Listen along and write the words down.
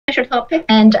special topic.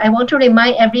 And I want to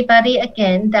remind everybody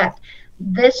again that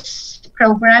this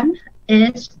program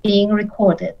is being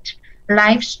recorded,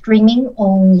 live streaming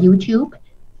on YouTube,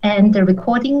 and the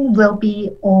recording will be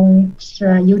on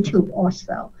YouTube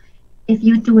also. If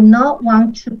you do not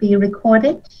want to be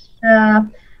recorded,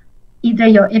 either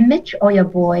your image or your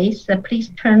voice, please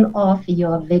turn off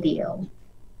your video.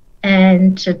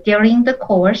 And during the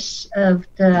course of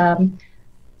the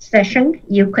session,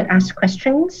 you could ask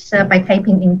questions by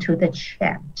typing into the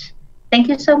chat. Thank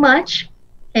you so much.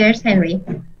 Here's Henry.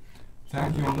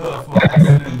 Thank you, Le, for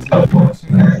excellent introduction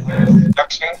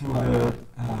to the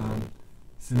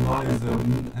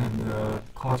symbolism and the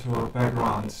cultural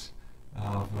background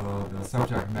of the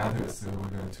subject matters we're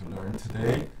going to learn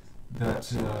today.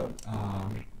 That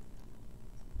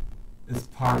is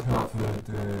part of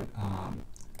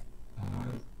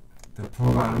the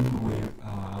program. We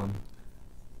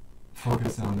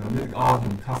focus on the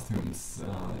mid-autumn costumes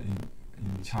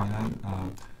in China.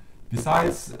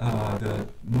 Besides the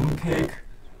mooncake,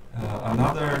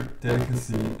 another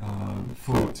delicacy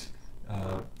food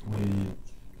we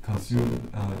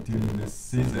consume during this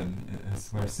season is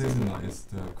very seasonal, is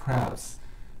the crabs.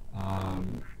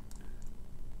 And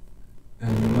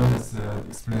Yuna has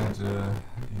explained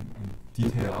in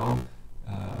detail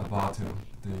about the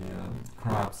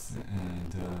crabs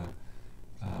and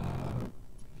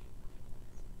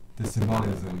the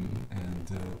symbolism,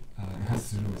 and it has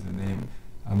to do with the name.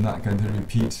 I'm not going to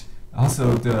repeat.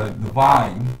 Also, the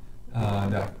wine,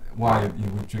 why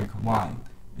you would drink wine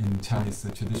in Chinese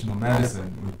traditional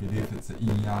medicine, we believe it's a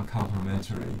yin-yang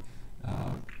complementary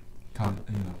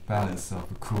balance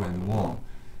of cool and warm,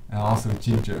 and also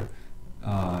ginger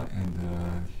and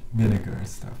vinegar and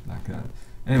stuff like that.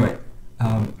 Anyway,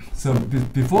 so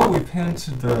before we paint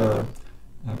the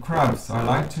crabs, I'd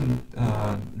like to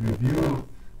review.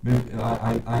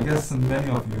 I guess many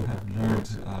of you have learned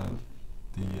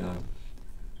the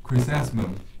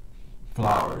chrysanthemum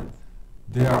flower.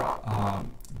 They are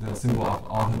the symbol of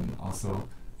autumn also,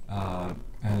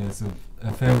 and it's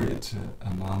a favorite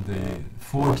among the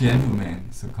four gentlemen,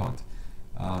 so-called,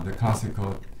 the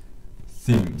classical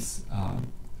themes.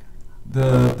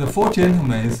 The four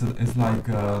gentlemen is like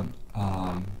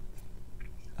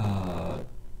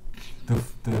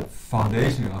the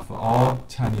foundation of all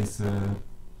Chinese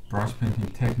brush painting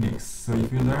techniques. So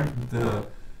if you learn the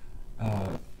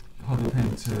how to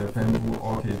paint bamboo,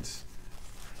 orchid,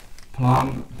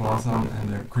 plum, blossom,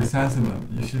 and chrysanthemum,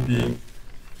 you should be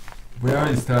well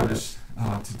established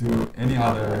to do any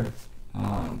other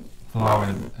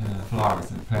flowers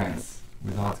and plants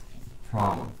without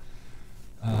problem.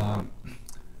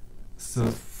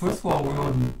 So first of all,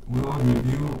 we will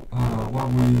review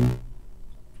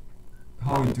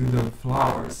how we do the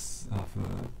flowers,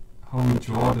 how we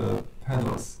draw the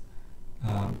petals.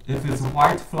 If it's a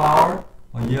white flower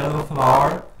or yellow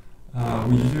flower,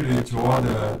 we usually draw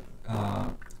the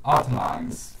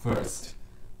outlines first.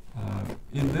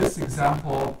 In this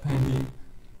example painting,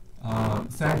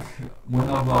 thank one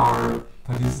of our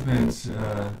participants,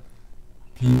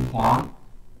 Ping Huang,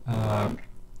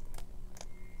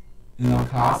 in our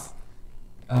class.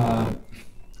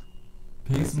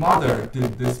 Ping's mother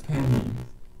did this painting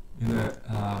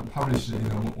published in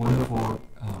a wonderful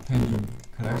painting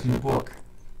collection book,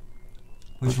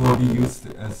 which will be used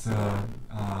as a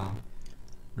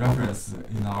reference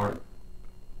in our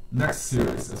next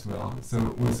series as well. So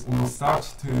we'll start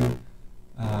to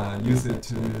use it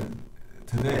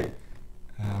today.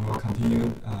 We'll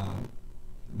continue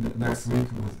next week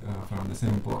from the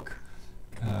same book.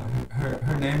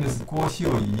 Her name is Guo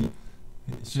Xiuyi.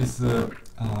 She's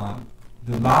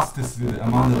the last student,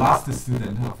 among the last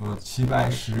student of Qi Bai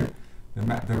Shi,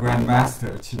 the Grand Master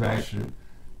Qi Bai Shi.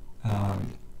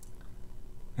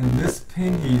 And this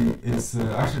painting is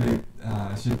actually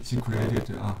she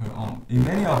created on her own. In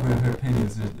many of her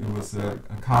paintings, it was a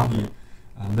copy,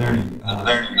 learning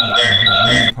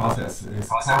process. It's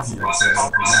a copy of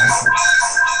the master.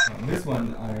 This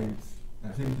one, I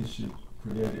think she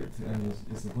created, and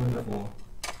it's a wonderful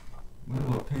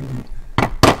painting.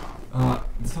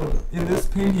 So in this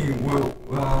painting,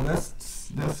 let's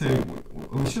say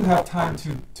we should have time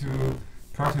to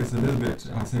practice a little bit,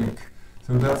 I think.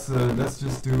 So let's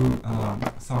just do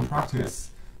some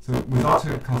practice. So without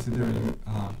considering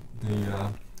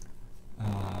the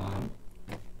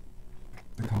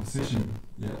composition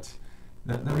yet,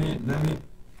 let me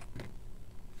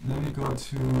go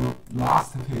to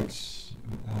last page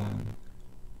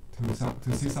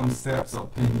to see some steps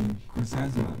of painting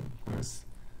chrysanthemum first.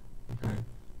 Okay,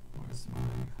 where's my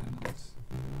handouts?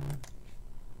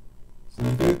 So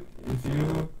if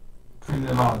you print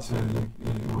it out,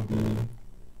 it will be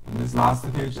this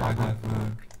last page, I have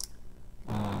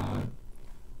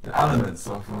the elements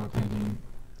of painting.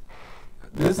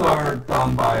 These are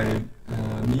done by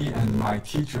me and my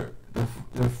teacher.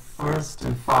 The first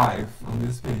 5 on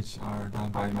this page are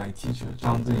done by my teacher,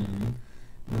 Zhang Zhenyin.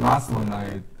 The last one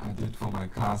I did for my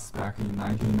class back in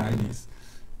 1990s.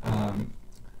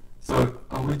 So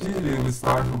we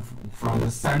start from the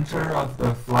center of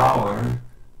the flower.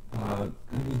 Let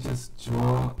me just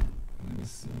draw. Let me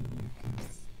see. You can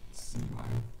see my.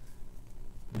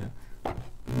 Yeah.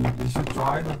 You should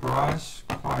dry the brush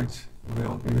quite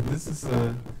well, because this is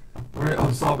a very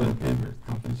absorbent paper.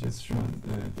 Company just shown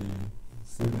the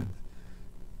student.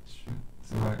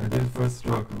 So I did first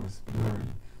stroke, it was blurry.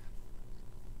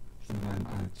 So then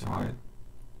I tried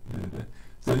a little bit.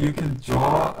 So you can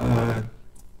draw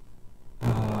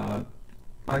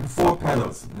like 4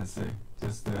 petals, let's say.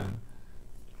 Just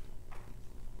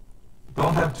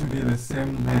don't have to be the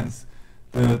same length.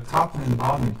 The top and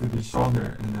bottom could be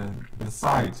shorter, and the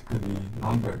side could be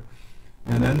longer.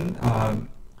 And then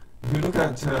if you look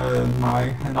at my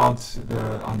handout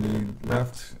on the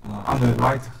left, on the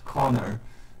right corner,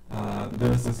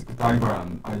 there's this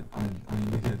diagram. I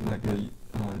indicate like you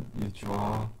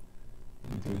draw.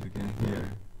 Let me do it again here.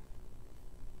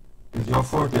 You draw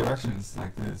 4 directions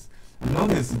like this. And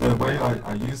notice the way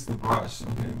I use the brush.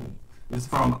 Okay, it's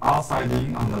from outside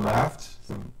in on the left.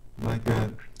 So like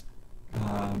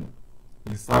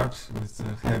you start with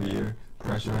heavier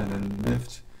pressure and then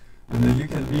lift, and then you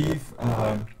can leave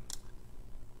a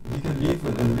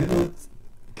little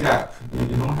gap.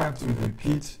 You don't have to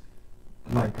repeat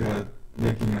like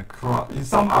making a cross.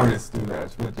 Some artists do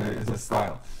that, but it's a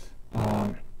style.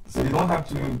 So you don't have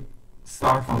to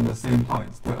start from the same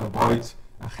point to avoid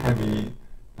a heavy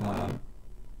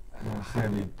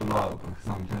blob or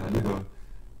something. A little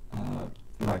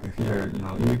like here,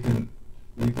 you can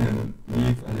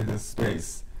leave a little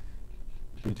space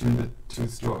between the 2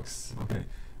 strokes. Okay.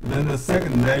 Then the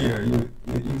second layer, you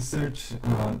insert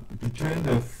between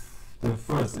the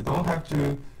first. You don't have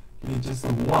to be just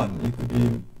 1. It could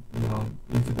be,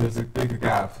 if there's a big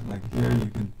gap like here,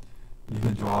 you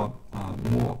can draw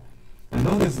more. And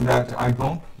notice that I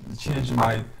don't change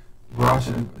my brush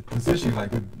position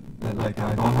like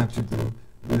I don't have to do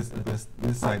this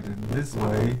side this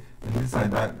way and this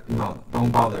side that.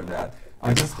 Don't bother that.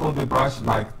 I just hold the brush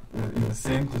like in the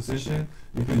same position.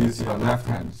 You can use your left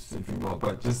hand if you will,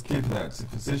 but just keep that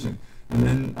position. And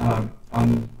then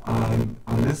on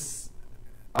this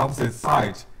opposite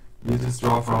side, you just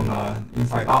draw from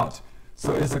inside out.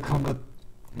 So it's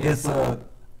a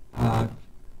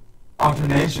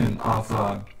alternation of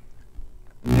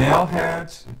nail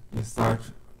head, you start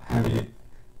heavy,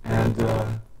 and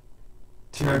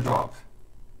teardrop,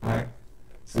 right?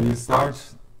 So you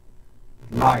start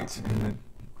light and then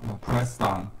press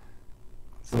down.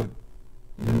 So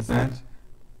you understand?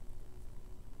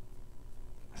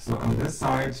 So on this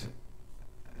side,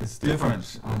 it's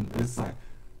different on this side.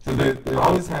 So they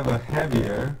always have a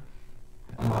heavier.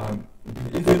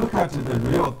 If you look at the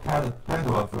real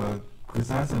petal of a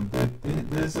chrysanthemum,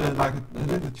 there's like a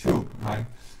little tube, right?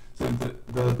 So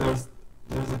there's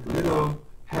a little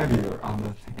heavier on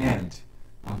the end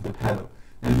of the petal,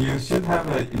 and you should have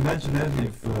an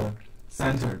imaginative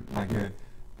center, like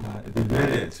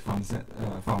deviate from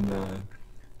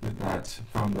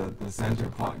the center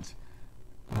point.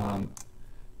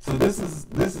 So this is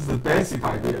the basic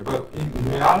idea, but in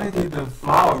reality, the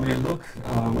flower may look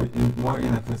more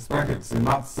in a perspective, so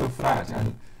not so flat,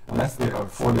 and unless they are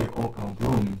fully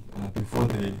bloom before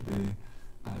they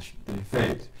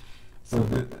fade. So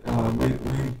we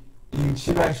in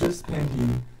Qi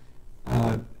painting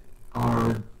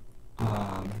are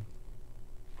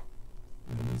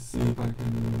let me see if I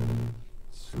can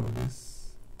show this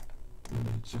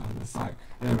image on the side.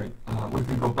 Anyway, we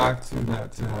can go back to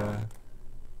that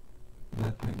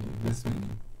painting, this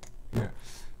painting here.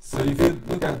 So if you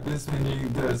look at this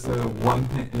painting, there's one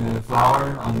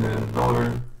flower on the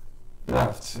lower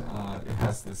left. It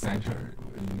has the center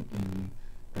in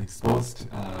exposed,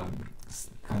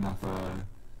 kind of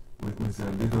with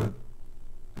a little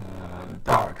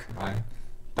dark, right?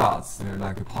 Dots. They're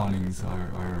like pollens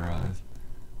or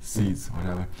seeds,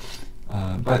 whatever.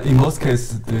 But in most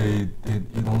cases,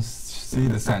 you don't see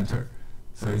the center,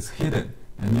 so it's hidden,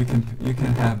 and you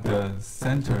can have the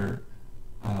center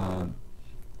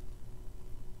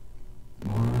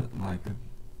more like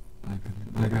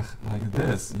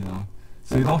this,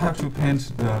 So you don't have to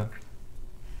paint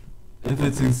if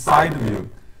it's inside of you.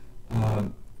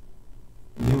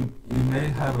 You may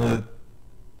have a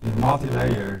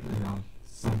multi-layered,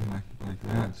 something like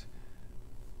that.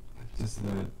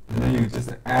 And then you just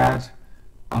add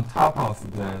on top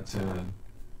of that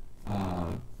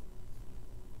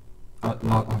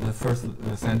of the first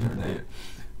center layer.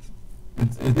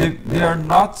 They are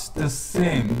not the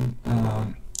same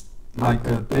like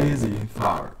a daisy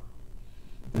flower.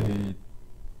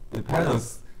 The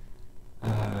petals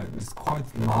is quite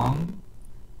long,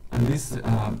 and this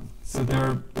so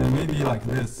they may be like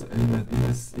this. In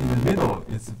the middle,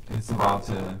 it's about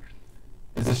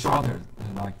it's a shorter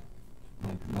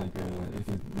if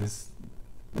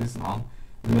this long.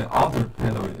 And the outer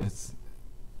petal is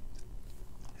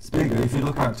bigger. If you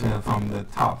look at from the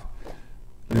top,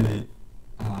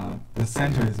 the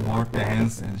center is more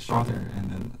dense and shorter,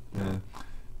 and then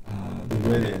the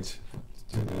radius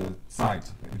to the side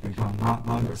it becomes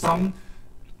longer. Some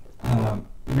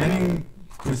many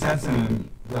chrysanthemum,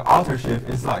 the outer shape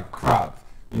is like crab.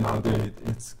 You know,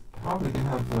 it's probably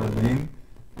have a name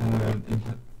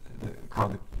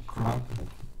called the crab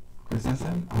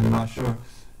chrysanthemum. I'm not sure,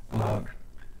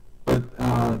 but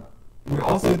we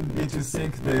also need to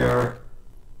think they're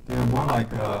more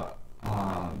like a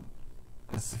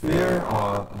sphere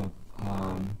or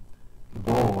a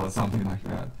bowl or something like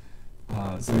that.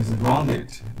 So it's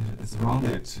rounded. It's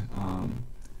rounded.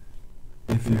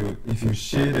 If you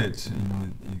shade it, you know,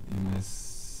 you may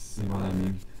see what I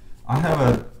mean. I have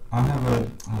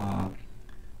a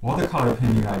watercolor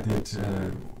painting I did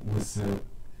with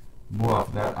more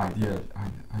of that idea.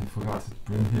 I forgot to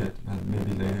bring it,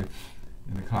 maybe later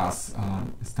in the class.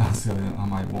 It's downstairs on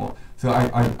my wall. So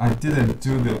I didn't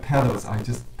do the petals. I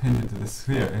just painted the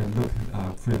sphere, and it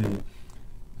looked pretty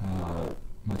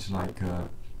much like.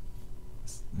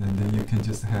 And then you can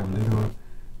just have little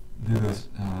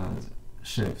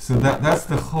shape. So that's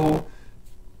the whole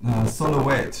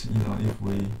silhouette. You know, if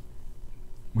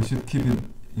we should keep it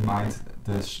in mind,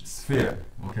 the sphere.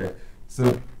 Okay,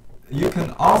 so you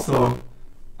can also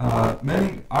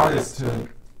many artists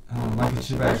like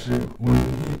Chibashi, when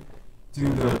he do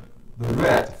the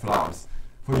red flowers,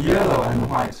 for yellow and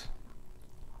white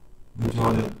we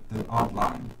draw the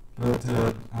outline, but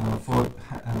for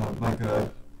like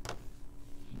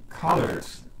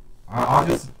colors, I'll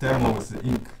just demo with the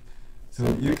ink. So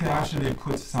you can actually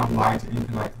put some light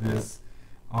ink like this,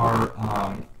 or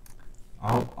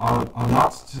I'll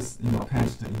not just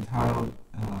paint the entire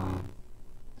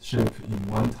shape in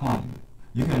one tone.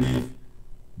 You can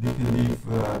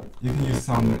use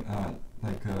some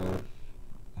like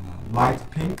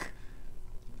light pink.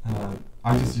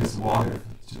 I just use water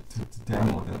to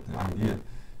demo the idea.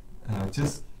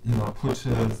 Just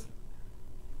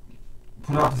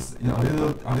put up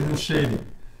a little shading,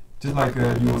 just like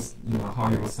how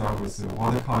you start with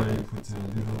watercolor. You put a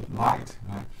little light,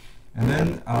 right? And then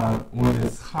when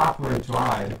it's halfway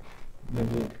dry,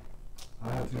 maybe I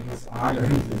have to just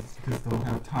iron this because I don't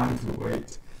have time to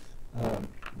wait.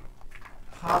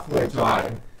 Halfway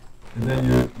dry, and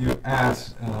then you add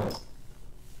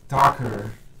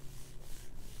darker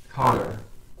color.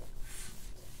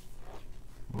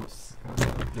 Whoops,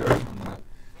 got dirt on that.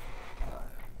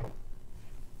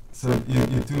 So you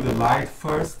do the light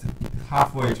first,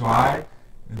 halfway dry,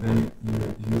 and then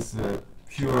you use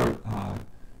pure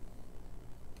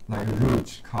like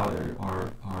rouge color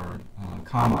or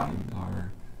carmine,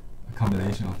 or a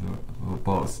combination of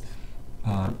both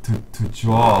to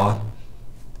draw.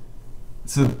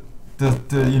 So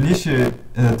the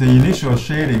initial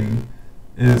shading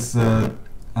is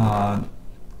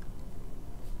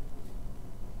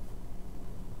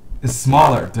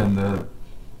smaller than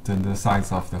the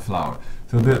size of the flower.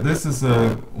 So this is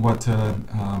what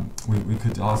we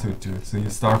could also do. So you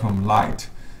start from light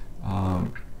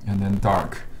and then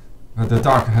dark, but the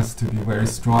dark has to be very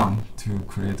strong to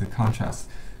create the contrast.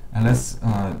 Unless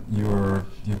you're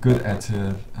good at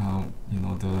the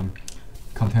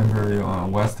contemporary or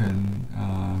Western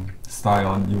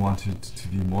style, and you want it to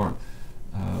be more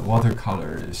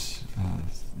watercolorish,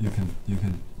 you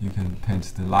can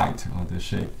paint the light or the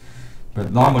shape.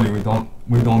 But normally we don't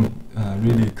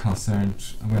really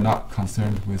we're not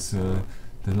concerned with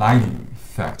the lighting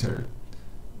factor,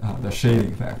 the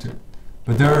shading factor.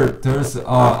 But there's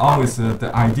always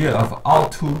the idea of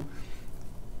auto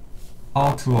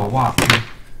or what.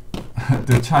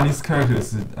 The Chinese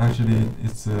characters actually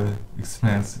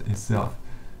explains itself.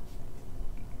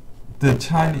 The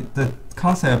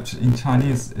concept in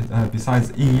Chinese,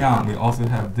 besides yin yang, we also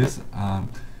have this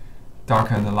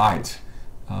dark and light,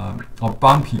 or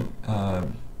bump,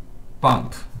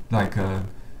 like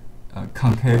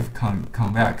concave,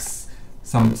 convex,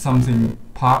 something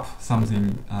pop,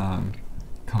 something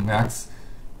convex.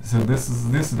 So this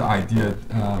is the idea.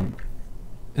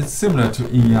 It's similar to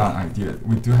yin yang idea.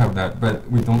 We do have that,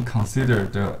 but we don't consider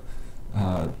the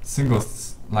single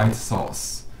light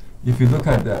source. If you look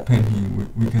at that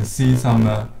painting, we can see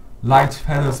some light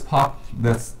petals pop.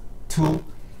 That's 2,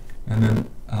 and then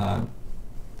how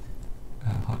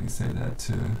do you say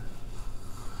that?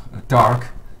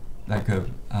 Dark, like a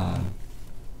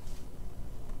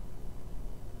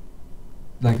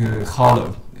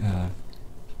hollow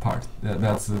part.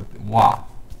 That's Wa.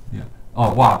 Yeah.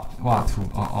 Oh, Wa 2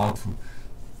 or All 2.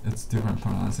 It's different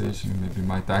pronunciation. Maybe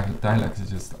my dialect is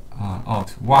just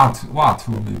out. Wa 2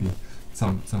 maybe.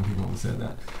 Some people will say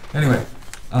that. Anyway,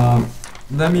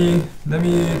 let me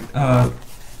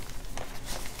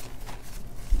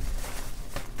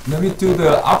do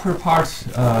the upper part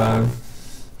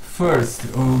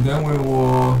first. Then we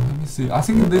will. Let me see. I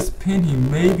think this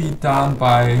painting may be done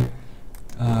by.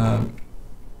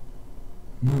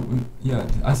 Yeah,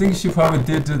 I think she probably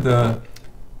did the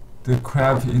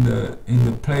crab in the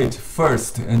plate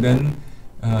first, and then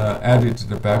added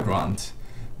the background.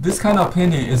 This kind of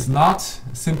painting is not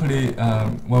simply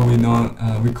what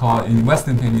we call in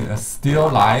Western painting a still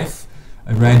life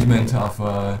arrangement of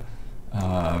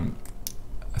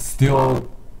still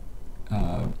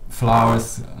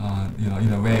flowers,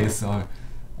 in a vase, or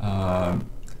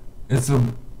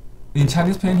in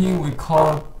Chinese painting we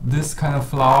call this kind of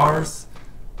flowers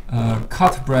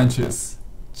cut branches,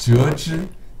 折枝,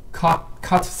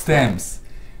 cut stems.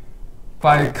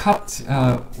 By cut,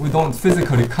 we don't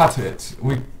physically cut it.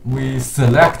 We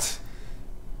select,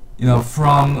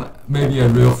 from maybe a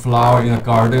real flower in a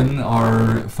garden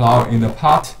or flower in a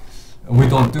pot. We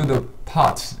don't do the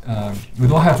pot. We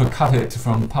don't have to cut it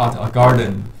from pot or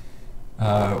garden.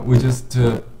 We just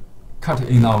cut it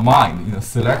in our mind.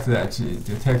 Select that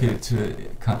to take it to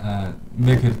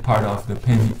make it part of the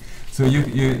painting. So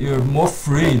you're more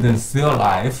free than still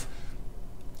life.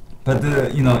 But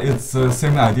it's the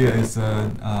same idea. It's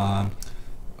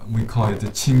we call it the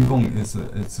qinggong.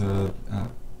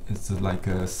 It's like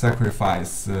a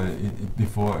sacrifice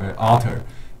before an altar.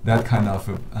 That kind of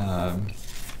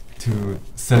to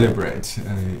celebrate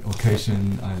an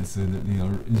occasion. It's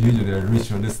usually a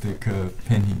ritualistic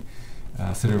painting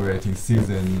celebrating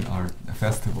season or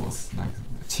festivals, like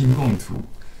qinggong tu.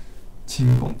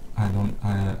 Qinggong. I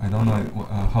don't know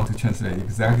how to translate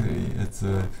exactly. It's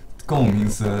Gong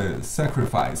means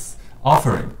sacrifice,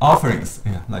 offerings,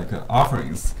 yeah, like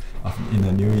offerings in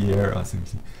the new year or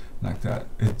something like that.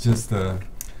 It's just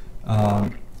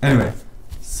anyway.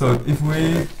 So if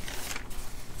we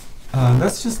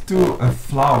let's just do a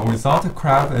flower without a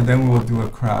crab, and then we will do a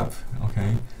crab.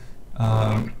 Okay.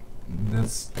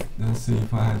 Let's see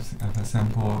if I have a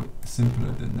sample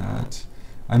simpler than that.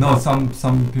 I know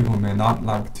some people may not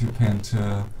like to paint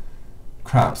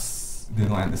crabs. They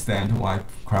don't understand why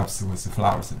crabs with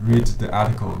flowers. Read the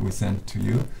article we sent to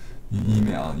you in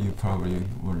email. You probably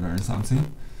will learn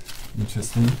something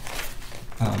interesting.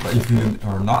 But if you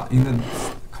are not in the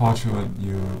culture,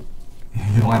 you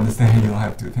don't understand. You don't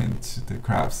have to paint the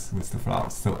crabs with the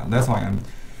flowers. So that's why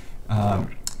I'm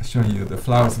showing you the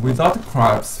flowers without the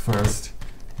crabs first.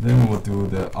 Then we'll do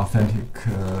the authentic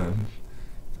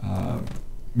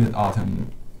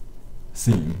mid-autumn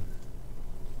scene.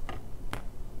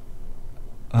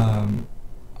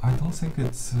 I don't think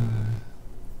it's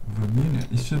vermilion.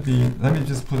 It should be. Let me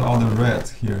just put all the red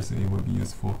here so it will be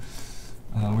useful.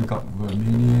 We got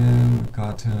vermilion, we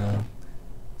got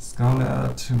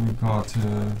scarlet, we got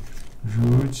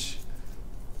rouge.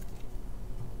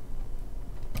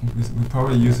 We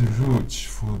probably use rouge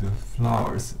for the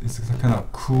flowers. It's kind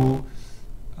of cool.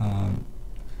 On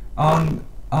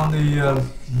the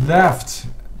left,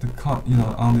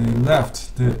 on the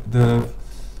left,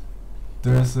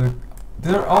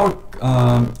 there are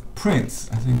prints,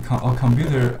 I think, or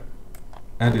computer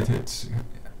edited.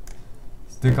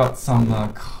 They got some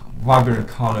vibrant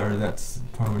color that's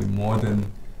probably more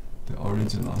than the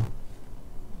original.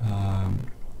 And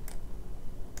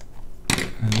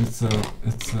it's a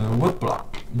wood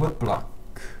block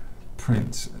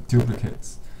print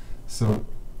duplicates. So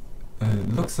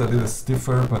it looks a little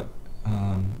stiffer, but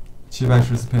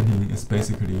Qi painting is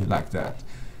basically like that.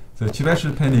 So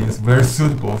Qi painting is very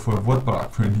suitable for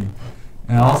woodblock printing,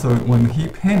 and also when he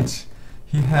paint,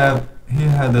 he had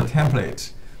a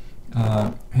template.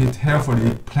 He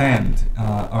carefully planned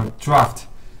or draft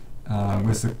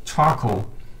with a charcoal.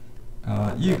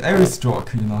 Every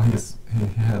stroke, he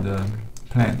had a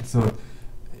plan. So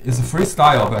it's a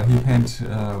freestyle, but he paint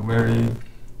very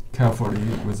carefully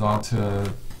without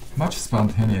much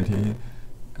spontaneity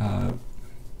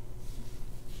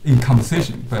in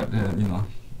composition. But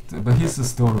he's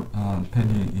still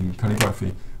painting in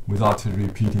calligraphy without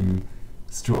repeating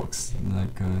strokes,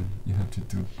 like you have to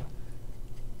do.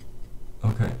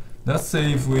 Okay, let's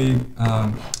say if we,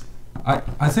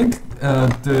 I think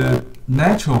the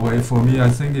natural way for me, I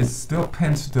think, is still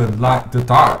paint the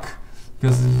dark,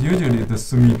 because usually the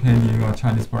Sumi painting or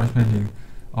Chinese brush painting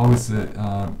always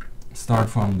start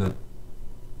from the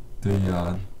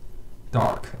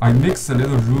dark. I mix a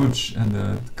little rouge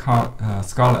and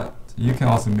scarlet. You can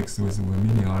also mix with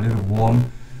vermilion, a little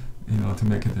warm, to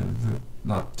make it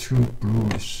not too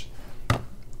bluish.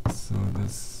 So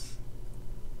this,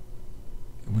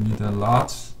 we need a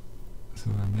lot. So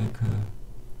I make a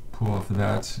pool of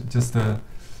that. Just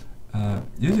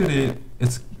usually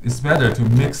it's better to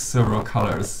mix several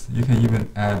colors. You can even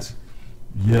add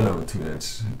yellow to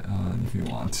it if you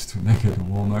want to make it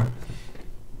warmer,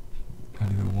 a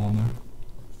little warmer.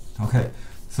 Okay,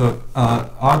 so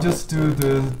I'll just do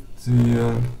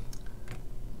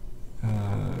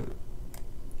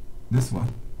this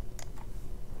one.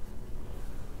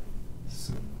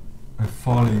 So a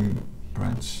falling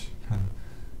branch.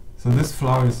 So this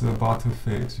flower is about to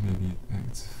fade. Maybe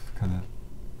it's kind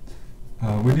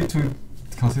of. We need to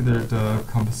consider the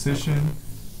composition.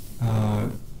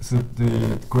 So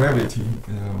the gravity,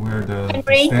 where the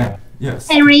stem. Yes.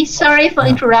 Henry, sorry for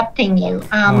interrupting you.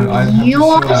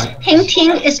 Your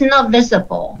painting is not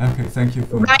visible. Okay, thank you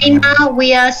for. Right now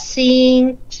we are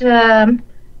seeing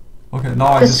okay, now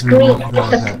I the just screen.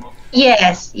 that.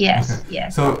 Yes, Okay.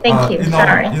 yes. So thank you.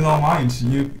 Sorry. In our mind,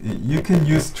 you can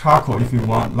use charcoal if you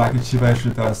want, like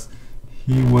Qibaishi does.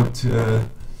 He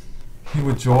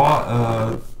would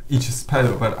draw each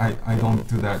petal, but I don't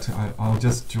do that. I'll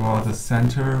just draw the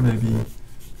center, maybe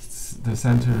the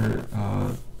center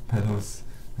petals,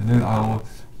 and then I'll.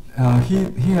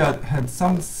 He had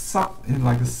some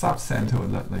like a sub center,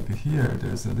 like here.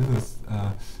 There's a little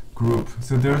group.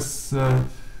 So there's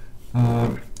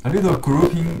a little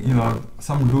grouping,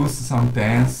 some loose, some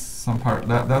dense, some part.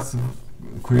 That's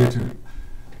create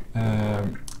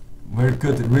very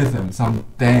good rhythm, some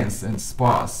dense and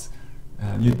sparse.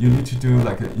 You need to do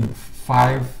like in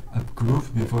 5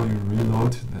 group before you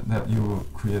reload. That you will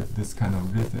create this kind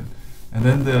of rhythm. And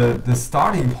then the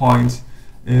starting point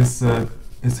is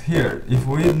here. If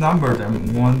we number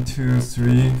them 1, 2,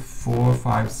 3, 4,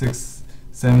 5, 6,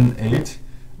 7, 8,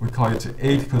 we call it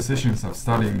 8 positions of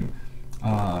starting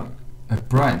a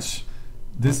branch.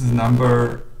 This is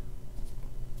number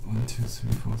 1, 2,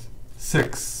 3, 4,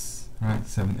 6, right?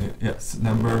 7, 8. Yes,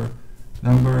 number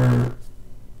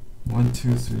 1,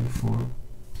 2, 3, 4,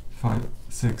 5,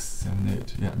 6, 7,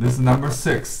 8. Yeah, this is number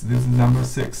 6. This is number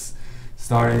 6,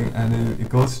 starting, and then it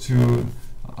goes to,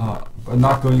 but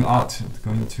not going out. It's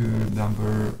going to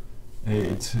number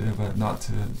 8, but not,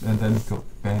 and then go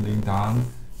bending down,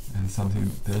 and something.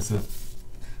 There's a.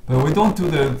 But we don't do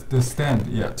the stem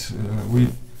yet. We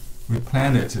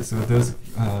plan it. So there's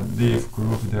a leaf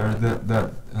group there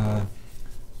that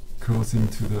goes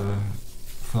into the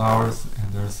flowers,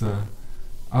 and there's a.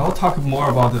 I'll talk more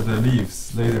about the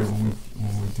leaves later when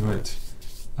we do it.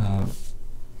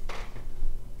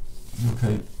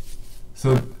 Okay.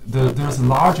 So there's a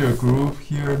larger group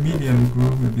here, medium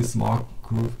group, maybe small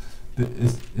group.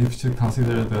 If you should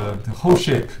consider the whole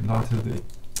shape, not the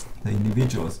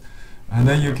individuals. And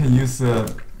then you can use a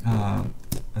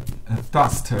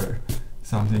duster,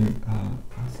 something.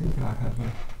 I think I have I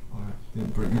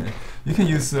didn't bring it. You can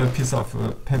use a piece of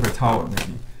paper towel,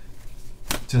 maybe.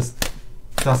 Just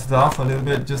dust it off a little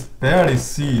bit. Just barely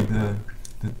see the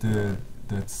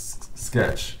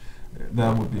sketch.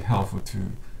 That would be helpful to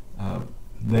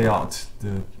lay out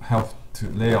the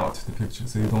picture,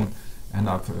 so you don't end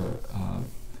up.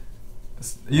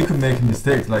 You can make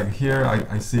mistakes, like here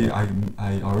I see I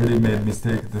already made a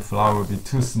mistake. The flower will be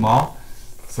too small,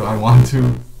 so I want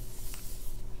to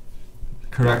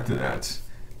correct that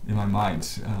in my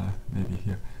mind, maybe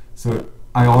here. So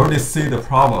I already see the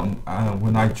problem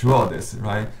when I draw this,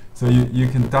 right? So you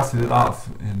can dust it off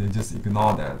and then just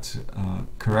ignore that,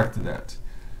 correct that.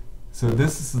 So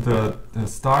this is the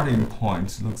starting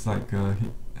point. Looks like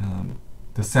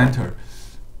the center,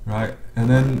 right? And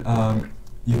then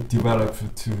you develop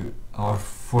to our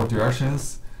 4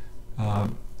 directions.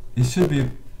 It should be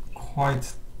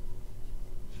quite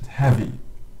heavy,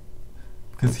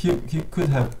 because he could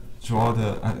have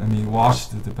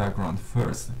washed the background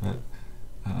first, but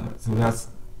so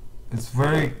it's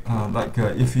very like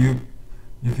if you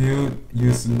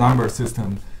use number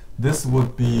system, this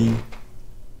would be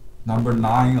number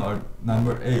 9 or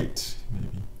number 8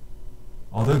 maybe.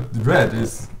 Although the red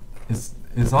is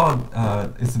all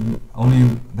it's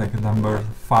only like a number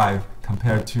 5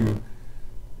 compared to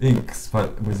inks,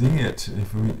 but within it,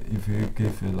 if you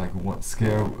give it like one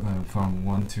scale from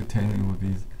 1 to 10, it would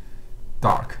be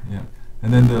dark, yeah.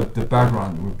 And then the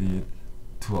background would be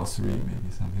 2 or 3,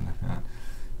 maybe something like that.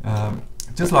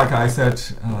 Just like I said,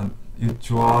 you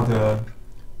draw the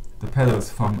petals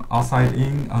from outside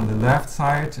in on the left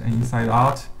side and inside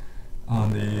out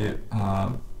on the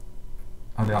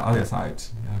other side.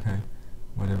 Okay,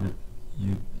 whatever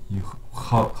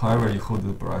however you hold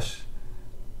the brush,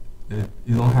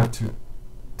 you don't have to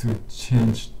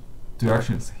change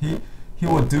directions. He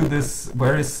will do this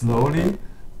very slowly,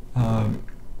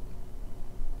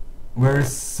 very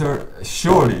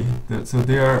surely. So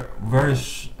they are very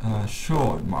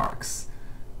short marks,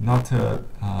 not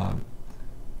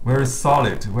very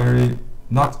solid, very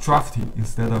not drafty.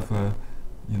 Instead of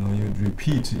you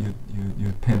repeat,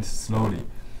 you paint slowly,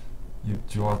 you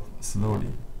draw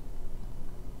slowly.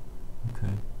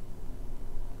 Okay,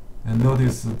 and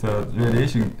notice the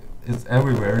radiation is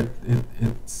everywhere.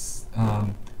 It's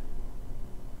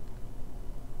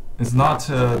not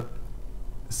so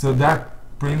that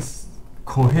brings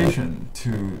cohesion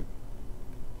to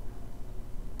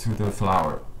the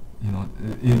flower.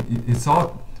 It's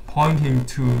all pointing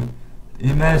to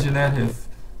imaginative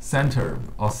center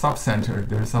or subcenter.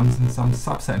 There's some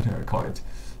subcenter, I call it.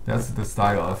 That's the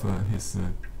style of his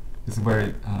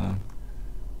very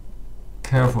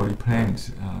carefully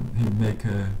planned. He make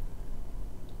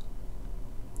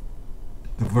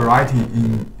the variety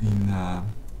in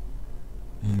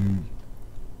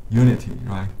unity,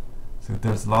 right? So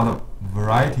there's a lot of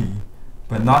variety,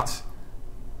 but not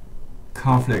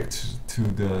conflict to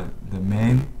the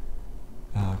main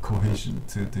cohesion,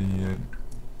 to the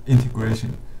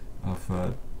integration of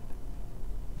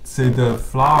say the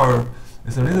flower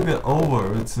is a little bit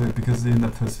over. It's because in the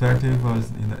perspective or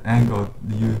in the angle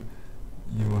you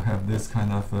have this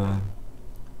kind of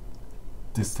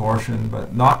distortion,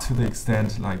 but not to the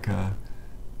extent like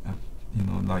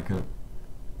like a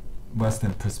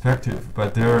Western perspective.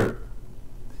 But there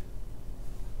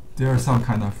are some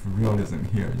kind of realism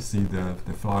here. You see the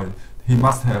flower. He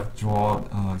must have drawn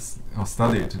or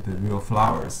studied the real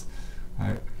flowers,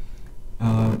 right?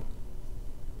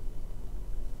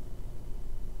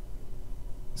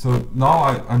 So now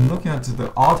I'm looking at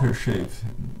the outer shape,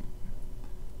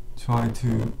 try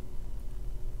to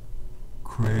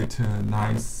create a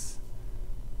nice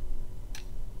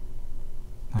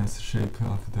shape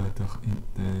of the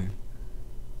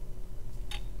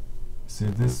see,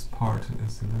 this part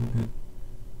is a little bit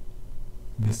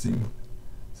missing.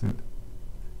 So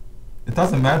it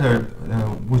doesn't matter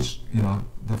which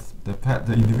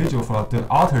the individual flower. The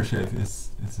outer shape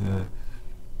is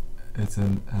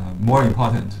more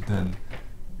important than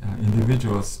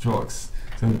individual strokes.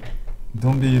 So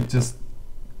don't be just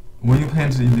when you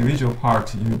paint the individual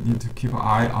part, you need to keep an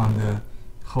eye on the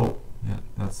whole. Yeah,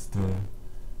 that's the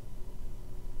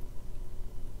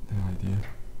idea.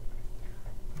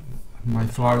 My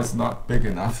flower is not big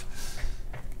enough.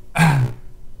 I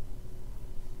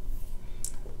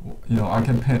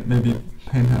can maybe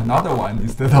paint another one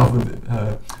instead of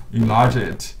enlarge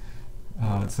it.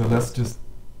 So let's just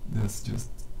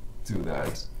do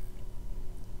that.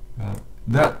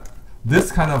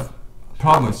 This kind of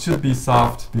problem should be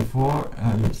solved before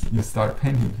you start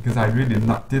painting, because I really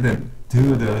didn't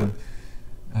do the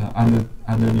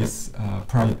underneath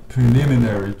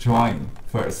preliminary drawing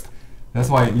first. That's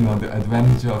why the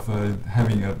advantage of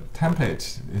having a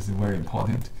template is very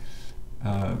important.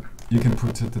 You can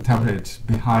put the template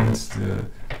behind the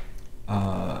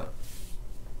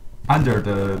under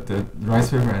the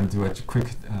rice paper and do a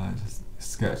quick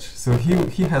sketch. So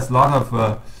he has a lot of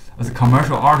as a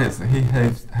commercial artist, he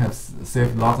has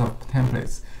saved a lot of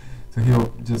templates. So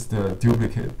he'll just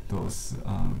duplicate those,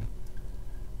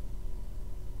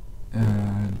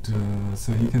 and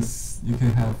so you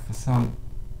can have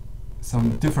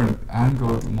some different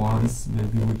angled ones.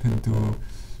 Maybe we can do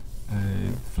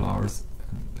flowers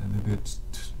a little bit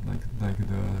like the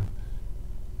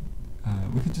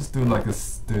we can just do like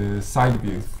the side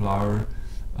view flower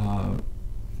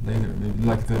later, maybe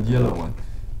like the yellow one.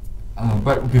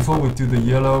 But before we do the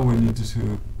yellow, we need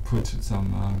to put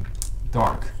some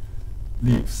dark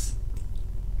leaves.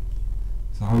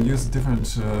 So I'll use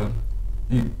different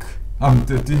ink.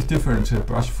 The different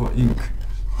brush for ink.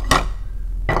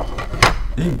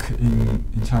 Ink in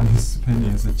Chinese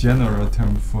painting is a general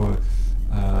term for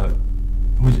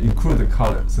which include the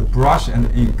color. So brush and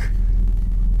ink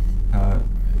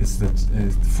is the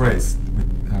phrase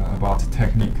about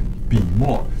technique. 笔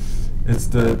墨. It's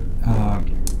the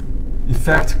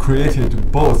effect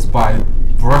created both by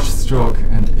brush stroke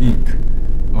and ink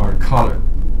or color.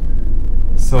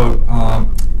 So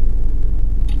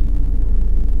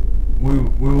we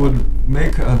would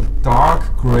make a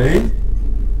dark gray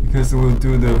because we'll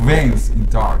do the veins in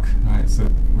dark, right? So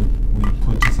we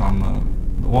put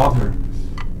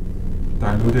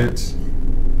dilute it,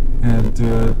 and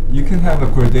you can have a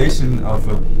gradation of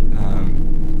a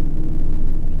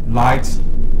light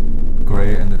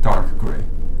gray and a dark gray,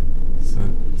 so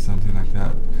something like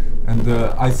that. And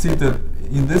I see that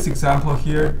in this example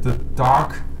here, the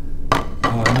dark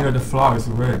near the flower is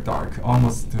very dark,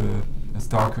 almost as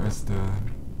dark as the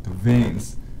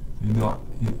veins. You know,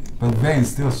 but veins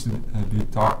still should be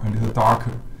dark, a little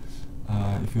darker.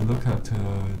 If you look at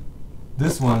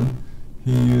this one,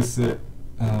 he used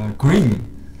green,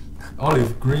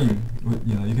 olive green.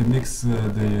 You know, you can mix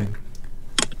the.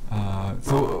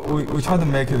 So we try to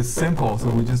make it simple. So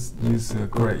we just use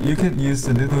gray. You can use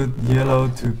a little yellow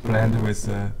to blend with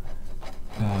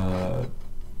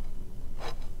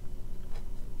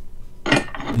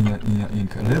in your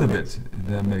ink a little bit.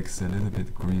 That makes a little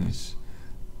bit greenish.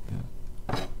 Yeah.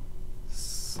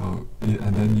 So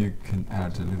and then you can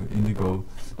add a little indigo,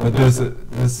 but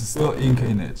there's still ink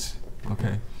in it.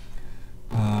 Okay.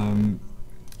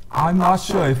 I'm not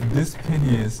sure if this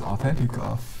painting is authentic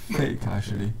or fake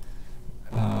actually,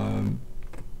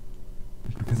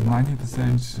 because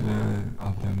 90%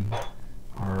 of them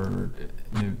are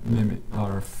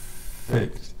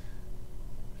faked.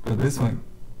 But this one,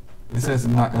 it says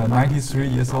 93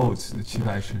 years old. The chip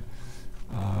actually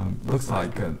looks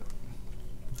like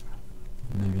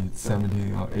maybe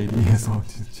 70 or 80 years old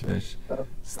chip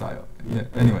style. Yeah.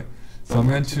 Anyway, so I'm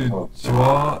going to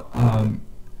draw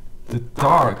the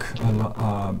dark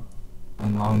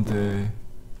along the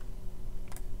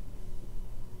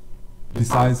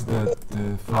besides the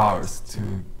flowers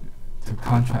to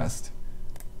contrast,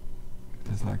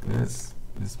 just like this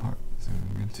part. So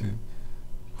I'm going to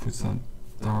put some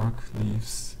dark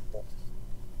leaves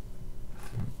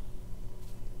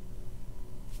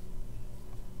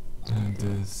and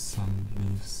there's some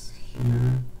leaves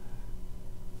here.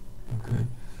 Okay.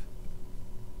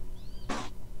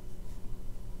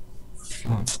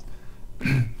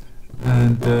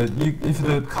 And if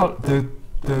the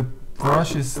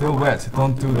brush is still wet,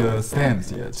 don't do the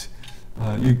stems yet.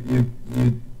 You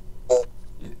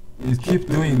keep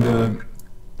doing the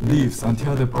leaves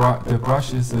until the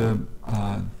brush is a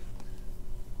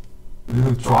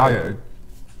little drier.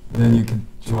 Then you can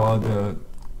draw the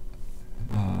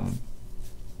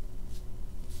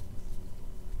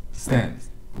stems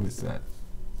with that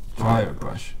drier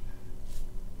brush.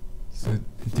 So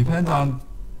it depends on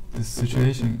the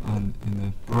situation in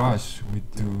the brush. We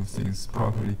do things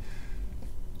properly,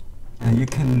 and you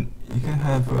can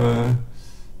have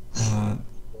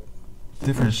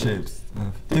different shapes,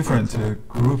 different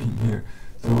grouping here.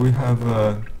 So we have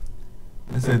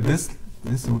let's say this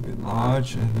will be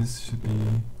large and this should be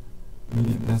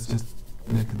medium. Let's just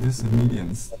make this a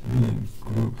medium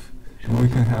group, and we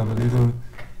can have a little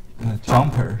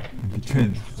jumper in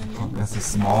between. That's a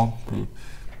small group.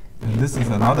 And this is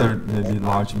another maybe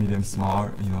large, medium, small.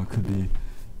 You know, could be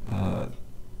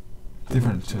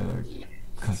different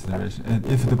consideration. And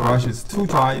if the brush is too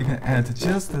dry, you can add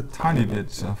just a tiny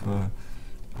bit of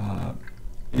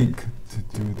ink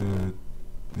to do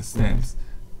the stems.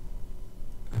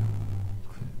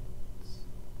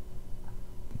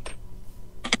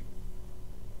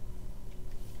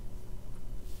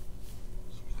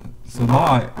 So now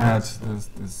I add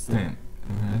the stem.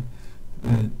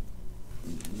 Okay.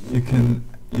 You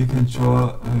can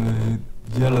draw a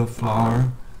yellow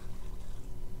flower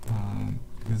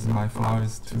because my flower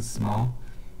is too small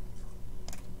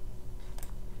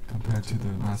compared to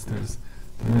the masters.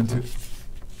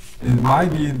 It might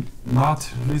be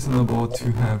not reasonable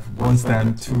to have one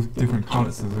stem, two different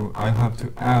colors, so I have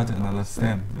to add another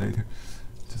stem later,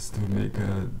 just to make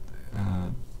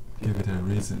give it a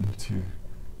reason to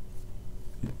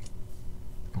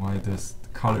why does the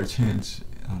color change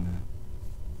on the.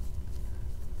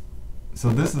 So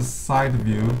this is side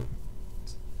view.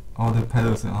 All the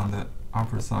petals are on the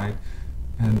upper side,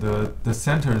 and the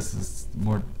center is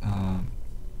more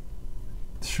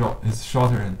short. It's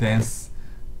shorter and dense.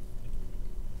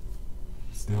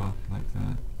 Still like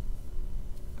that,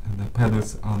 and the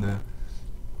petals on the.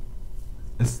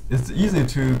 It's easy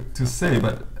to say,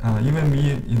 but even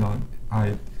me, you know,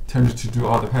 I tend to do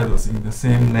all the petals in the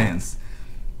same length.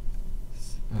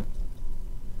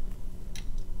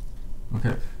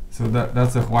 Okay. So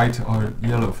that's a white or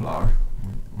yellow flower.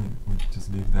 We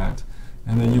just leave that,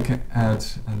 and then you can add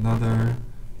another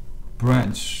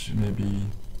branch maybe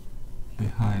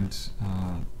behind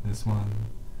this one.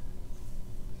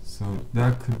 So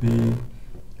that could be.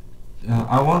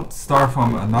 I won't start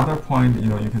from another point. You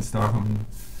know, you can start from.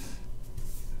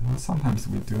 Well, sometimes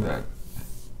we do that.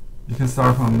 You can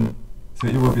start from. So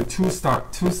it will be two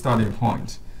starting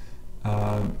point.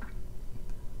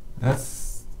 That's.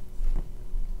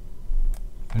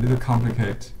 little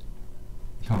complicated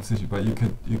composition, but you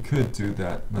could do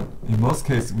that. But in most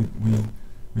cases,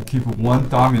 we keep one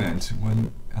dominant.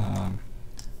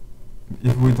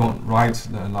 If we don't write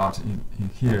a lot in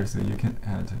here, so you can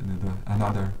add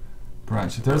another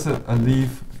branch. There's a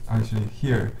leaf actually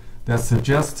here that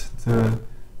suggests the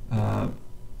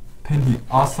painting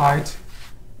outside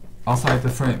the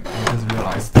frame. I just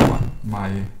realized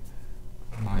my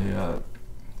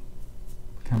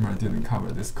camera didn't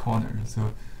cover this corner,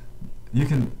 so you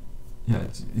can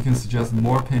suggest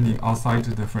more painting outside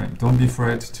the frame. Don't be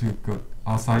afraid to go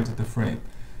outside the frame,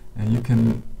 and you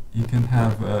can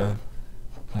have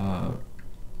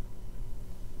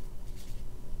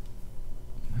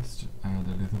let's just add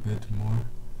a little bit more.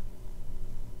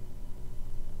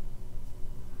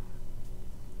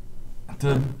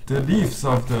 The leaves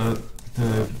of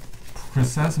the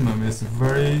chrysanthemum is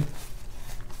very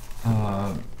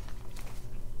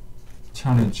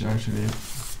challenge actually.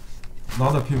 A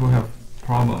lot of people have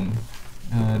problem,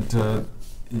 and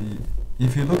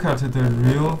if you look at the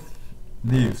real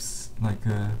leaves, like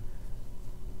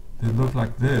they look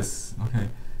like this. Okay,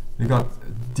 they got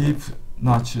deep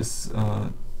notches,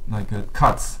 like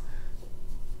cuts.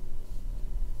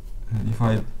 And if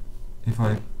I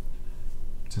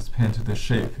just paint the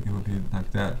shape, it would be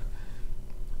like that.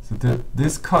 So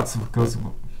this cuts goes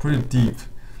pretty deep,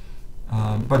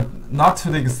 but not to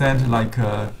the extent like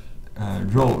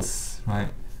rose, right?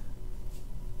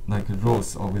 Like a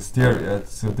rose or wisteria.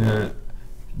 So they're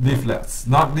leaflets,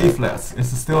 not leaflets. It's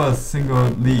still a single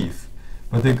leaf,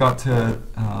 but they got a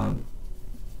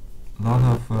lot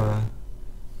of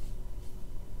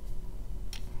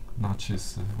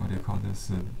notches. What do you call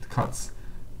this? Cuts.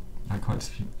 I call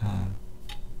it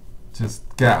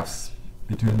just gaps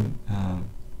between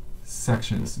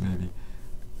sections, maybe.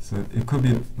 So it could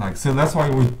be like, so that's why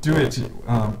we do it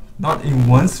not in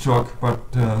one stroke,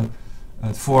 but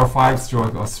 4 or 5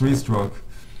 stroke or 3 stroke,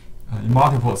 in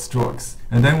multiple strokes,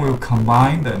 and then we'll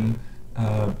combine them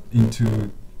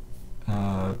into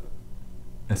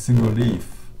a single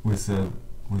leaf with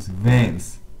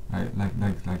veins, right?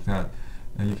 Like that,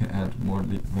 and you can add more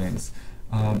veins.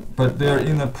 But they're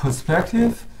in a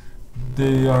perspective.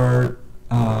 They are.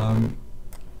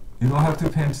 You don't have to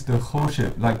paint the whole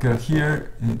shape. Like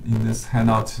here in this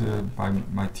handout by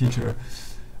my teacher,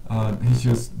 he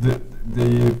shows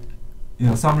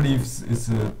some leaves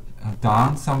is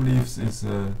down, some leaves is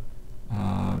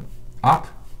up,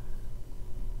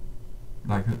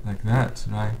 like that,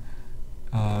 right?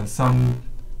 Some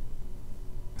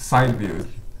side view,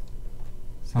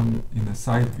 some in the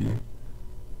side view.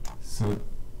 So,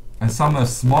 and some are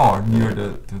small near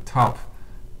the top.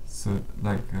 So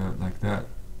like that.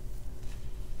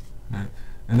 Right.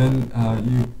 And then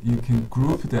you can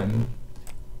group them.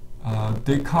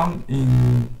 They come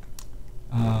in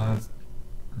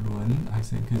Lun, I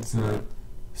think it's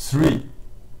 3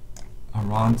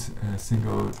 around a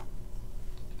single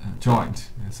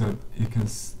joint. So you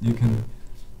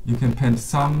can paint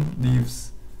some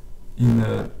leaves in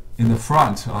the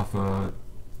front of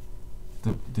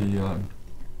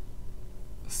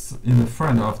in the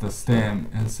front of the stem,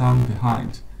 and some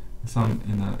behind, some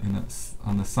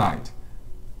on the side.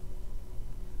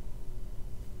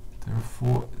 There are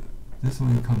 4. This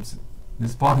one comes.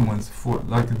 This bottom one's 4,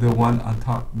 like the one on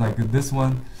top, like this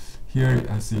one here.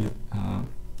 I see.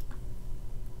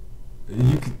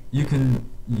 You can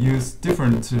use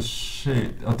different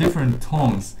shade or different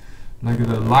tones, like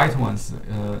the light ones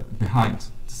behind.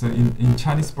 So in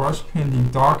Chinese brush painting,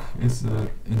 dark is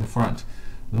in the front,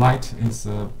 light is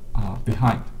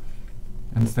behind.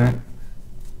 Understand?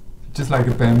 Just like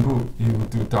a bamboo, you would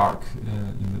do dark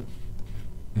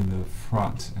in the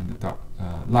front and the dark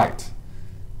light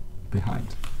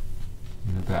behind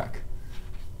in the back.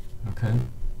 Okay,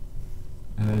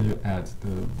 and then you add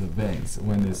the veins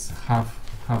when it's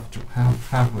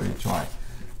halfway dry.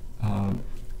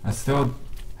 I still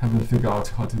haven't figured out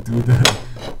how to do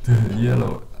the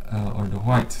yellow or the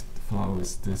white flower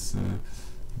with this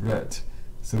red.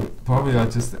 So probably I'll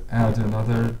just add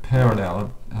another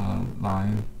parallel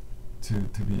line to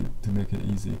make it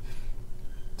easy.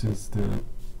 Just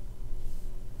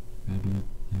maybe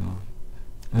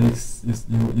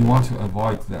you want to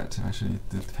avoid that. Actually,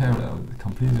 the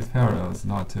completed parallel is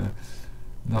not a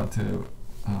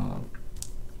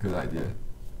good idea.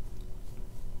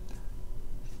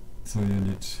 So you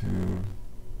need to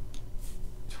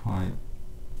try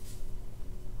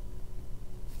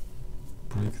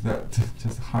break that,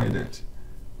 just hide it.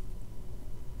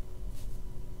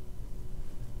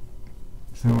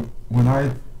 So when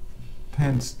I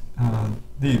paint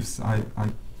leaves,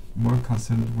 I'm more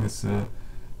concerned with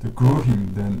the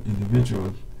grouping than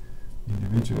individual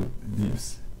individual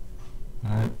leaves.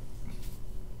 Right?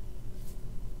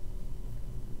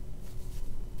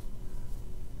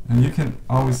 And you can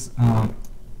always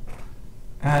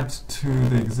add to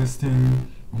the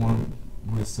existing one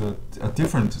with a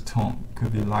different tone.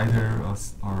 Could be lighter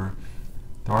or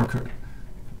darker,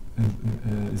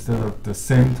 instead of the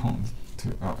same tone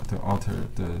to alter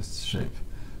the shape.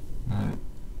 Right?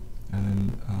 And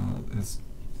then it's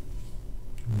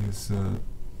use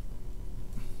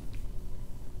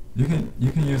you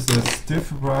can use a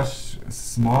stiff brush,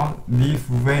 small leaf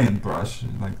vein brush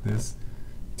like this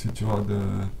to draw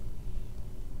the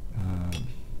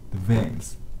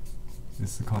veins.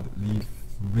 This is called leaf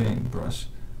vein brush.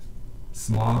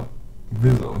 Small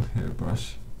willow hair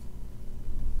brush.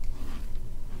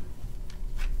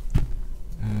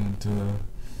 And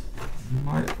you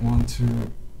might want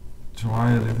to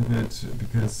dry a little bit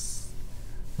because,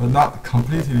 but not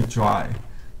completely dry.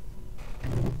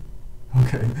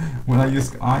 Okay, when I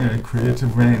use iron, it creates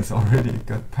veins already,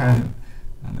 got pattern,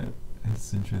 and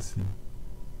it's interesting.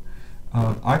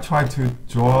 I try to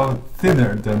draw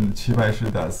thinner than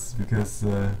Qibaishi does because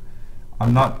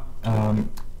I'm not a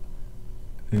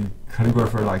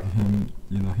calligrapher like him.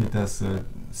 You know, he does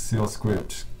seal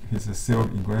script. He's a seal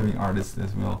engraving artist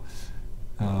as well.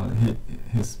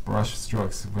 His brush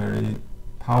strokes very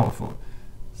powerful.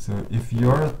 So if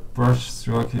your brush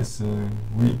stroke is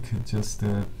weak, just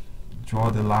draw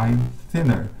the line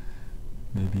thinner,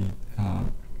 maybe.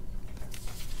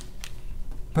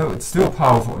 But it's still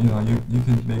powerful. You know, you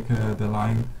can make the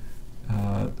line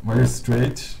very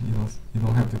straight. You know, you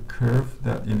don't have to curve.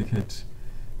 That indicates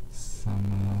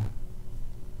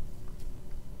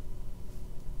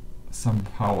some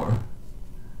power.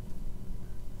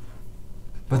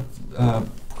 But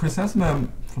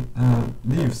chrysanthemum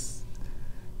leaves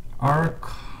are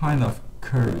kind of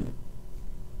curvy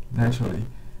naturally.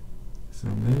 So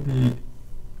maybe,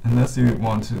 unless you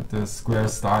want the square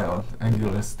style,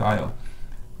 angular style,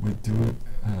 we do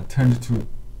tend to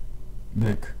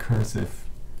make cursive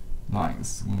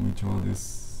lines when we draw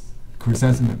these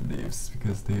chrysanthemum leaves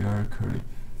because they are curly.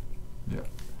 Yeah.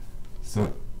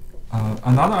 So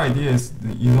another idea is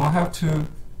that you don't have to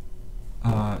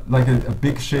like a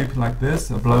big shape like this,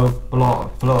 a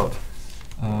blob.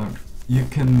 You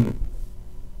can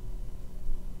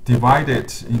divide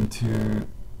it into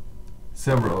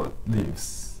several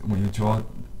leaves when you draw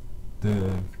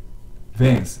the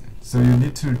veins. So you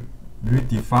need to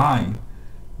redefine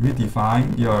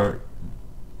your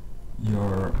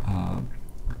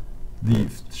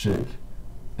leaf shape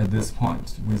at this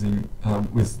point within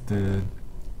with the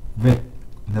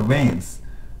veins.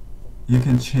 You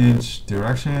can change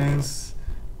directions.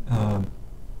 You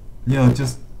know,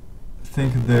 just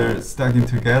think they're stacking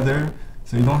together,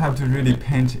 so you don't have to really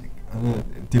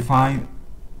define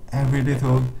every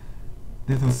little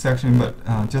section, but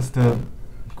just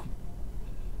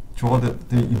draw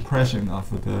the impression of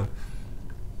the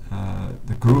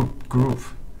group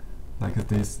like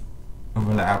this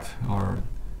overlap or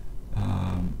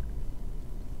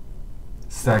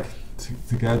stack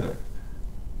together.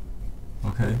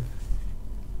 Okay.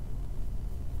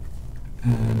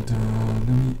 And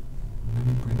let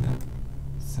me bring that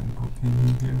sample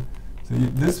painting here. So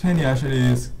this painting actually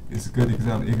is a good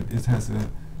example. It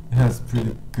has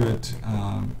pretty good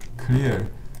clear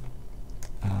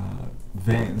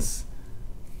veins.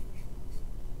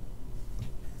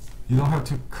 You don't have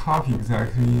to copy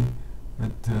exactly,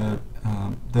 but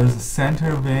there's a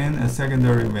center vein, a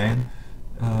secondary vein.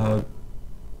 The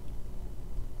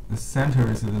center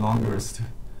is the longest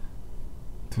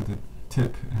to the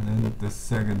tip, and then the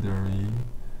secondary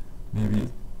maybe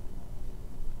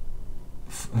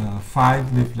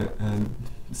 5 leaflet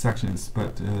sections,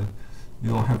 but you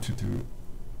don't have to do.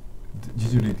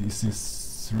 Usually this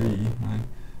is 3, right?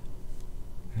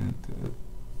 And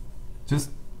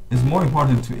just it's more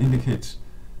important to indicate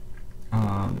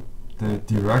the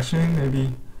direction.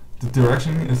 Maybe the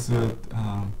direction is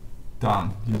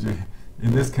done usually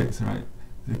in this case, right?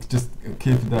 You just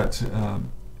keep that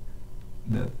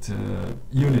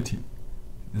unity.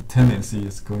 The tendency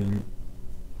is going.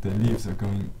 The leaves are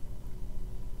going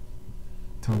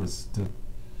towards the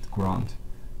ground.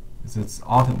 It's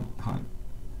autumn time,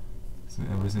 so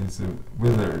everything is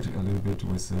withered a little bit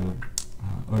with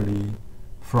early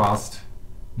frost,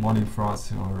 morning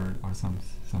frost, or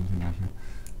something like that.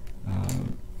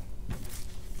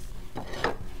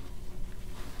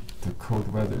 The cold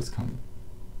weather is coming.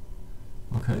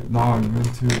 Okay, now I'm going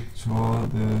to draw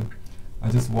the. I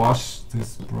just washed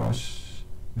this brush,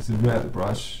 this red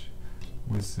brush,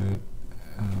 with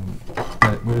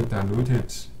very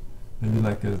diluted, maybe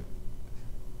like a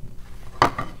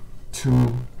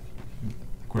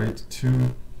grade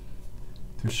 2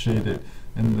 to shade it.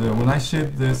 And when I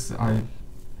shade this, I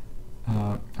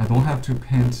don't have to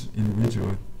paint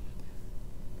individual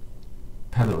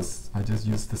petals. I just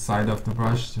use the side of the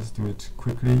brush, just do it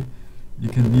quickly. You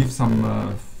can leave some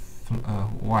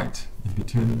white in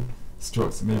between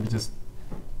strokes. Maybe just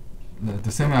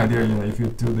the same idea. You know, if you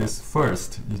do this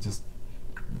first, you just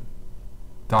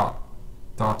dot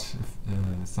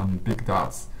some big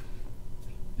dots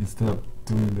instead of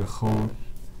doing the whole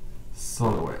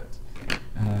silhouette.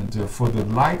 And for the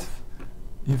light,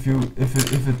 if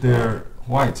they're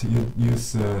white, you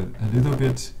use a little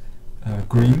bit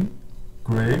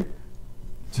gray,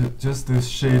 just to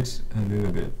shade a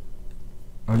little bit.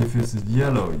 Or if it's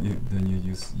yellow, then you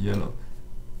use yellow.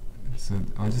 So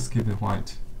I'll just keep it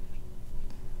white.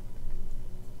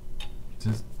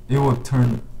 It will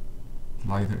turn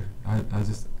lighter. I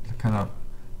just kind of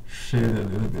shade a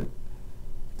little bit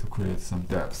to create some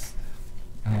depth.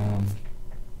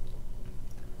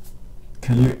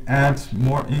 Can you add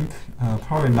more ink?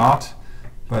 Probably not,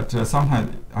 but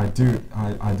sometimes I do.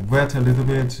 I wet a little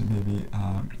bit, maybe,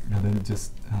 and then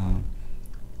just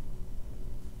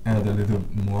add a little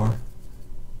more.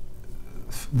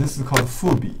 This is called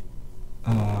fubi.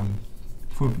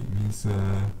 Fubi means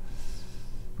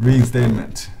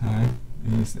reinstatement, right?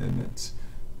 Reinstatement.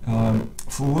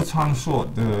 Fu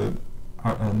Changshuo,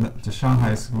 the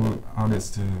Shanghai school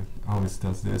artist, always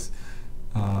does this.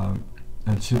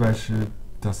 And Qi Baishi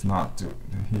does not do.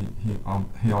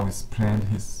 He always planned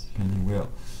his painting well.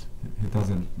 He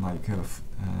doesn't like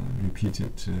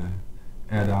repeated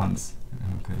add-ons.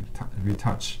 Okay,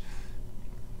 retouch.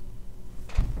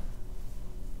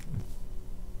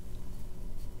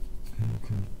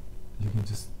 And you can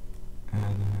just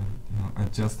add,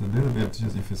 adjust a little bit.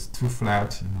 Just if it's too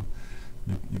flat,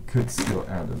 you could still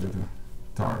add a little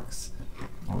darks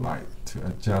or light to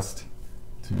adjust,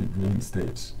 to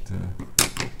reinstate, to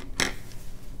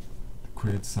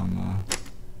create some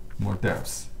more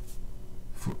depth,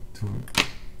 to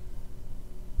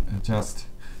adjust.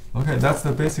 Okay, that's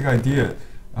the basic idea.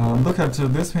 Look at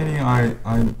this painting. I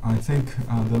think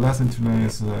the lesson to learn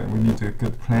is we need a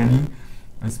good planning,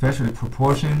 especially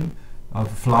proportion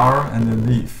of flower and the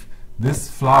leaf. This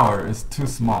flower is too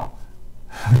small.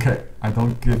 Okay, I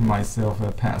don't give myself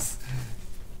a pass.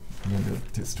 I'm going to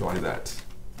destroy that.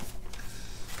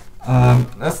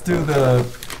 Let's do the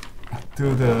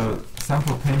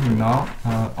sample painting now,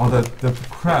 or the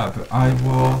crab. I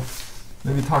will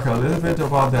maybe talk a little bit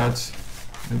about that.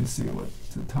 Let me see what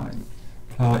the time.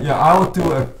 Yeah, I will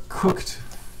do a cooked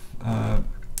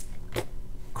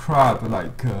crab,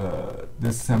 like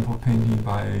this sample painting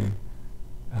by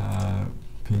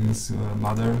Ping's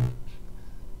mother.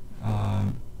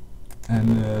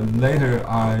 And later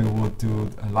I will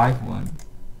do a live one.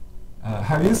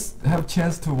 Have you have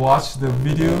chance to watch the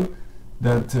video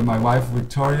that my wife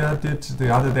Victoria did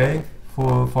the other day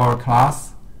for our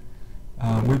class?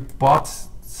 We bought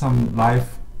some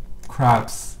live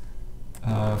crabs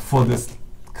for this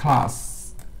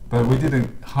class, but we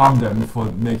didn't harm them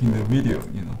for making the video.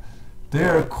 They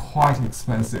are quite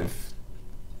expensive.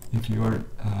 If you are,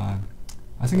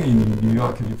 I think in New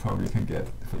York you probably can get.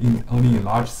 Only in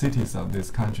large cities of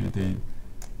this country they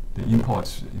import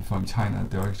from China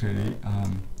directly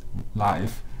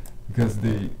live, because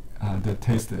the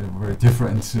taste is very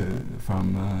different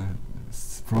from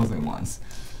frozen ones.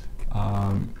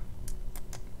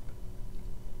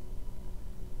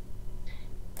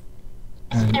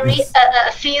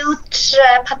 A few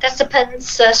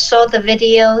participants saw the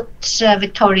video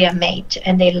Victoria made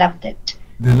and they loved it.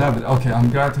 They loved it. Okay, I'm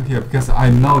glad to hear, because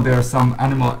I know there are some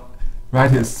animal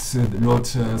writers wrote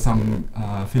some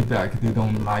feedback. They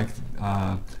don't like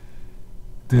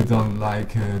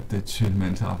the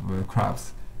treatment of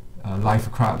crabs,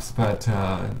 live crabs. But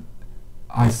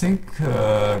I think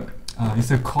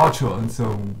it's a cultural, and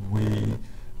so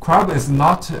crab is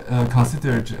not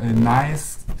considered a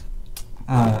nice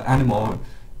animal.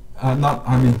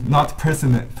 Not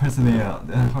personal.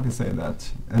 How to say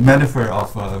that? A metaphor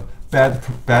of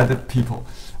bad people.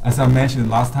 As I mentioned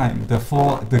last time, the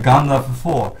gun of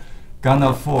four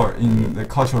in the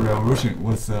Cultural Revolution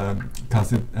was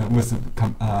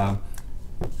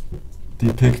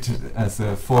depicted as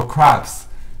 4 crabs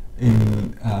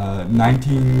in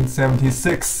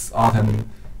 1976 autumn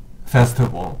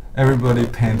festival. Everybody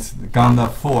paints the gun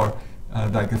of 4,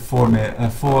 like 3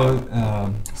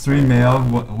 male,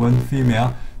 1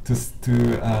 female, to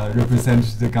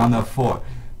represent the gun of 4.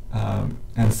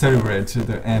 And celebrate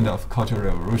the end of Cultural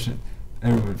Revolution.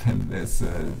 Everybody painted this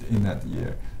in that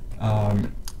year.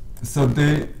 So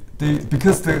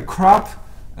because the crab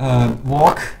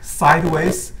walk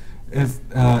sideways. Is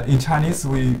in Chinese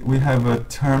we have a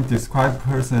term describe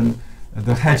person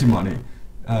the hegemony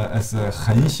as a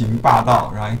横行霸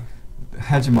道, right?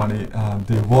 Hegemony,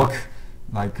 they walk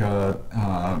like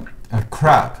a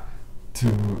crab to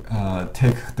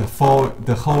take the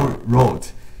whole road.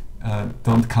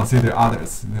 Don't consider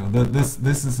others. You know, this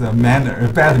is a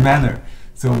bad manner.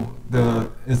 So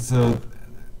it's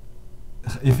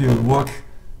if you walk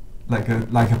like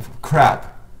a crab,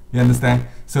 you understand?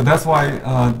 So that's why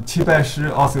Qi Baishi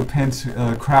also paint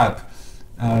crab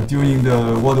during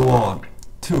the World War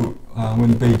II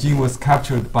when Beijing was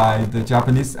captured by the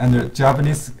Japanese under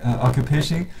Japanese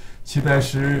occupation. Qi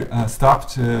Baishi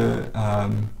stopped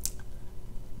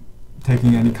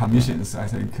taking any commissions, I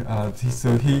think.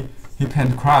 So he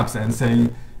painted crabs and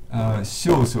saying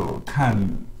秀秀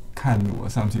看我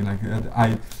something like that.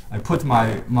 I put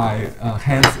my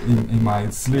hands in my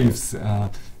sleeves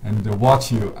and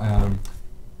watch you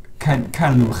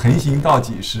看路横行到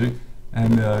几时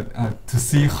and to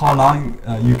see how long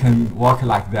you can walk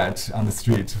like that on the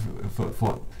street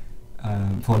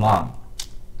for long,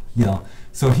 you know.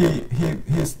 So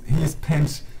he's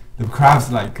paint the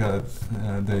crabs like the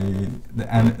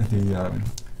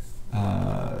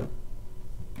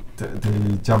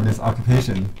Japanese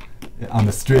occupation on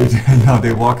the street. You know,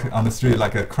 they walk on the street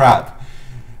like a crab.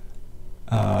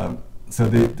 So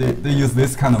they use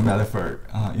this kind of metaphor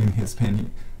in his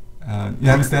painting. You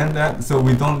understand that? So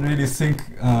we don't really think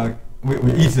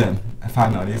we eat them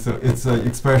finally. So it's an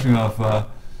expression of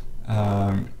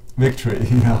victory,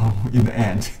 you know, in the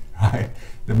end, right?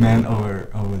 The man over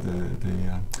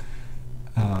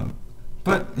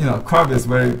but you know, crab is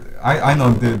very. I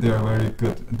know they are very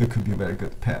good. They could be very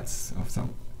good pets of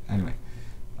some. Anyway,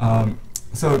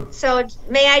 so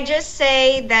may I just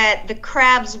say that the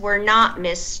crabs were not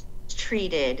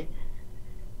mistreated.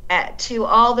 To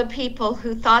all the people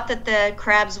who thought that the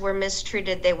crabs were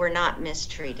mistreated, they were not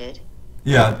mistreated.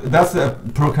 Yeah, that's a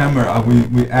proclaimer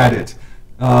we added.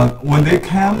 When they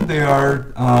came, they are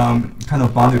kind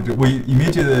of bonded. We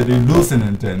immediately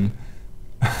loosened them.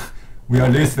 We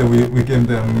at least we give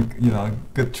them, you know,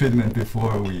 good treatment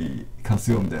before we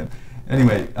consume them.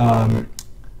 Anyway,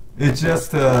 it's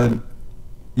just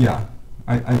yeah.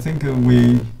 I think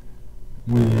we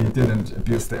didn't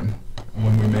abuse them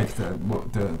when we make the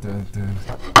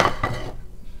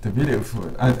video for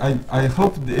it. I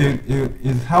hope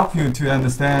it helped you to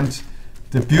understand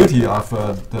the beauty of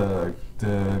the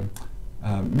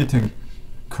mitten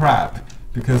crab,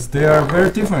 because they are very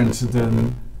different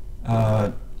than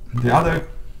the other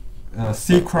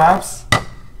sea crabs,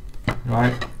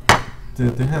 right?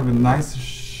 They have a nice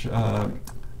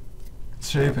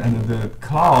shape, and the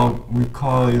claw, we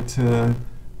call it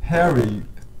hairy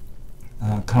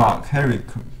claw, hairy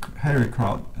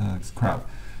crab.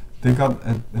 They got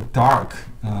a dark,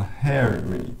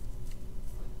 hairy,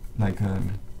 like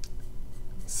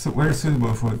so very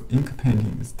suitable for ink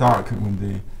painting. It's dark when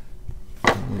we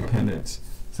paint it.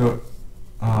 So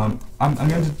I'm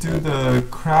going to do the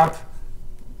crab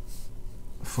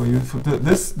for you.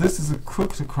 This is a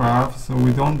cooked crab, so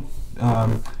we don't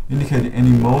indicate any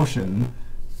motion.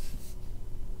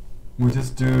 We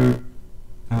just do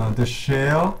the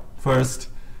shell first.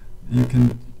 You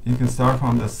can start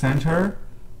from the center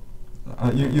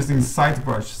using side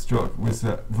brush stroke with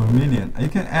vermilion. You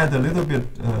can add a little bit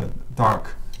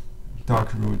dark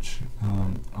rouge,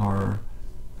 or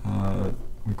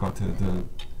we got the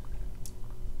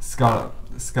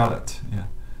scarlet. Yeah,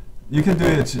 you can do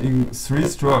it in 3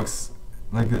 strokes,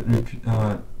 like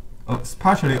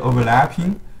partially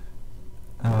overlapping,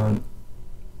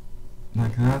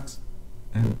 like that.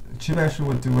 And Qi Baishi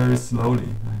would do very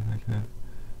slowly, right, like that.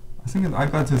 I think I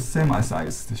got a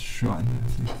semi-sized shuan.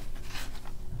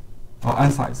 Oh,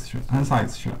 unsized shuan.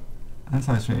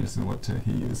 Unsized shuan is what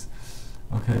he used.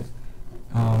 Okay.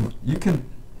 You can,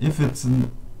 if it's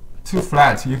too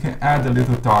flat, you can add a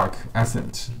little dark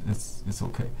accent. It's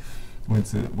okay when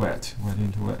it's wet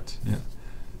into wet. Yeah.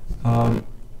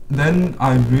 Then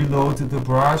I reload the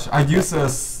brush. I use a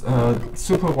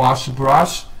super wash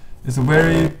brush. It's a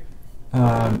very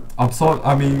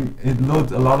I mean, it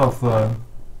loads a lot of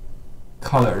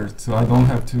color, so I don't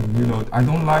have to reload. I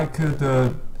don't like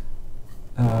the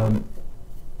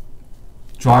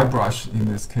dry brush in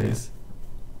this case.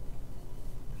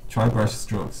 Dry brush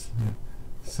strokes. Yeah.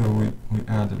 So we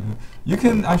add. You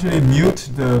can actually mute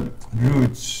the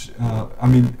rouge. I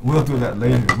mean, we'll do that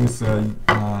later with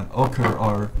ochre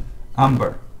or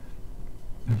amber.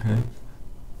 Okay.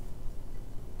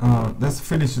 Let's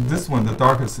finish this one, the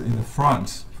darkest in the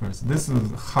front first. This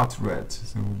is hot red,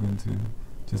 so we're going to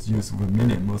just use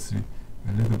vermilion mostly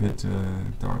a little bit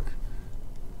dark.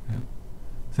 Yeah.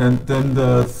 Then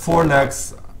the 4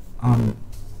 legs on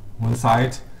one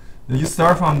side. You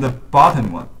start from the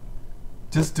bottom one.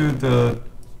 Just do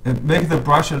and make the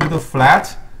brush a little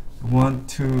flat. 1,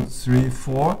 2, 3,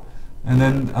 4, and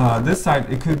then this side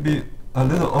it could be a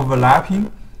little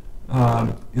overlapping.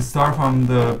 You start from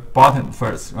the bottom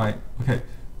first, right? Okay,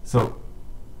 so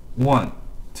 1,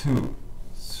 2,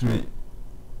 3.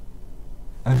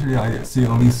 Actually, I see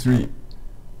only 3,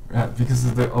 right? Because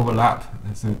of the overlap.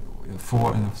 It's a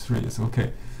 4 and a 3. It's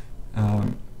okay.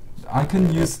 I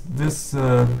can use this.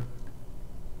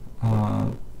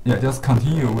 Yeah, just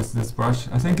continue with this brush.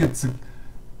 I think it's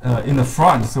in the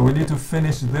front, so we need to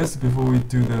finish this before we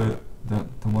do the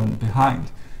one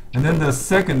behind. And then the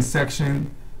second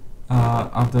section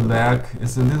of the leg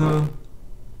is a little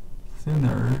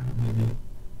thinner, maybe.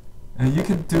 And you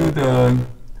can do the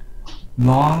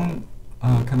long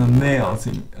kind of nails,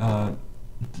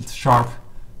 sharp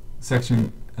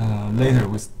section later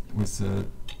with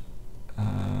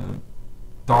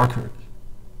darker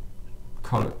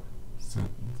color. So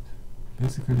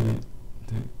basically,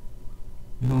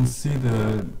 you don't see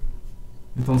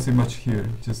much here,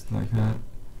 just like that.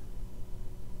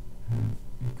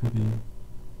 It could be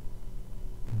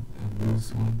a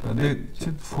loose one, but it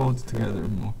should fold together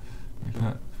more, like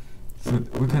that. So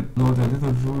we can load a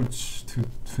little rouge to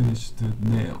finish the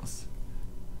nails.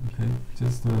 Okay,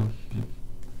 just the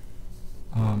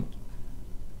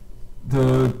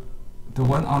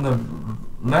one on the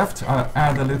left, I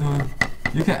add a little.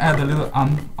 You can add a little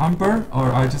umber,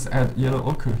 or I just add yellow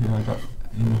ochre here. I got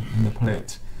in the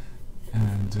plate,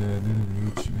 and a little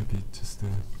rouge, maybe just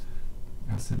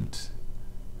accent.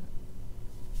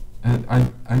 And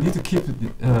I need to keep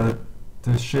the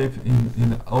shape in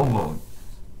the oval.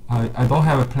 I don't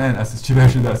have a plan as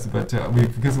Chibashi does, but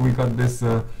because we got this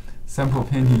sample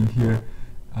painting here,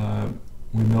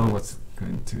 we know what's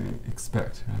going to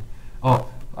expect. Right? Oh,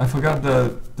 I forgot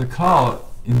the cloud.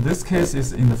 In this case,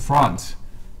 is in the front.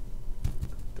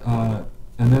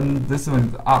 And then this one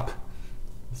is up,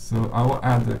 so I will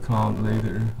add the cloud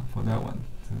later for that one.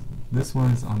 So this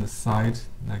one is on the side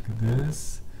like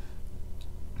this.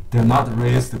 They're not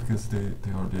raised because they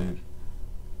already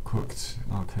cooked.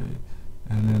 Okay,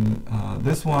 and then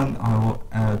this one I will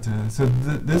add. So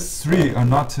these 3 are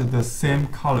not the same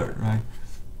color, right?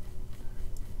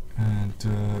 And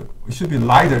it should be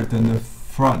lighter than the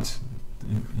front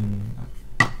in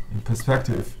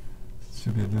perspective.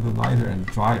 Should be a little lighter, and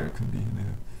drier could be a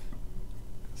little.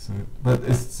 So, but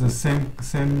it's the same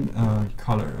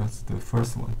color as the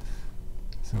first one.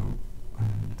 So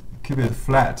keep it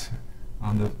flat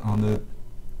on the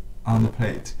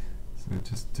plate. So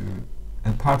just do,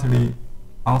 and partly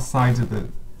outside the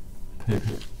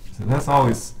paper. So that's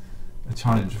always a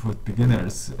challenge for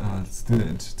beginners,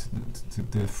 students to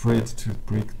they're afraid to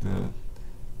break the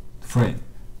frame.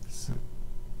 So,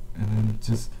 and then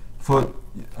just for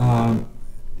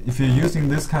if you're using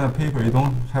this kind of paper, you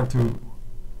don't have to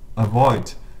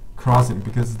avoid crossing,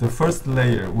 because the first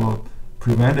layer will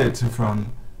prevent it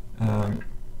from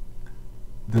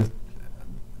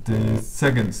the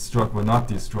second stroke will not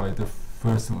destroy the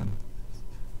first one.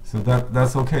 So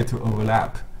that's okay to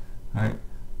overlap, right?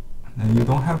 And you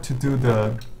don't have to do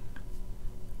the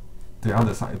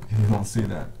other side because you don't see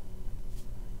that.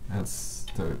 That's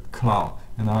the cloud,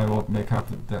 and I will make up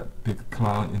that big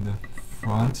cloud in the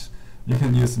front. You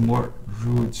can use more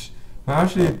rouge, but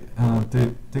actually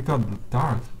they got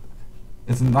dark.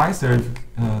 It's nicer if,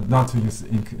 not to use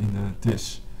ink in the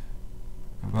dish,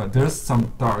 but there's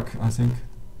some dark. I think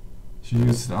she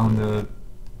used on the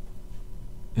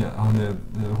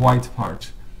white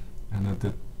part, and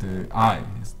the eye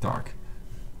is dark,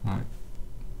 right?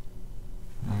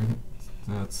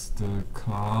 That's the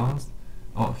clouds.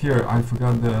 Oh, here I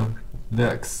forgot the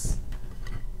legs.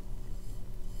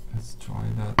 Let's try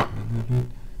that a little bit.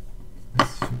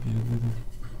 This should be a little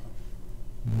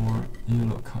more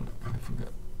yellow color. I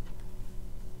forgot.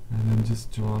 And then just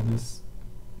draw this.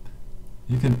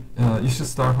 You can. You should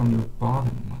start from the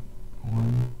bottom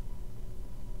one,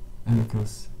 and it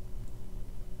goes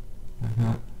like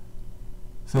that.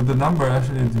 So the number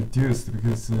actually is reduced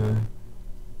because you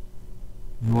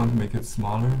want to make it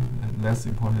smaller and less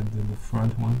important than the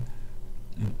front one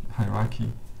in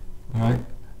hierarchy. All right.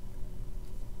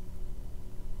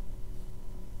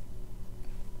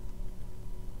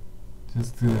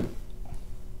 Just like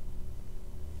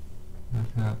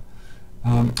that.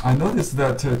 I noticed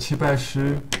that Qibai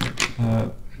Shi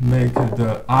make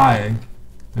the eye,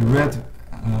 the red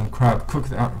crab,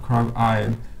 cooked crab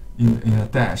eye in a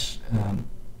dash,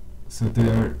 so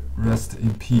they rest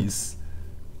in peace.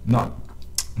 Not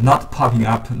not popping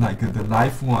up like the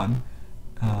live one.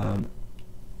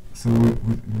 So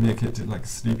we make it like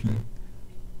sleeping,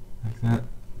 like that,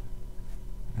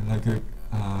 and like a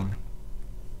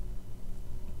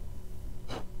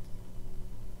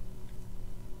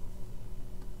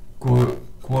Guo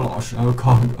Laoshi, I will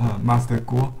call Master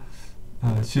Guo.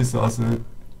 She's also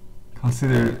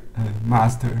considered a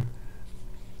master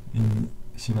in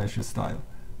Xibaishi style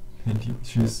painting.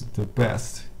 She's the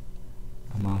best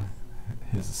among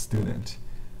his students.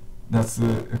 That's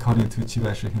according to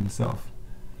Xibaishi himself.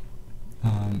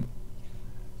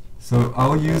 So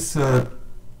I'll use a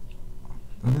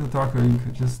little darker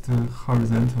ink, just a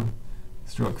horizontal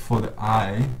stroke for the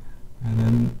eye, and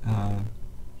then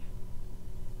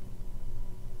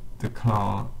the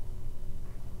claw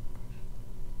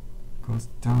goes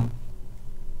down.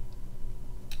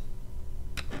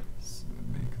 So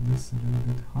make this a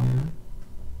little bit higher.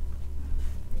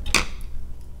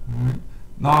 Alright.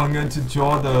 Now I'm going to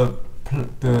draw the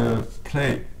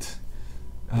plate.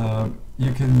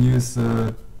 You can use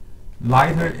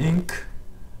lighter ink,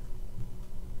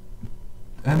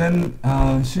 and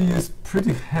then she used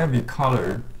pretty heavy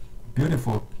color,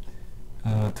 beautiful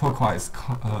turquoise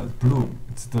blue.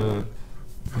 It's the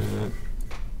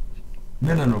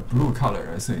mineral blue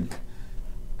color, I think.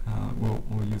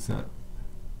 We'll use that.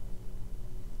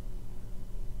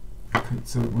 Okay,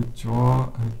 so we draw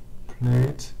a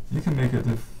plate. You can make it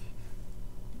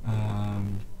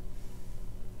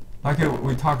like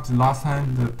we talked last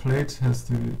time. The plate has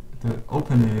to, the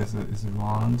opening is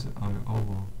round or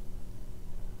oval,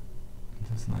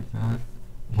 just like that.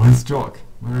 One stroke,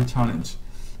 very challenge.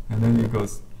 And then it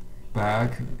goes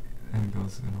back and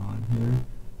goes around here.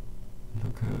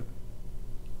 Look at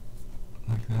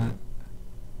like that.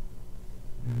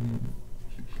 And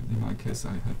in my case,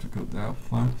 I have to go that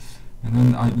one. And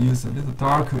then I use a little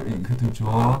darker ink to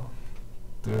draw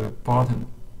the bottom.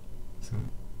 So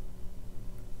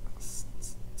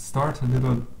start a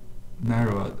little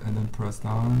narrow and then press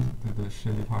down to the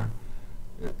shady part.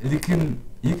 You can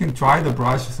dry the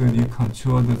brush so you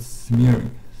control the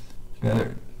smearing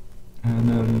better. And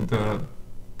then the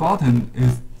bottom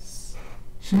is,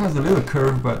 she has a little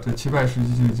curve, but the Qibaishi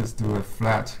usually just do a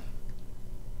flat.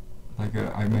 Like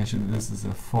I mentioned, this is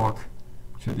a folk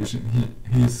tradition.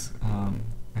 He's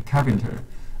a carpenter,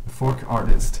 a folk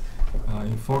artist.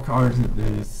 In folk art,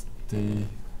 they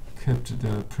kept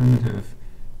the primitive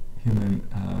human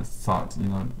thought, you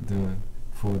know,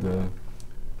 for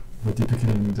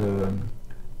depicting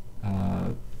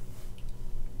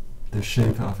the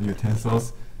shape of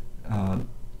utensils. And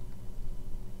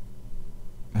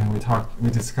we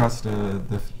discussed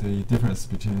the difference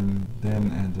between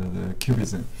them and the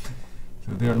Cubism.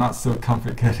 So they are not so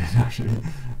complicated actually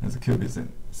as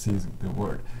Cubism sees the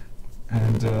word.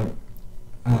 And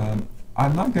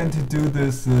I'm not going to do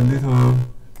this little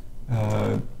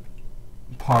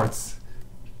parts.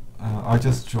 I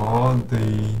just draw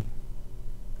the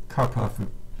cup of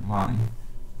wine.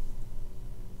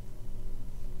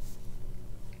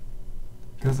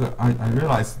 Because I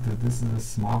realized that this is a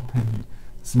small painting,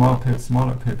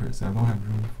 smaller papers. I don't have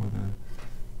room for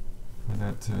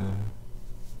that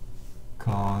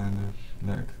claw and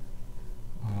the leg.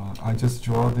 I just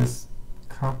draw this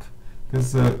cup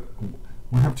because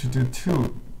we have to do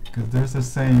two. Because there's a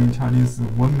saying in Chinese: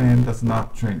 one man does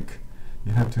not drink.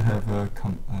 You have to have a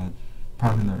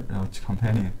partner,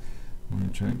 companion when you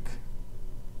drink,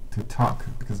 to talk.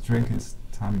 Because drink is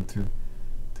time to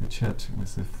chat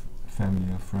with the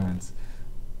family or friends.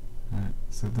 Right.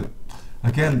 So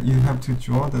again, you have to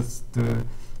draw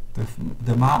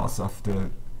the mouth of the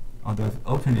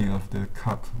opening of the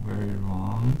cup very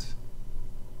round,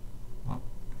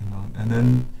 you know, and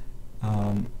then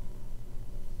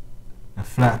a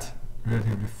flat,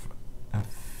 relatively a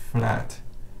flat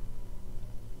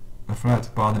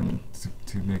bottom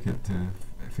to make it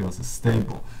feels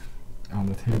stable on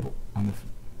the table.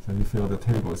 So you feel the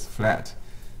table is flat.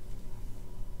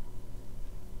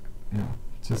 Yeah,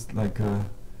 just like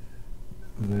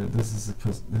this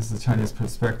is a Chinese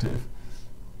perspective.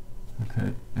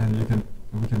 Okay, and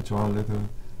we can draw a little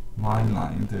wine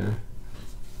line there.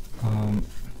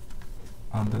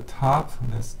 On the top,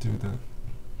 let's do the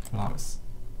flowers.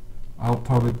 I'll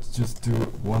probably just do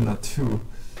one or two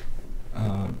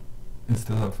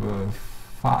instead of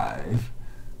 5.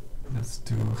 Let's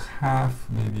do half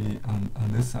maybe on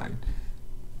this side.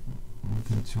 We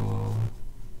can draw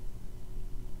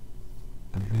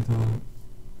a little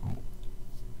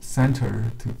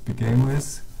center to begin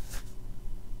with.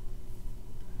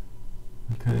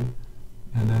 Okay,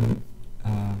 and then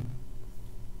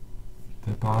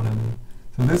the bottom.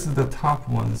 So this is the top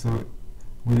one. So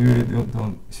we really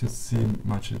don't should see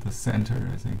much of the center.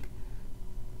 I think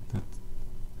that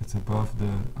it's above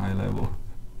the eye level.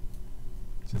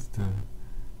 Just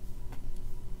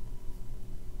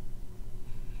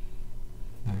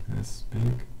like this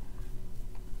big.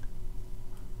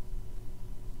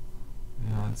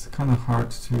 Yeah, it's kind of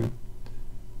hard to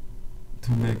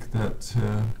make that.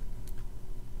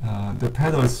 The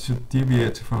petals should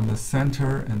deviate from the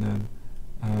center and then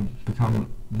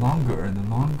become longer and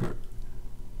longer.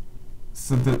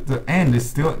 So the end is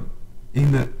still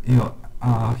in the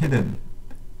hidden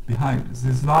behind.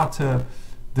 It's not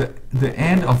the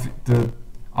end of the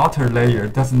outer layer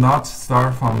does not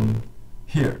start from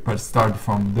here, but start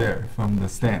from there, from the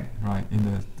stem, right,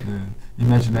 in the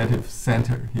imaginative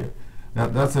center here.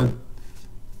 That's a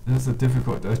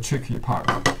difficult, tricky part.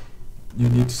 You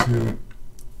need to.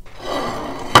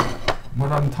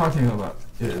 What I'm talking about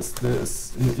is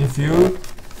this: if you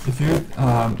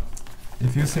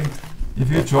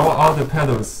draw all the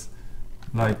petals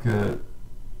like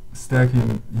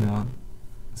stacking,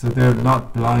 so they're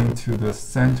not belonging to the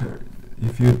center.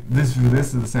 If this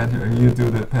is the center, and you do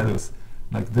the petals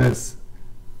like this,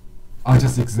 I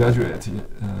just exaggerate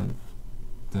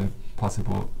the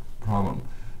possible problem.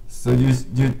 So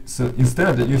so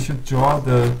instead you should draw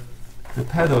the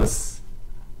petals.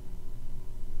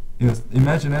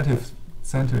 Imaginative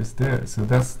center is there, so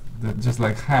that's just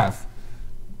like half.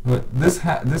 But this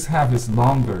half is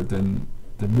longer than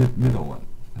the middle one,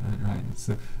 right?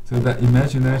 So the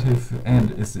imaginative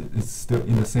end is still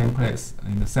in the same place,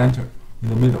 in the center, in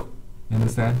the middle. You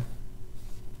understand?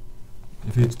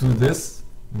 If you do this,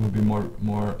 it will be more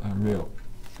real.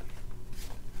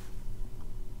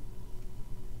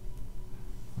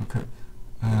 Okay,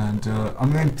 and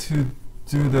I'm going to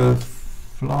do the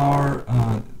flower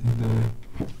in the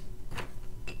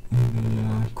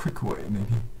quick way,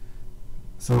 maybe.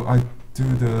 So I do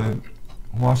the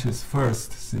washes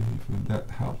first, see if that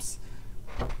helps.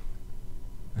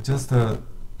 Just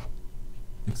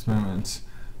experiment.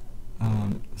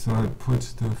 So I put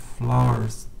the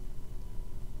flowers.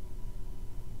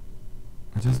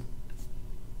 I just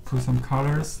put some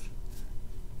colors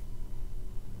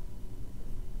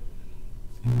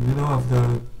in the middle of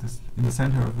in the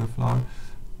center of the flower.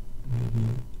 Maybe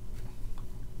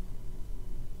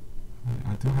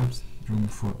I do have room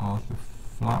for all the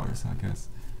flowers, I guess.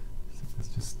 So it's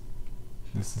just,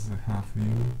 this is a half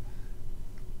view.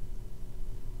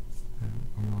 And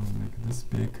we want to make this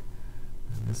big,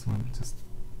 and this one just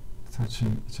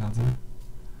touching each other.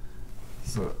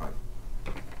 So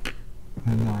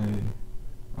then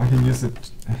I can use a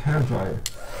hair dryer.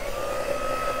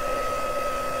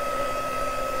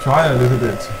 Try a little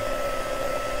bit.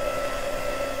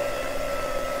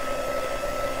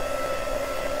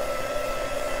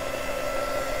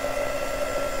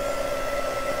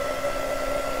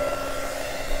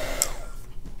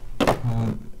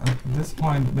 At this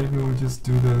point, maybe we'll just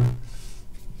do the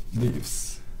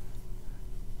leaves.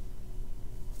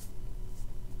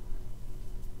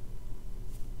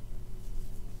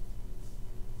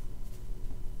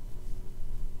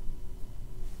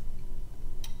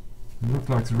 It looks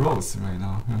like rose right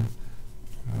now.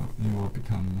 It will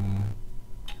become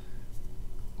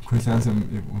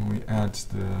chrysanthemum when we add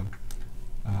the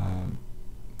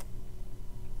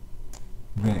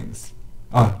veins.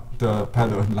 The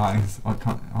petal lines or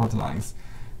outlines.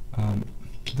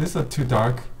 These are too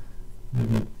dark,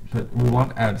 maybe, but we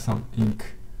want to add some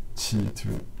ink qi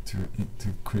to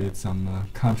create some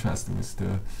contrast with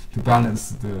to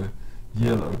balance the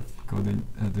yellow, golden,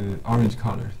 the orange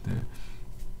color there.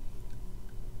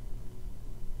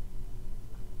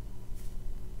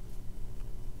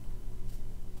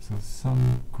 So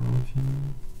some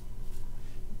grouping,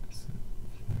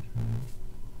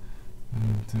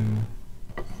 and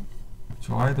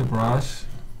dry the brush,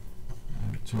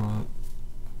 and draw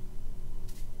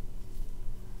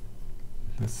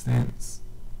the stems.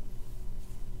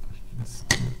 It's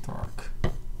too dark.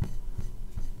 It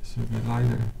should be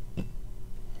lighter.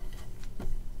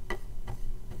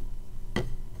 I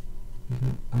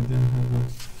didn't have a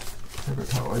paper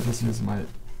towel. I just used my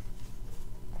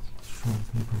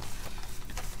paper.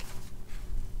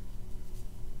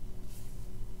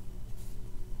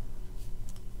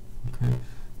 Okay,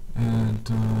 and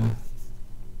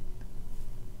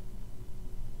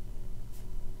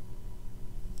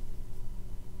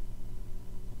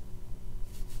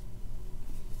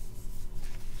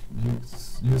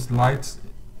use light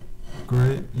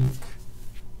gray ink.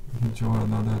 You can draw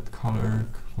another color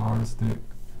flowers, the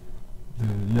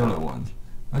yellow one.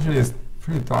 Actually, it's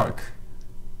pretty dark.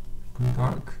 Pretty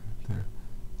dark there.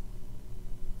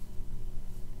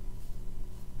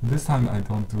 This time I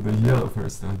don't do the yellow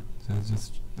first. I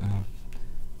just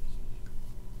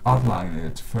outline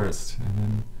it first, and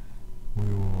then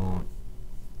we will.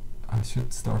 I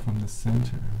should start from the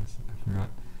center. I forgot.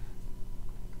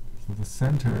 So the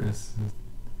center is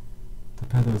the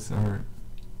petals are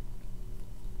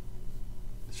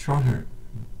shorter,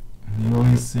 and you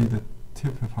only see the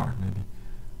tip part maybe.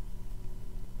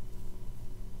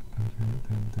 Okay,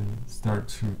 then they start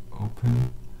to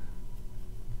open.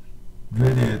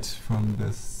 Radiate from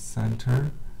the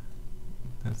center.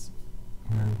 That's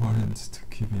very important to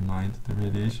keep in mind, the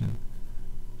radiation,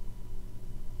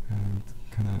 and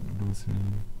kind of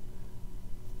loosening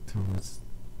towards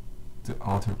the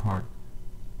outer part.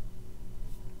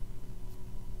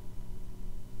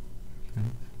 Okay.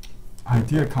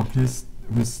 Idea completes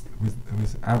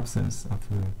with absence of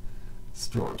a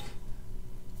stroke.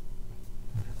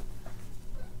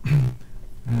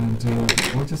 And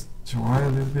we'll just dry a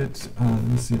little bit. Let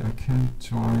me see, I can't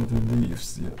dry the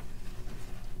leaves yet.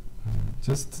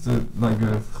 Just like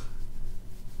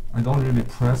I don't really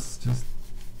press, just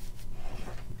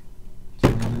dry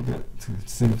a little bit to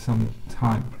save some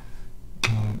time.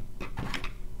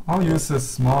 I'll use a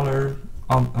smaller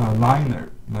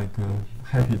liner, like a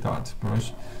Happy Dot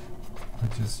brush. I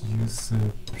just use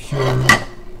pure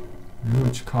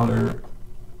rouge color.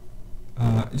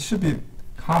 It should be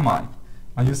carmine.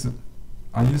 I use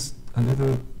a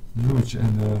little rouge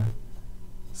and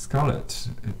scarlet,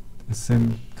 the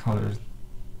same color,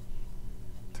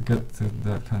 to get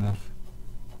that kind of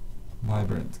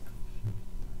vibrant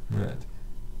red.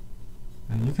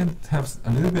 And you can have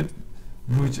a little bit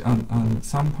rouge on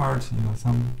some part. You know,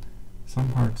 some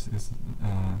part is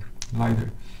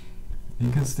lighter.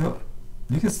 You can still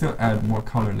add more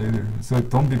color later. So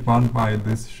don't be bound by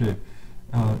this shape.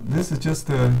 This is just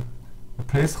a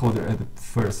placeholder at the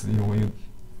first, you know, when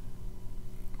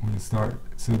you start,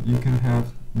 so you can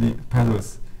have the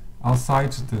petals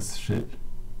outside this shape.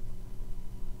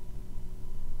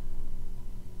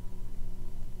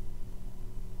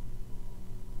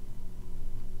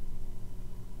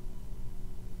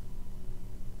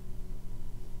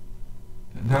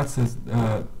 That's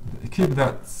keep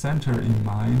that center in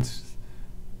mind,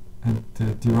 and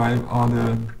derive all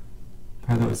the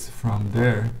petals from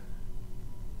there.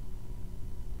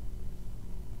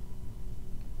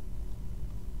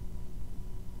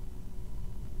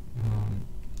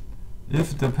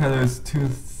 If the petal is too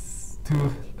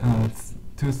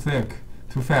thick,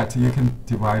 too fat, you can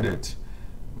divide it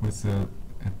with a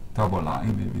double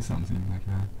line, maybe something like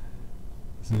that.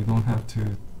 So you don't have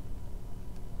to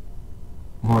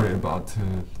worry about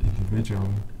individual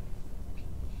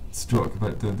stroke,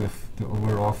 but the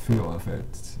overall feel of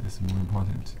it is more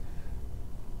important.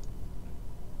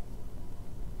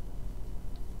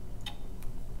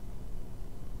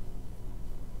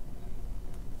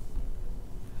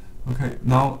 Okay,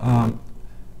 now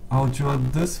I'll draw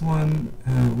this one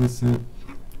with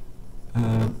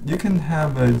you can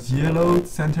have a yellow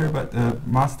center, but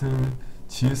Master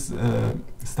Chi's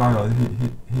style,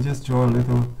 he just draw a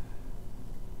little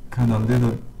kind of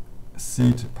little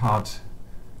seed part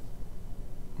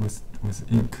with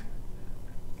ink.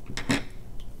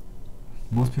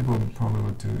 Most people probably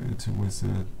would do it with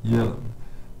yellow,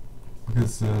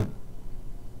 because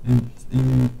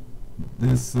in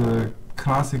this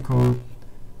classical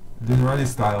literary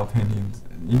style painting,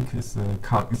 ink is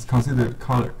it's considered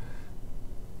color.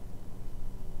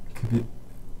 Could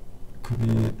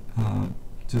be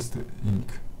just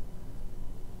ink.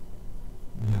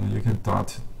 You know, you can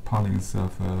dot pollens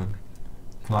of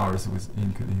flowers with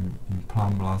ink. In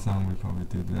plum blossom, we probably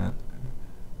did that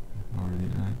already,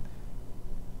 right?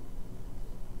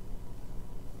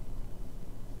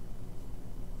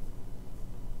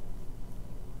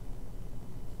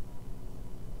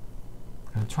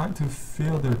 I try to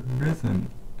feel the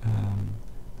rhythm,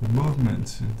 the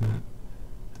movement,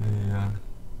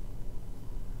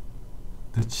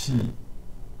 the qi.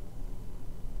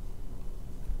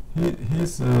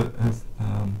 He's a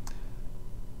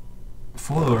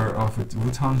follower of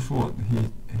Wu Changshuo. He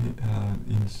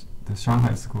in the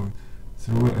Shanghai school,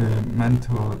 through a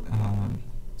mentor,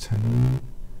 Chen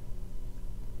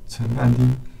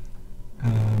Banding.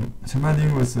 Chen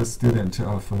Banding was a student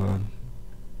of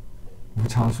Wu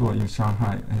Changshuo in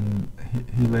Shanghai, and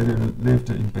he later lived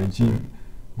in Beijing,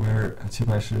 where Qi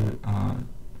Baishi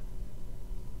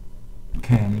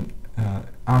came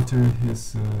after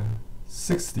his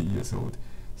 60 years old.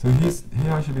 So he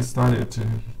actually started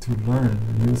to learn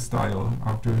new style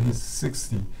after he's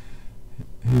 60.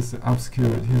 His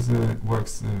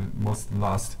works most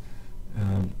last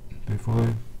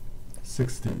before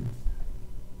 60.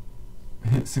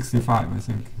 hit 65, I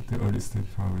think, the earliest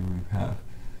probably we have.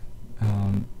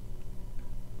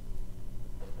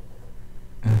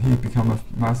 And he became a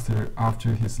master after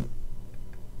his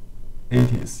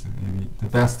 80s. Maybe the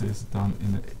best is done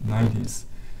in the 90s,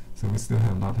 so we still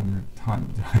have a lot of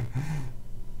time.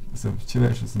 So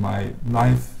Chivesh is my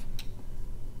life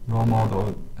role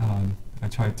model. I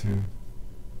try to.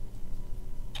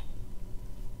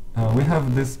 We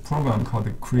have this program called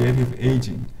the creative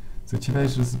aging. So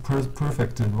Chivesh is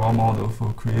perfect role model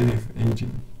for creative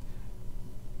aging.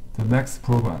 The next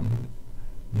program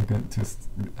you're going to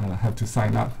have to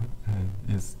sign up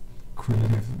is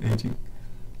creative aging,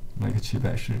 like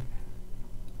Chivesh.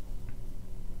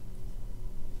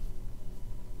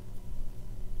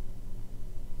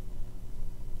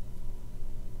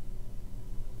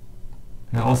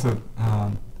 And also,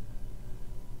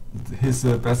 his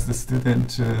best student,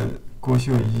 Guo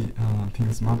Xiuyi,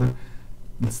 Ping's mother,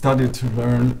 started to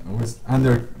learn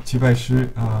under Qi Shi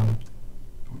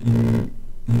in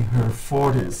her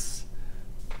 40s,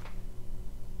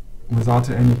 without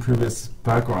any previous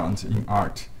background in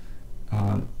art,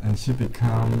 and she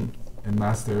became a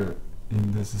master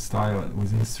in this style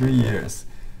within 3 years.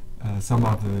 Some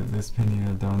of this painting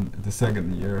are done the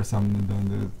second year, some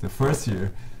done the first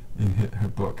year in her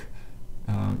book.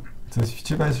 So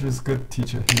Qi Shi is a good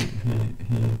teacher.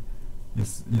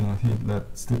 He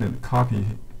let student copy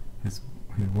his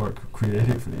work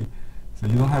creatively. So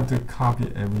you don't have to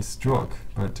copy every stroke,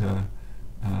 but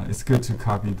it's good to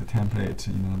copy the template.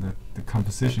 The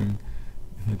composition.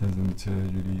 He doesn't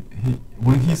really.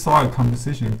 When he saw a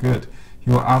composition good,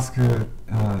 he will ask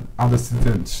other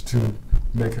students to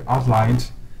make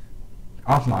outlined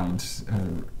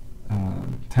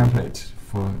template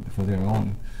for their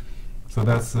own. So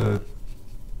that's and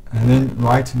then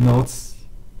write notes,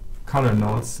 color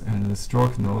notes, and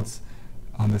stroke notes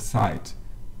on the side.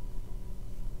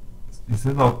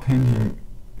 Instead of painting,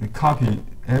 copy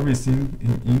everything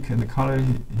in ink and color,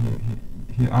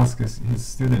 he asks his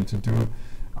student to do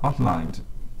outlined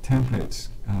template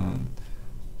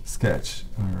sketch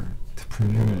or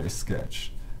preliminary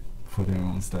sketch for their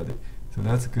own study. So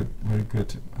that's good, very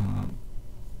good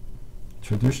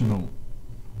traditional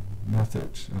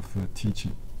method of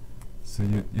teaching. So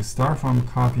you start from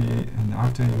copy, and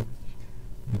after you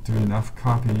do enough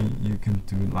copy, you can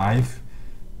do live,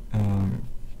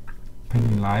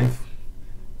 painting live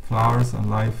flowers and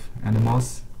live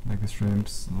animals like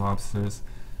shrimps, lobsters,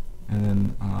 and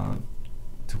then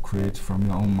to create from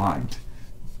your own mind,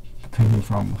 painting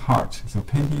from heart. So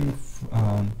painting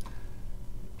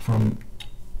from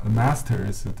a master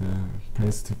is the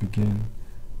place to begin.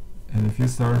 And if you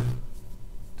start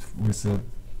with a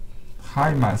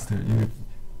high master, you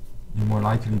more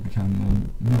likely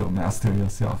become a middle master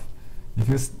yourself. If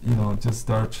you just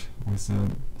start with a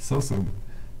so-so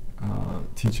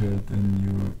teacher,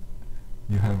 then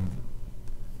you have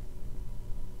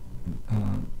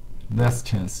less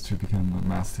chance to become a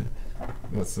master.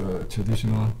 That's a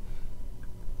traditional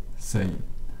saying.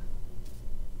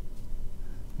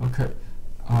 Okay,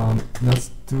 let's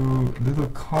do a little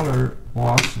color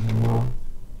wash and we'll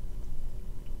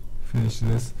finish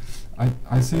this.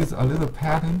 I see it's a little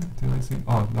pattern. Did I see?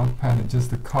 Oh, not pattern, just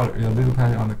the color. Yeah, a little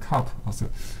pattern on the cup also.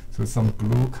 So some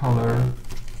blue color.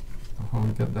 How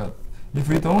we get that? If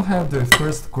we don't have the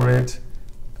first grade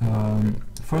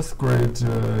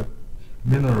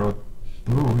mineral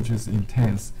blue, which is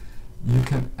intense, you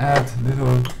can add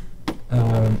little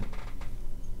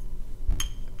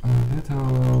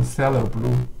phthalo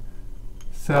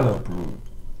blue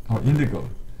or indigo,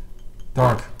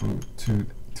 dark blue to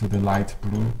the light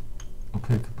blue,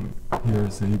 opaque blue here.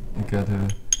 So you get a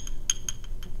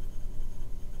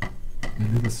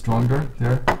little stronger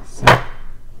there. See?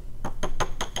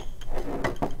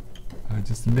 I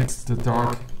just mix the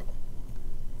dark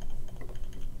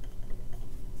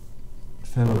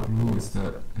phthalo blue with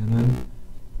that, and then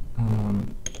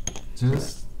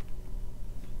just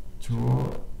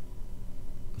draw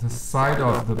the side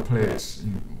of the plate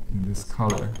in this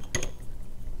color.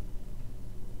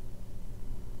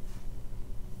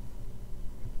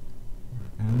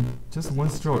 And just one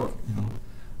stroke,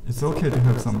 it's okay to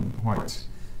have some white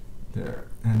there,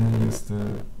 and then use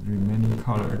the remaining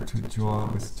color to draw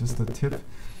with just the tip.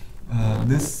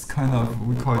 This kind of,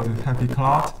 we call it a happy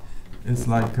cloud. It's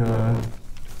like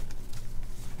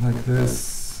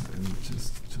this.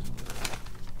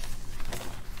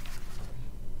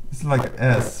 It's like an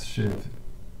S shape,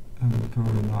 and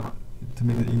probably not to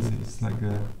make it easy. It's like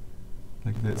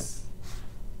this.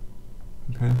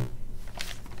 Okay.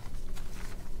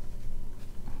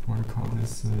 What do you call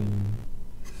this?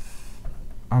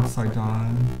 Upside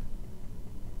down.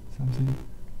 something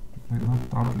like not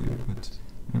W, but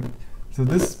anyway. So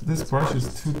this brush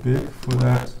is too big for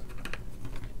that.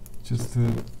 Just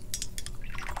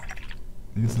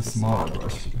use a smaller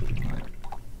brush if you like.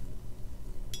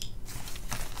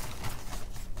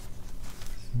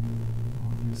 So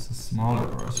I'll use a smaller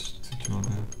brush to draw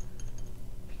the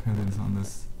patterns on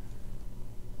this.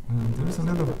 There's a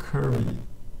little curvy,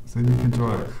 so you can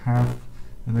draw a half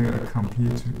and then a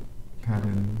complete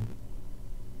pattern,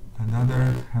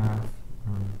 another half,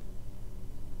 or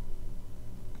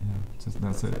yeah, just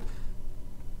that's it.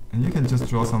 And you can just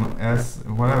draw some S,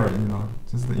 whatever, you know,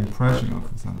 just the impression of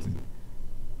something,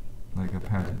 like a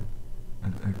pattern, a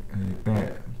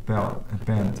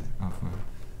band of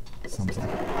something.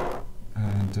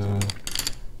 And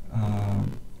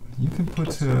you can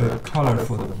put a color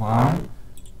for the vine.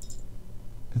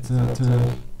 It's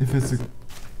if it's a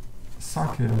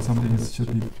socket or something, it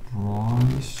should be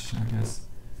brownish, I guess.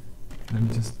 Let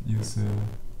me just use a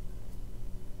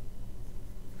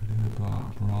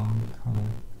little brown color.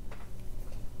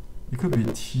 It could be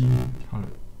tea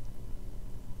color.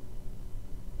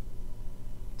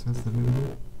 Just a little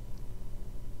bit.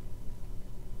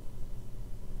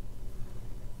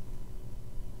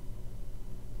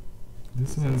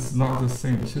 This one's not the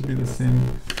same. It should be the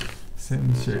same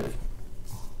shape.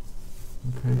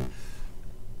 Okay.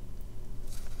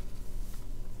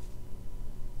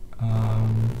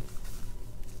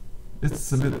 It's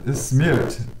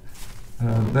smeared.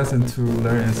 Lesson to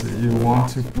learn is you want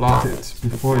to blot it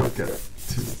before it's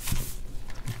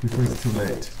too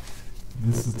late.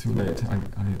 This is too late.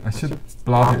 I should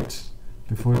blot it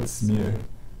before it's smeared.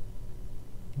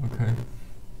 Okay.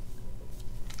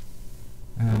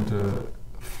 And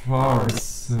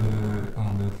flowers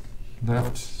on the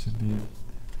left should be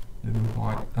a little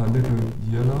white, a little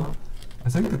yellow. I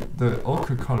think that the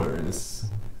ochre color is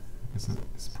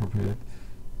appropriate.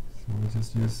 So we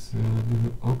just use a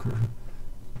little ochre.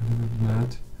 A little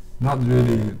red, not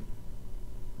really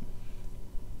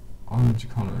orange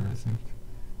color, I think.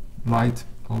 Light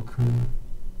ochre.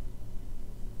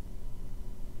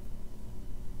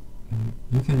 And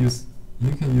you can use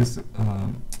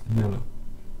yellow.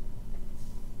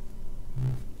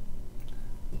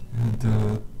 And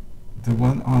the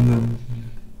one on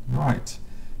the right,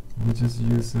 we just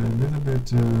use a little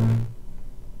bit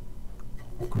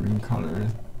green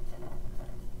color.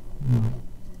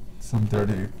 Some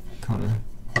dirty color.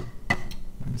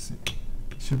 Let me see.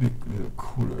 It should be a little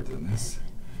cooler than this.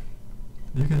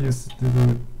 You can use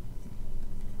little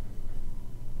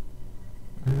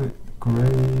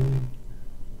gray,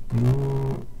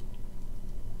 blue,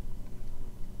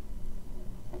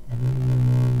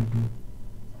 maybe.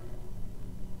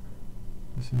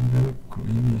 It should be a little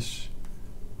greenish,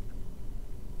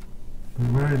 but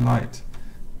very light.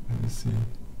 Let me see.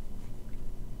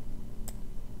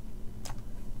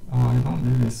 I don't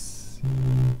really see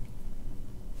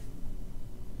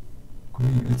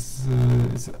green. It's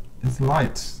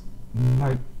light,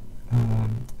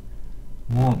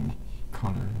 warm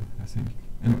color, I think.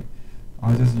 Anyway,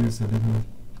 I'll just use a little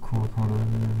cool color.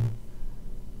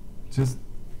 Just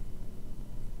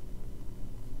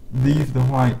leave the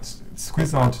white,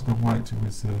 squeeze out the white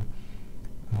with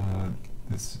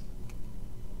this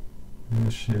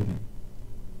little shading.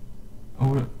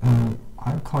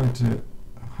 I'll call it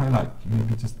highlight,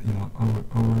 maybe just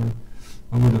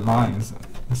over the lines,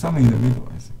 something in the middle,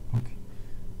 I think. Okay.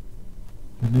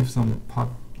 But leave some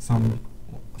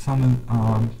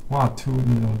what to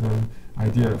the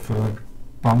idea of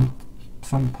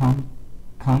some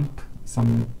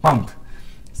bump,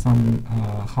 some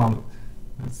hollow.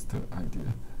 That's the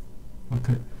idea.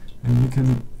 Okay, and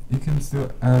you can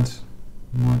still add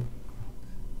more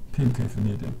pink if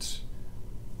needed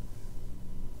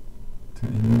to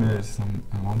eliminate some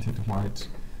unwanted white,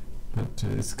 but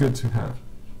it's good to have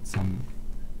some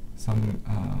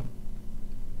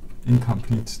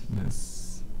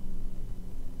incompleteness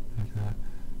like that.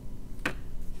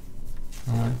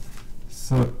 Alright,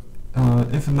 so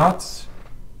if not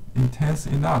intense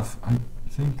enough, I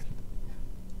think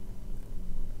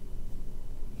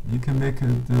you can make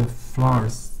the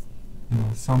flowers,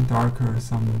 some darker,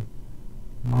 some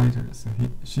lighter. So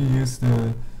she used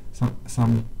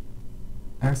some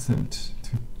accent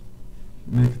to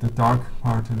make the dark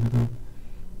part a little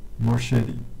more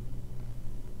shady.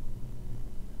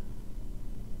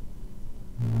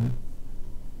 Right.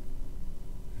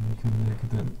 And you can make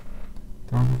the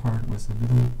darker part with a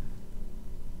little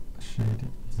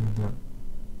shady, so that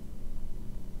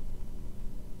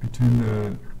between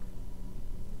the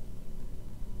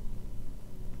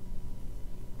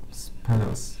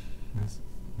petals,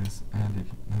 this ending,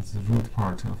 that's the root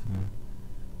part of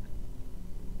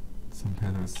some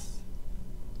petals,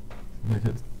 make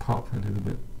it pop a little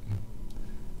bit.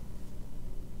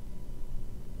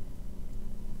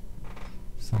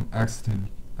 Some accenting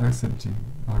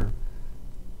or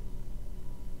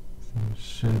some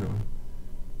shadow.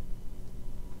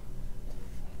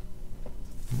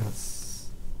 That's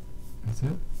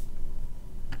it.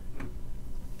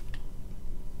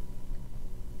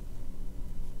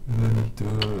 And then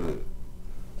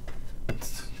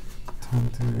time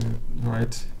to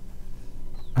write.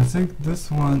 I think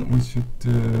this one we should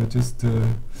just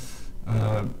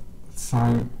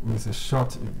sign with a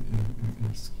short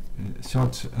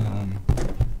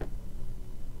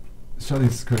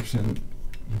description,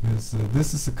 because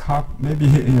this is a copy, maybe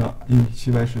in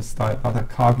Qibai style, not a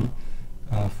copy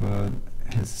of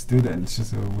his student,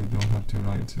 so we don't have to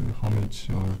write homage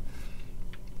or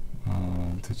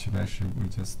to Qibai. We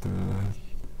just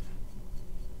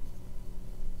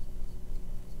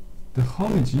the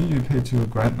homage usually pay to a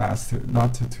grandmaster,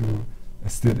 not to a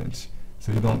student.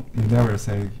 So you never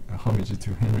say homage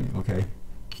to Henry, okay?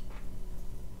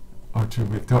 Or to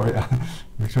Victoria.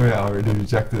 Victoria already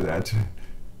rejected that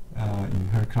in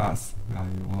her class. I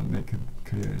want to make it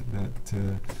clear that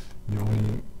you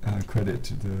only credit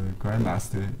to the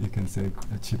grandmaster. You can say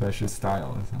Qibai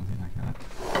style or something like that.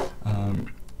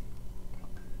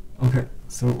 Okay,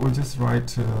 so we'll just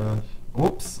write.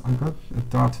 Oops, I got a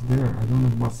dot there. I don't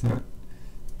know what's that.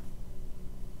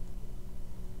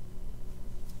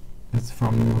 It's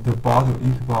from the bottle,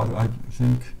 ink bottle, I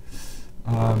think.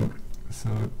 So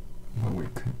what we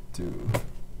could do.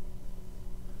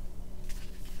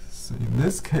 So in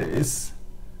this case,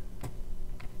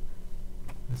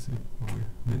 let's see what we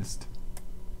missed.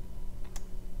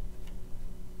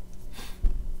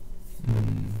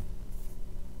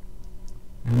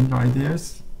 Any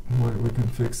ideas? What we can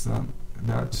fix that?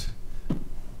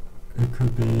 It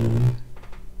could be.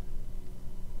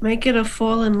 Make it a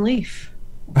fallen leaf.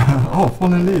 Oh,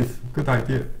 fallen leaf. Good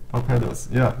idea. Or petals.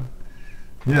 Yeah.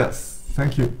 Yes.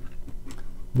 Thank you.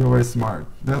 You're very smart.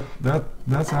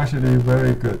 That's actually a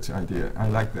very good idea. I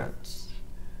like that.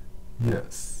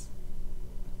 Yes.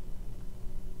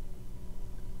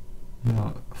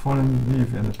 Fallen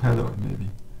leaf and a petal maybe.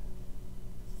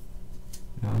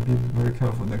 Yeah, be very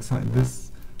careful next time.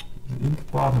 This ink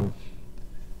bottle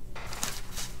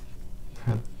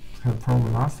had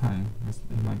problem last time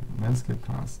in my landscape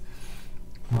class.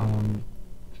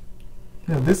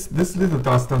 Yeah, this little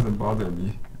dust doesn't bother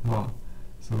me at all,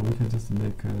 so we can just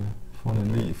make a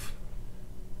fallen leaf.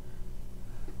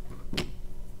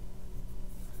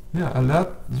 Yeah, and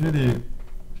that really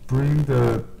bring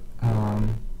the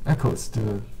echoes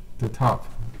to the top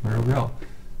very well.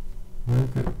 Very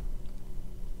good.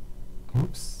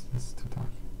 Oops, it's too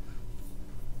dark.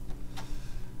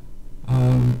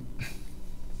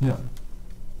 Yeah,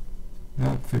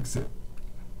 that fix it.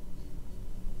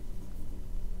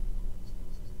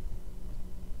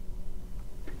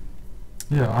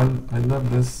 Yeah, I love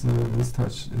this this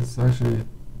touch. It's actually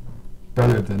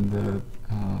better than the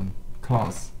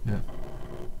class. Yeah,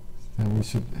 and you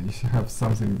should have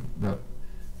something that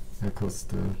echoes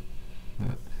the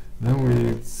that. Then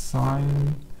we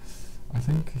sign. I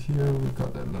think here we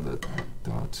got another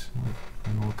dot,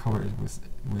 and we'll cover it with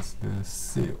the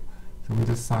seal. So we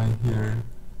just sign here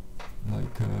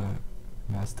like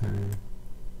master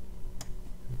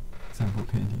sample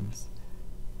paintings.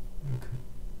 Okay.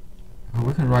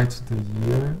 We can write the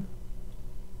year.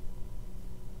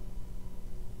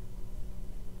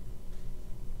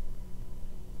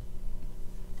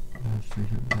 I think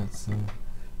that's and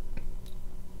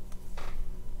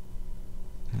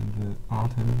the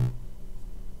autumn.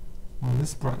 Oh,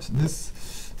 this brush, this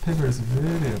paper is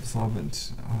really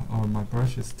absorbent, or my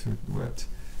brush is too wet,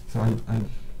 so I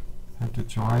have to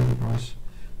dry the brush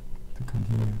to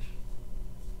continue.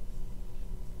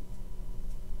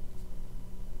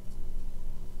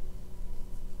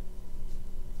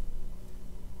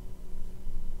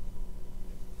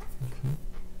 Okay,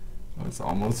 oh, it's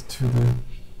almost to the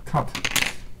cup.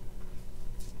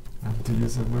 I have to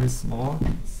use a very small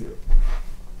seal.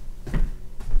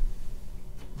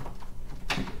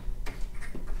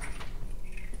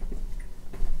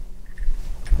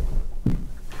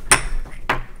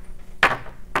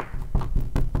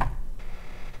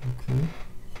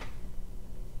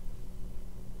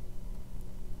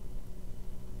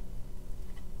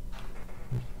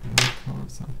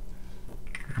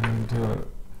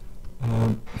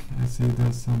 And I see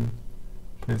there's some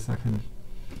place I can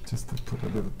just put a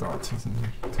little dot or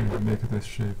something to make the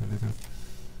shape a little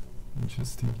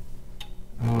interesting.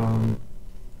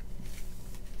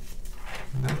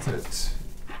 That's it.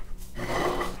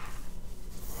 I'm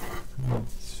not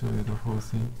show you the whole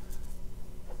thing.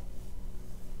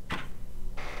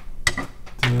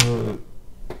 The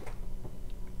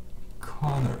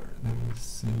color, let me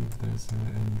see if there's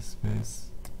any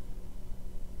space.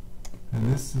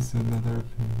 And this is another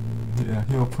painting. Yeah,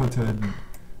 he'll put a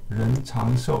人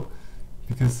长寿,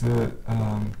 because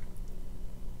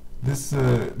this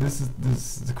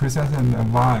chrysanthemum and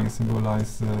vine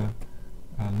symbolize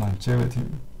longevity.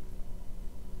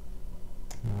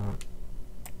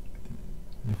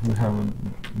 If we have a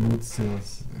mood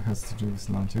sales has to do with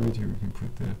longevity, we can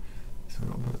put the so,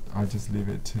 but I'll just leave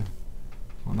it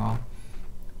for now.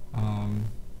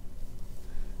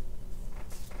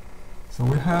 So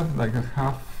we have like a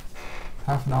half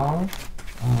an hour.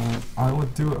 I will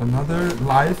do another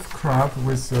live crab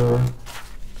with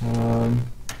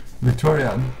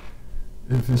Victoria,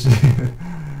 if she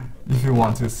if you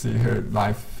want to see her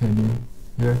live painting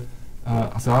here.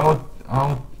 So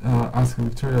I'll ask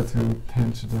Victoria to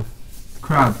paint the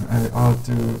crab, and I'll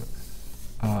do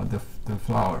the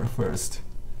flower first.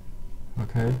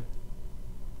 Okay.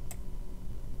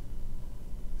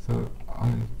 So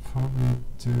I probably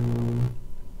do.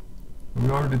 We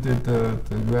already did the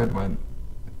red one.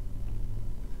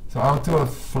 So I'll do a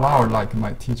flower like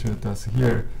my teacher does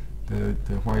here,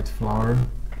 the white flower,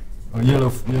 or yellow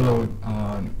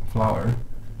flower,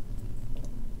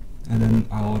 and then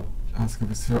I'll ask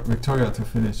Victoria to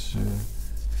finish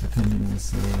the painting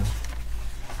with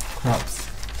crabs.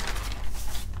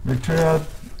 Victoria,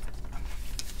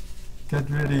 get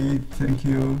ready. Thank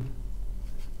you.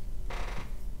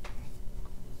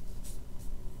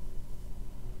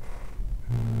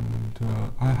 And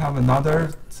I have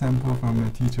another sample from my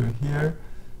teacher here.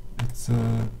 It's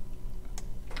a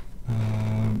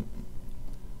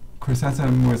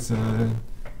chrysanthemum with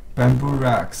bamboo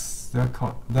racks. That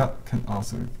can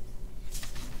also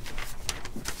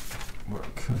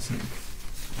work, I think.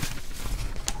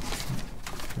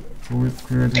 So we've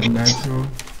created a natural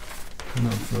kind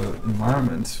of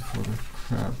environment for the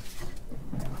crab.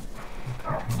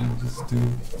 Okay, I'll just do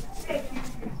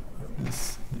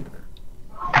this here.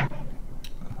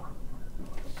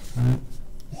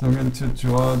 So I'm going to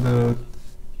draw the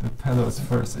petals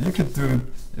first. You could do,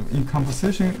 in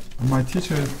composition, my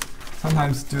teacher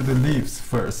sometimes do the leaves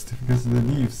first, because the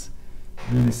leaves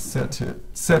really set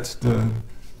the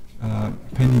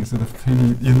painting, so the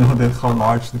painting, you know, how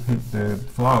large the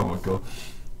flower will go.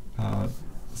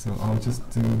 So I'll just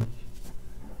do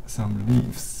some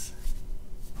leaves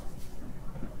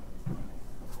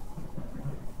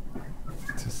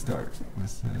to start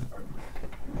with.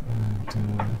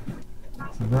 And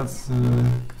so that's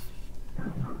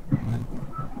my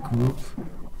group.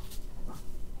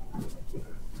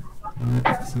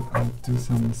 Right, so I'll do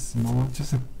some small,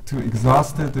 just to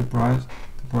exhaust the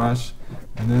brush,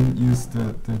 and then use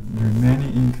the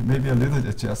remaining ink, maybe a little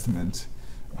adjustment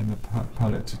in the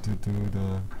palette to do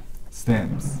the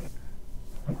stems.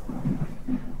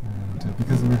 And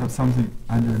because we have something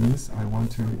underneath, I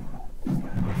want to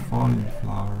have a falling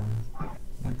flower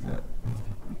like that.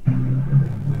 And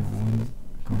then one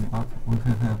going up. We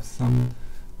can have some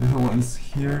little ones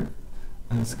here,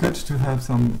 and it's good to have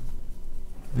some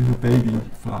little baby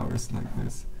flowers like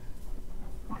this.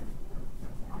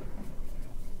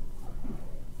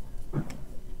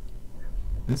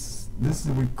 This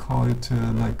we call it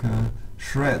like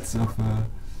shreds of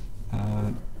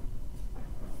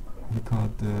we call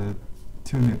it the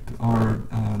turnip, or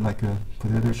like a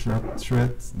potato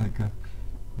shreds, like a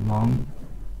long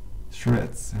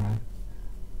shreds, right?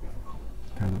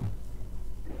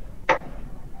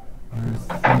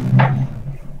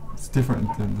 It's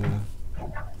different than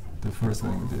the first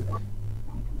one we did.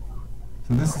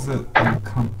 So this is a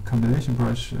combination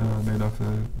brush made of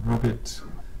rabbit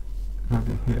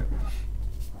hair.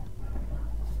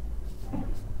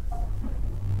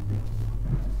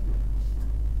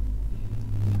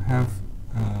 Half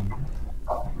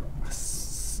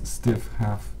stiff,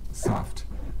 half soft.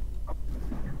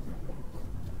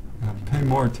 Pay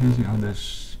more attention on the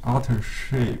outer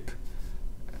shape.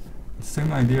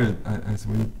 Same idea as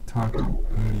we talked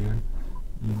earlier.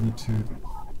 You need to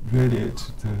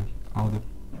radiate all the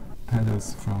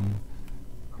petals from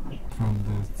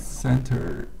the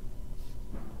center.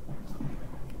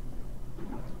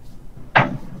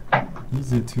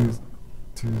 Easy to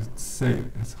say.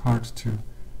 It's hard to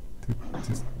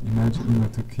imagine,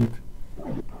 to keep.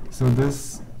 So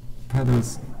this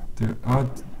petals, they're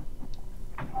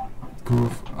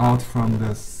groove out from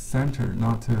the center,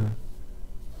 not in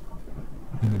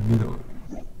the middle.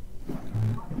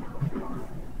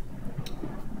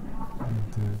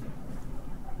 And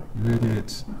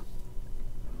radiate.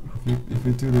 If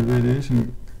we do the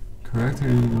radiation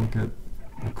correctly, you get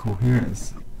the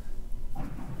coherence.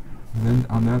 And then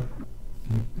on that,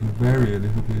 you vary a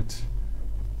little bit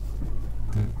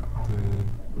the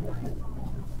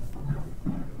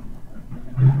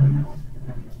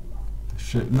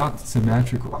shape, not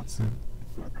symmetrical. So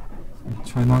you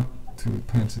try not to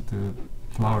paint the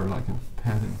flower like a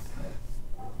pattern.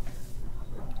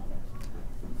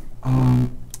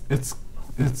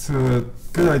 It's a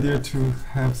good idea to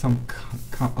have some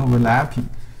overlapping.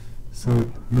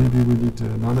 So maybe we need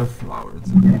another flower.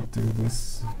 So we'll do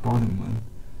this bottom one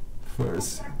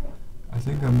first. I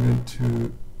think I'm going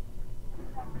to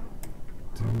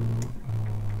do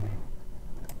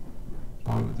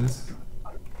borrow this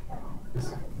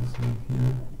one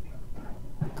here.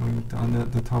 Going down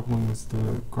at the top one was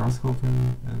the grasshopper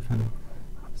and kind of.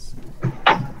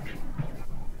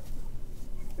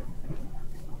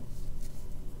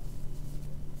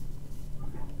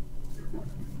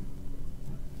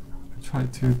 Try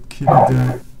to keep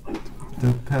the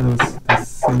petals the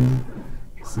same.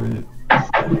 So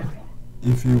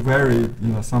if you vary,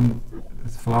 some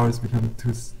flowers become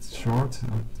too short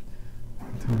or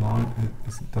too long,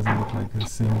 it doesn't look like the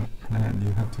same plant.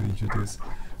 You have to introduce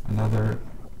another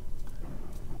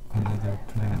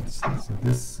plant. So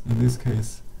this, in this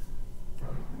case,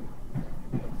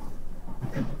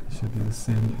 it should be the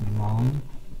same long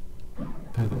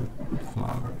petal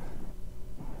flower.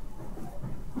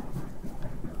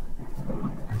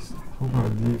 I hope I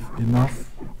leave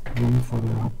enough room for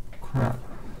the crab.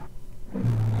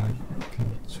 And I can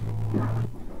draw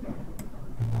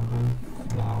another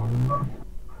flower.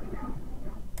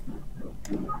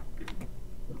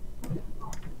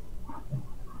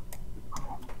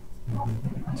 Maybe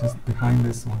just behind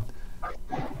this one.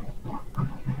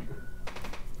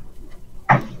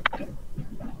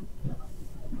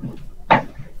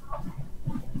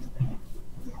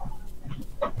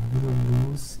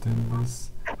 Then this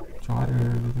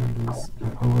dryer, little loose,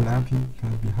 overlapping,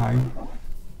 kind of behind.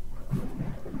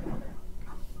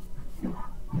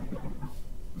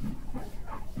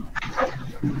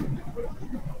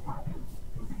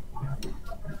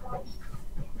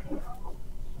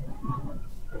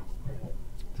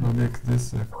 So I'll make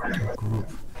this a group.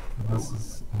 And this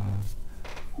is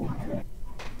the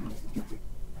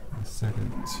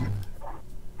second two.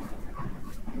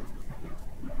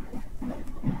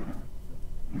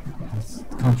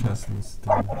 Contrast with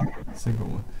the single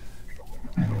one.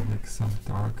 And I'll make some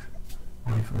dark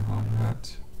leaf around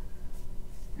that.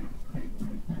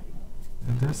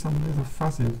 And there's some little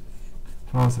fuzzy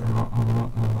flowers at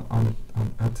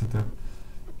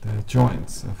the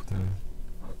joints of the.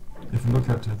 If you look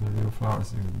at the real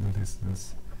flowers, you notice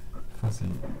this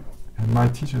fuzzy. And my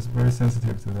teacher is very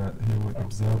sensitive to that. He would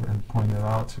observe and point it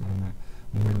out when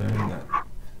we learn that.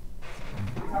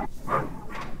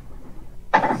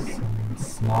 Some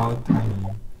small, tiny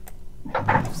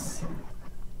leaves.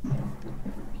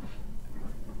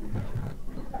 Like that.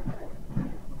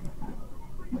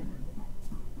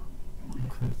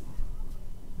 Okay.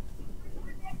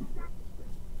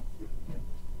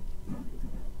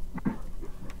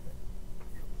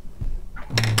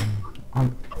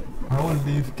 I will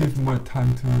give more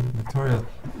time to Victoria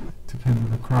to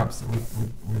paint the crabs.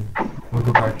 We'll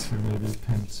go back to maybe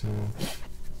paint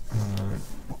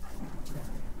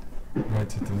right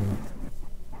to the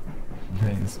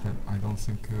veins, but I don't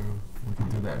think we can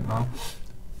do that now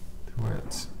to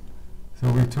it.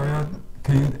 So Victoria,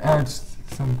 can you add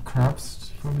some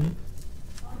crabs for me?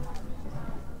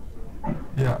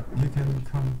 Yeah, you can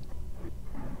come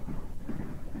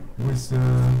with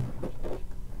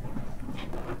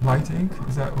light ink.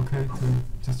 Is that okay to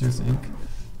just use ink?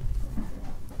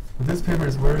 But this paper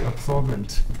is very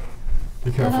absorbent.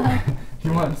 Be careful.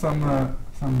 You want some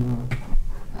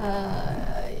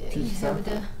you have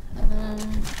the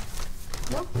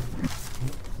no?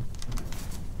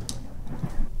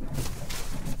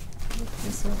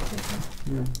 This one paper.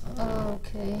 Yeah.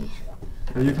 Okay.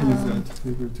 Yeah, you can use that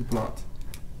paper to blot.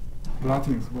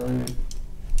 Blotting is very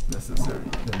necessary.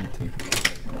 Let me take it,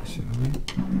 shall we?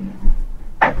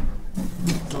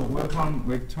 So welcome,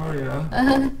 Victoria.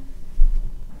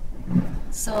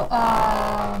 So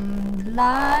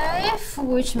life,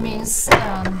 which means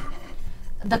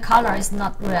the color is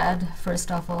not red,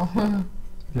 first of all. Yeah,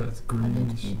 it's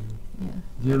greenish. Yeah.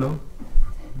 Yellow.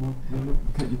 More yellow.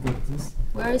 Okay, you got this.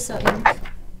 Where is the ink?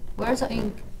 Where's the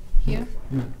ink? Here?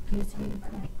 Yeah. Here's the ink.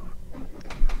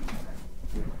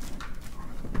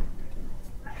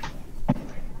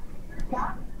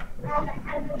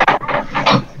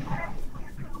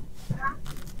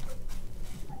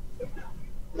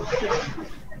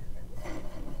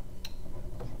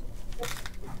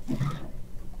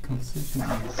 Comes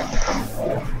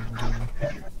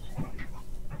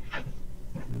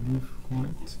leaf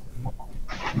white.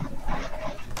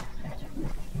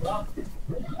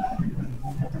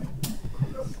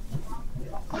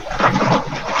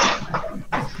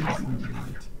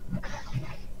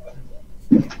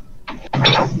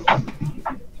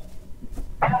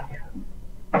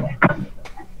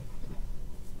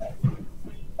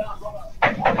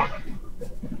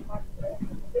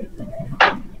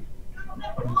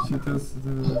 She does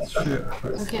the shell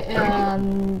first. Okay,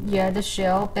 yeah, the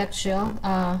shell, back shell,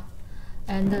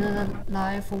 and the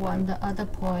live one. The other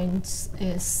point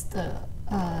is the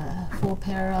full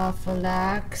pair of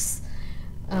legs.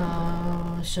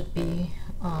 Should be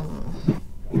a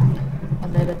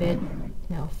little bit,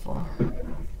 for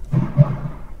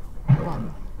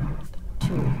 1,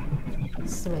 2,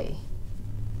 3.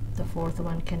 The fourth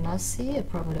one cannot see. It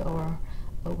probably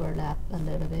overlap a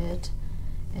little bit.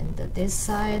 And this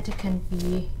side can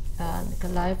be the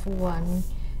live one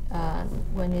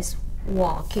when it's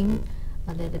walking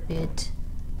a little bit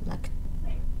like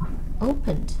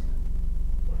opened.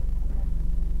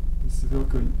 It's still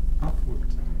going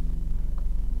upward.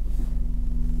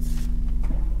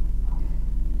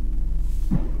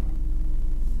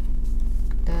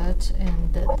 That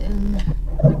and then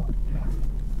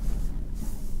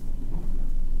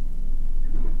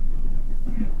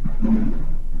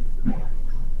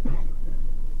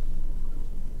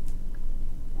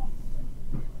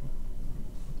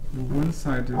One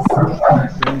side is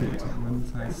bended, one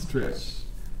side stretched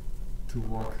to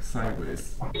walk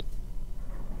sideways.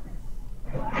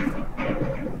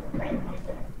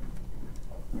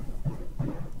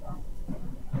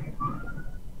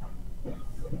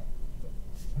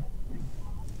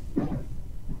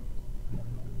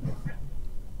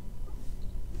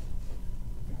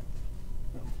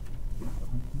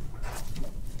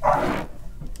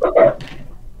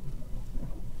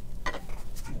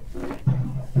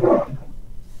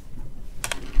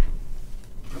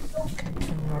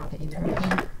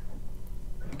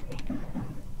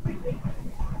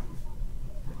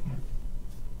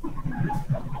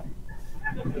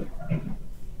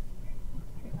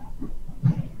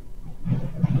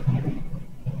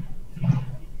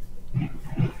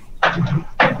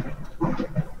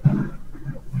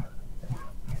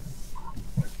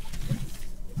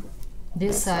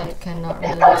 this side cannot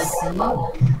really see,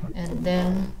 and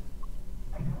then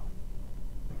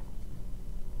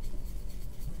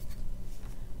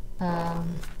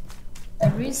the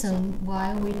reason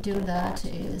why we do that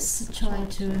is try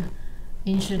to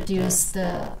introduce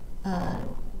the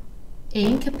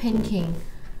ink painting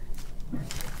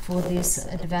for this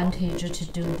advantage to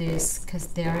do this, because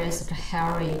there is a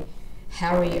hairy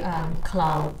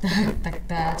cloud like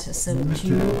that. So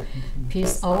two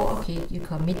piece, okay, you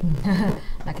call mitten,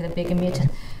 like the big mitten,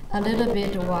 a little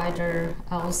bit wider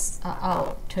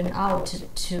turn out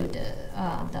to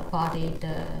the body,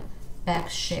 the back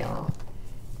shell.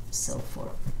 So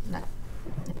for like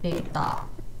the big dot,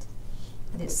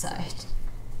 this side,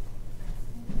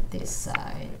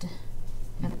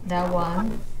 and that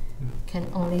one can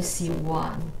only see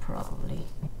one probably.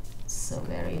 So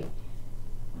very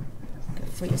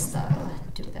freestyle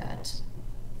do that.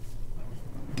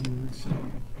 And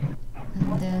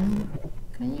then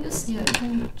can you see, I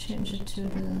can change it to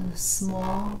the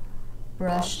small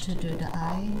brush to do the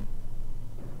eye.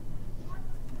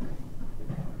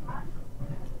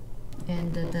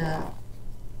 And the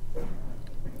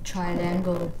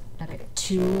triangle, like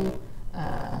 2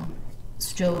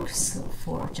 strokes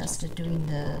for just doing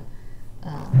the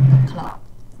cloud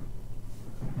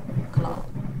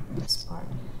this part.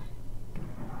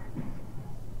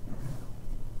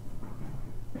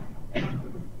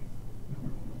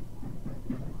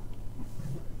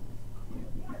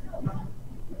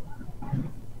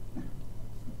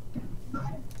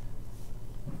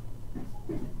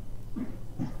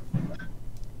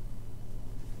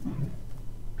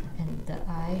 And the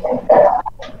eye.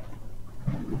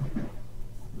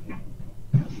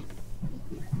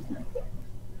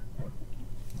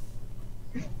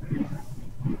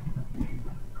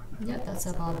 Yeah, that's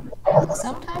about.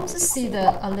 Sometimes you see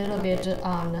a little bit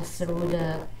through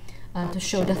the to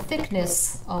show the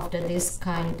thickness of this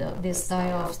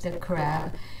style of the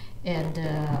crab, and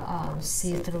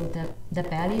see through the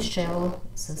belly shell,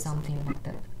 so something like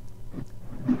that.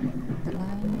 The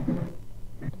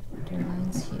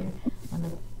lines here on the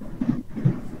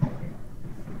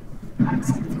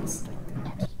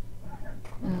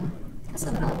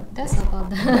something like that. That's about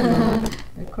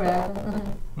the crab.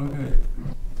 Okay.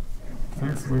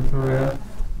 Thanks, Victoria.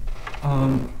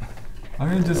 I'm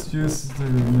gonna just use the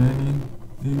remaining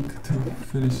ink to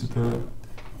finish the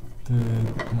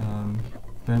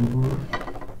bamboo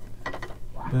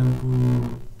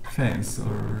bamboo fence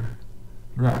or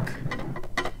rack,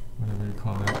 whatever you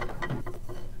call it.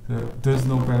 There's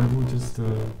no bamboo, just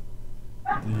the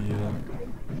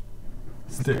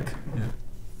stick. Yeah.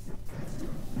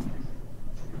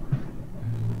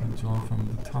 And we can draw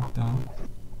from the top down.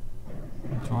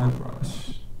 Dry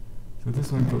brush. So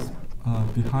this one goes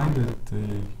behind it,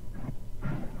 the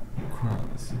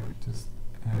crowd. So just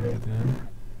add it there.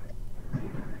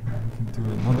 And we can do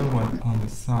another one on the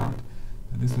side.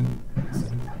 And this one is a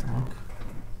little dark.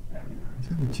 I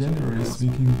think generally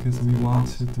speaking, because we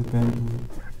wanted the bamboo,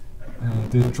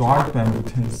 the dry bamboo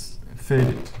tints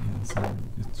faded, so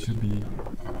it should be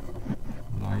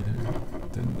lighter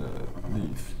than the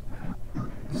leaf.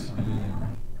 So,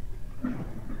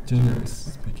 generally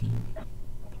speaking,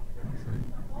 so you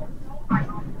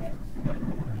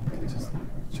can just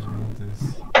draw this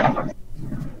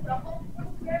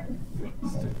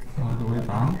stick all the way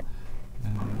down,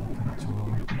 and you can draw.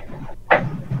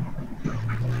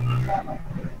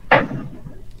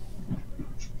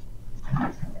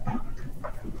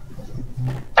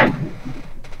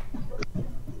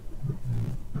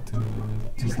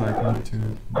 Just like to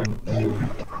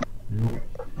real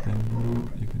bamboo,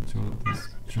 you can draw these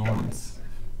joints,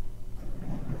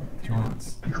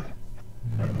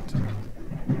 and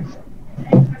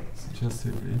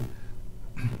suggestively,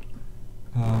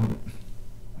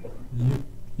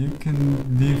 you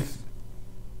can leave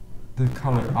the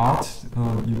color out,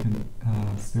 or you can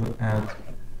still add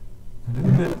a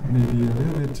little bit, maybe a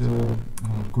little bit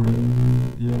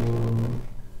green, yellow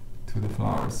to the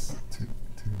flowers to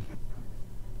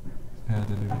add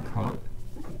a little color.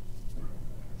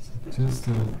 So just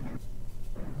a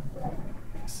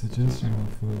suggestion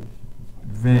of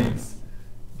veins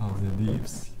of the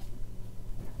leaves.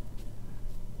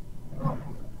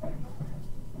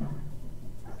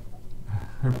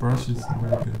 Her brush is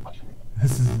very good.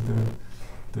 This is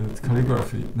the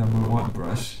calligraphy #1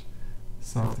 brush,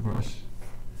 soft brush.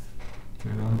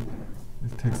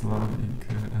 It takes a lot of ink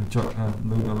and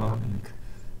load a lot of ink.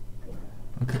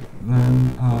 Okay,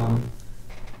 then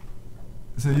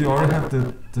so you already have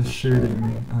the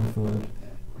shading of the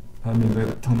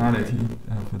tonality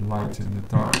of the light and the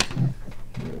dark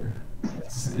here.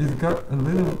 It's got a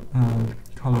little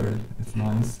color. It's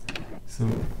nice. So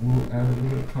we'll add a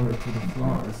little color to the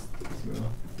flowers as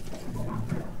well.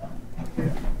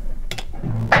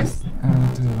 I'll just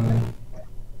add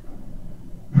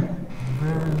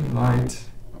very light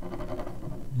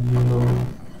yellow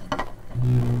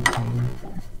color.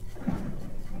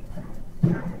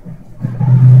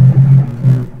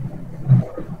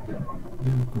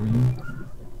 Little green.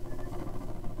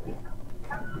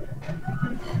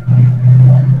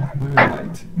 Very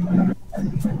light.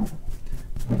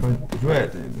 I got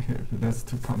red in here, but that's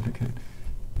too complicated.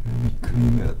 Let me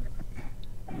clean that.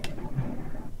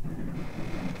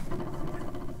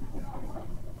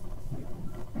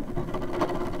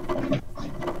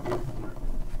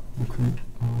 Okay,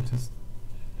 I'll just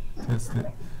test it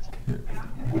here.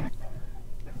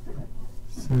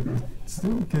 So it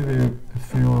still gives you a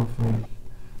feel of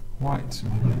white,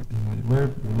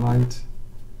 very light.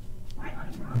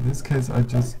 In this case, I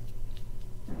just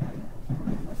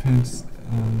paint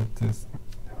this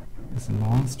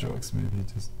long strokes. Maybe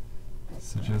just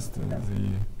suggest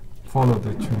follow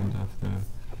the trend of the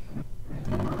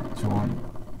drawing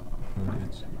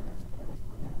footage.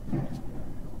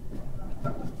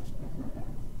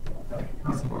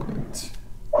 That's about it.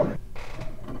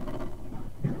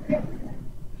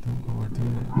 Don't overdo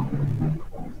it.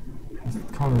 This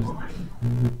color is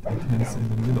really intense in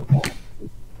the middle.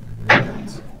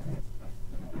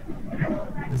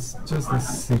 It's just a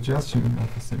suggestion of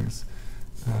things.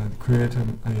 Create a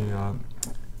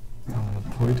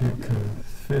poetic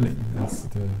feeling. That's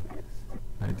the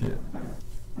idea.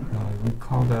 We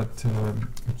call that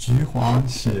橘黄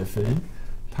血肥,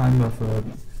 time of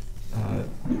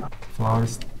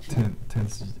flowers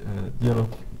turns yellow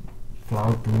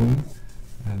flower bloom,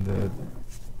 and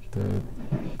the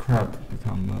crab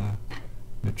become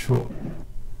mature.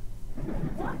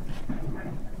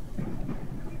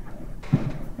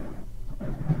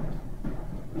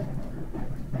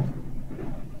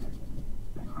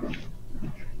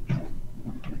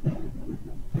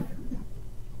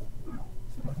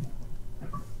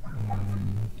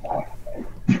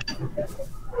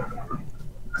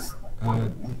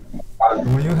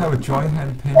 When you have a joint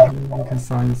hand painting, you can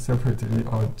sign separately,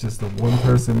 or just one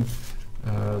person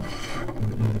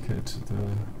indicate the.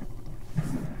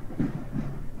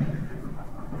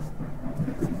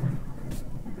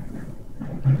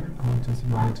 I'll just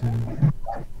write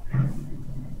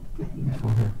for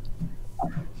her.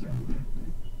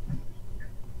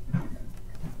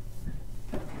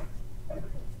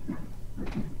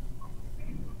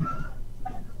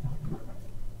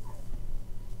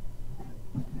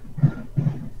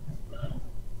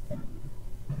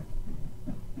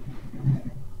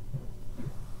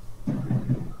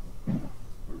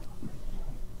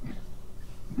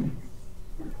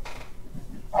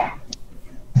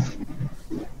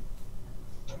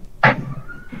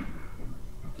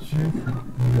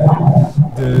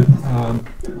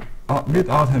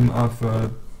 mid-autumn of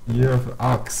year of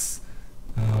ox.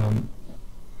 And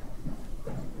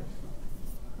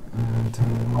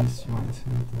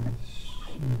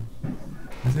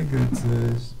I think it's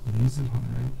Yuzupon,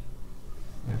 right?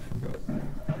 I forgot.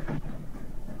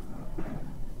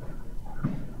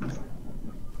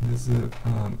 There's a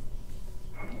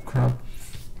crab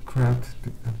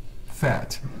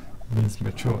fat means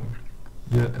mature.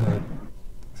 Yeah,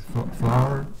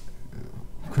 flower,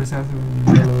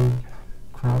 chrysanthemum yellow,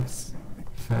 crabs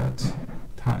fat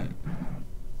time.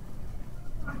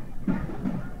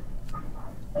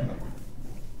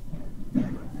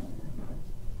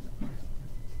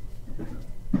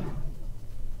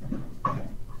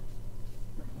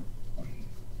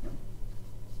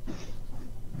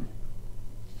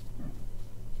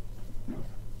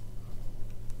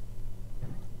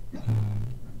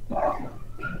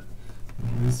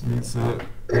 This means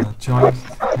joint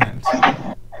hand,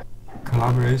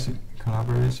 collaboration.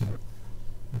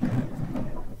 Okay.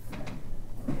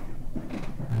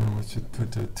 And we should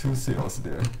put 2 seals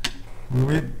there.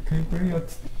 Wait, can you bring your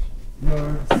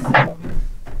seal?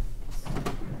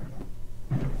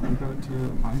 Go to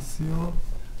my seal,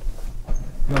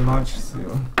 the large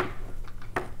seal.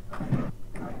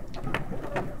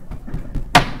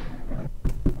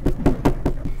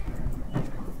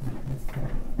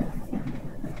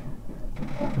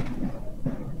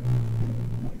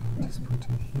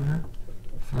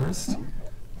 First.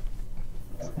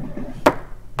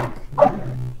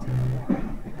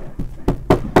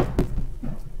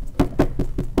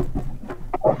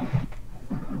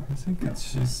 I think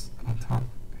she's on top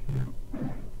here.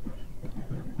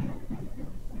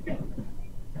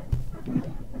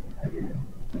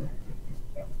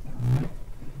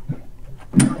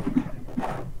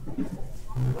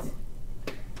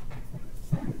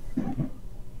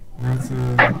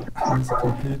 That's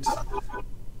complete.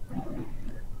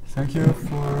 Thank you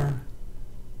for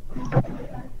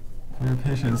your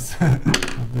patience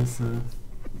of this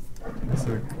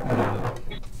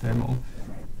demo,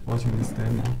 watching this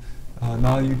demo.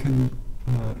 Now you can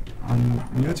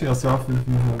unmute yourself if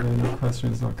you have any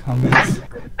questions or comments.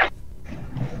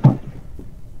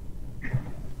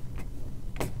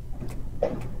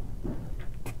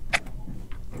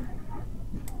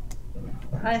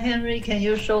 Hi Henry, can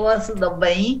you show us the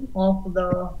vein of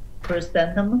the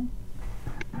chrysanthemum?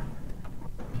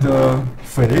 The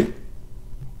fei?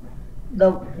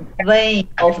 The vein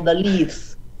of the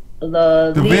leaves.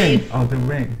 The leaf. Vein. Oh, the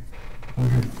vein.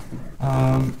 Okay.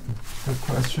 Good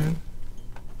question.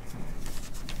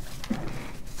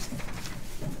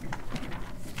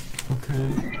 Okay.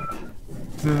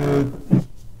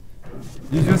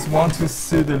 You just want to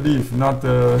see the leaf, not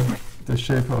the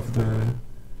shape of the.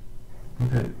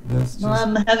 Okay, that's just. No,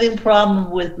 I'm having problem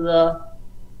with the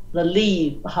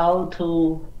leaf. How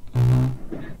to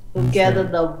get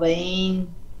the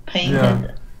vein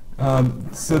painted. Yeah.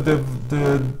 So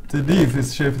the leaf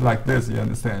is shaped like this. You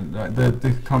understand, right?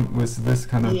 They come with this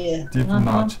kind of deep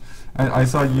notch. And I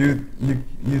saw you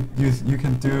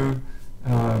can do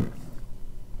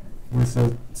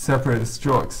with separate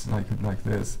strokes like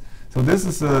this. So this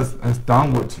is a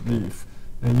downward leaf,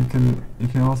 and you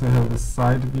can also have a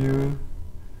side view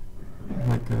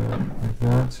like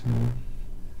that.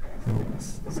 So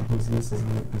suppose this is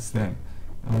the stem.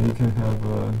 You can have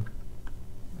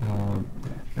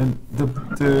and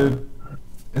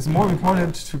it's more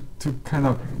important to kind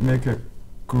of make a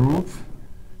group,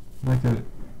 like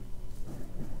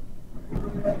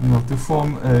to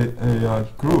form a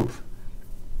group.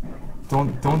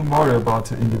 Don't worry about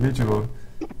the individual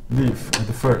leaf at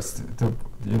the first.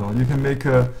 You can make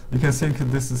you can think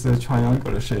this is a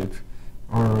triangular shape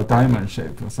or a diamond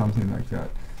shape or something like that,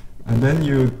 and then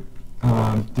you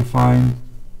define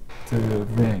the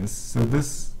veins. So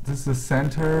this is the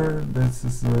center. This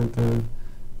is the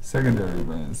secondary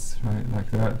veins, right?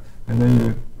 Like that, and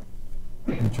then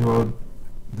you draw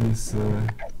these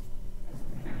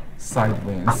side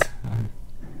veins.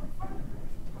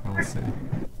 I would say.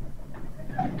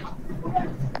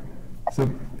 So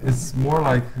it's more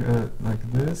like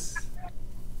this.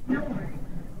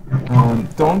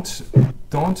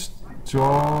 Don't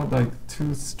draw like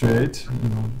too straight.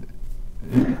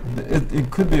 It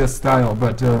could be a style,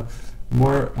 but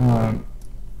more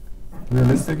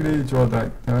realistically draw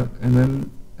like that, and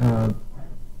then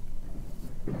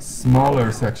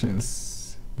smaller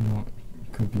sections.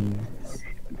 Could be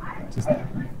just.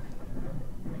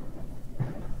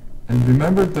 And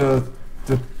remember the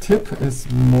tip is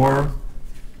more.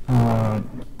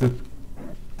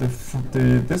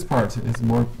 This part is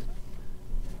more.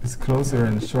 It's closer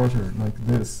and shorter like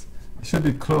this. It should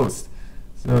be closed.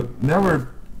 So never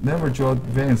never draw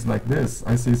veins like this.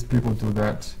 I see people do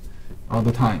that all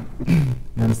the time.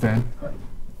 You understand?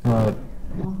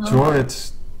 Draw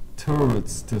it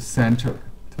towards the center,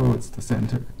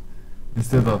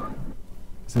 instead of,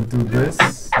 so do this,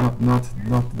 not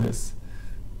this.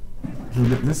 So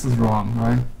this is wrong,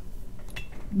 right?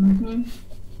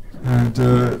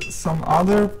 And some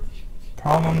other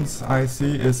problems I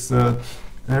see is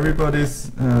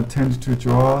everybody's tend to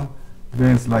draw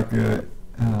veins like in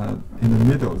the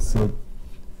middle. So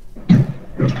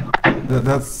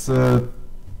that's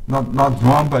not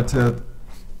wrong, but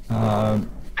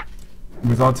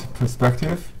without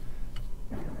perspective,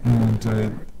 and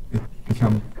it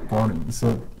becomes boring.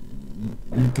 So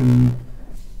you can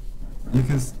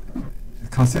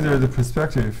consider the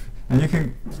perspective, and you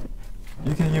can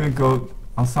even go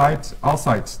outside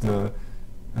the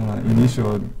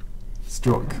initial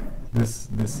stroke. This,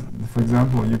 for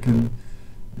example, you can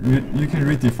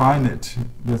redefine it.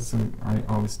 That's I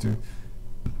always do.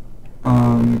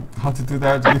 How to do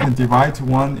that? You can divide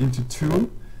 1 into 2,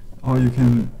 or you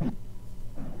can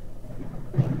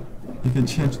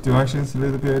change directions a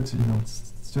little bit.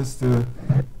 It's just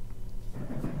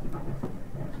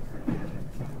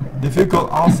if you go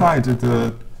outside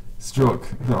the stroke,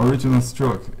 the original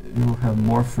stroke, you will have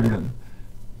more freedom.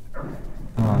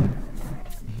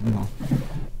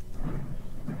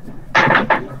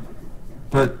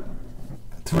 But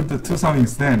to some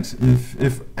extent,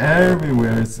 if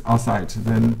everywhere is outside,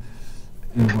 then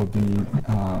it will be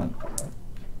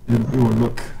it will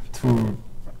look too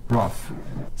rough.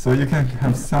 So you can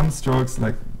have some strokes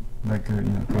like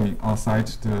going outside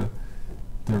the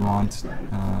round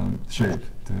shape,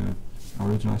 the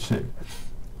original shape.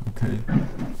 Okay.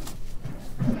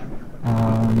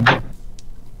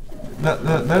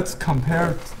 Let's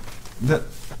compare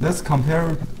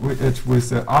it with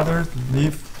the other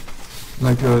leaf,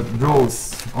 like a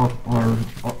rose, or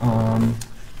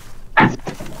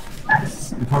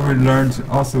you probably learned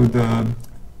also the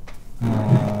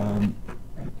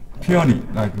peony,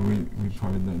 like we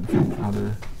probably learned from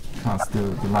other class,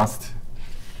 the last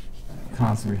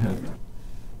class we had.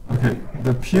 Okay,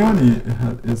 the peony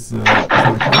is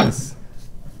like this.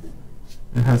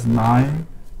 It has 9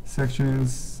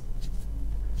 sections.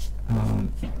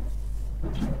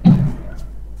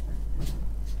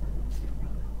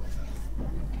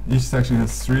 Each section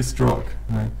has 3 strokes,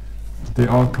 right? They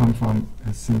all come from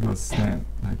a single stem,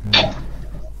 like that.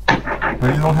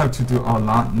 But you don't have to do all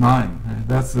 9, right?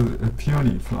 That's a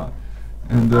peony flower.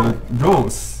 And the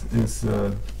rose is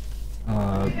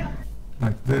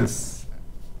like this.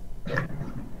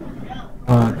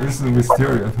 This is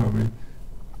wisteria, probably.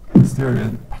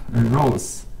 Wisteria, a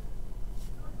rose.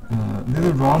 A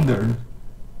little rounder,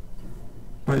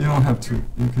 but you don't have to.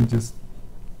 You can just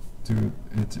do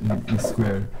it in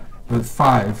square. But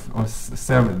 5 or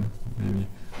 7, maybe,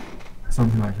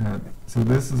 something like that. So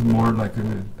this is more like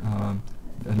a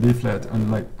leaflet,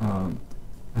 like a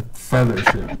feather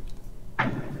shape.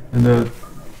 And the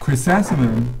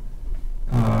chrysanthemum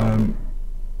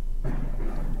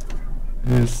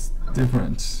is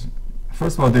different.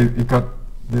 First of all, it got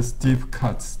these deep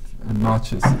cuts and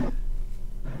notches,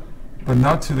 but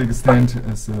not to the extent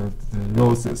as the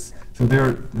roses. So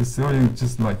they're still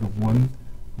just like one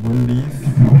leaf,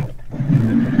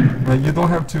 but you don't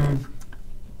have to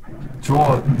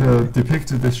depict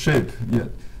the shape yet.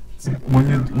 So when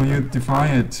you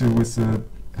define it with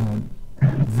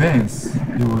veins,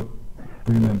 you will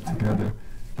bring them together.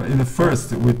 But in the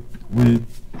first,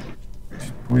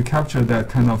 we capture that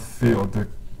kind of feel,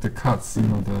 the cuts,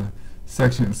 the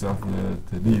sections of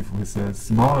the leaf with a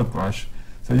smaller brush.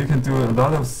 So you can do a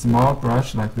lot of small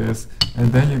brush like this,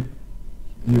 and then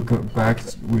you go back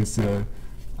with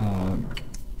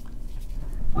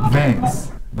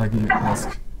veins, like you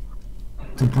ask,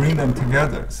 to bring them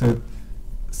together. So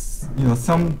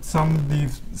some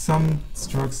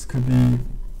strokes could be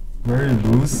very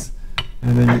loose,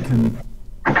 and then it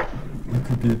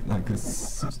could be like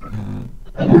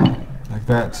like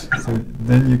that. So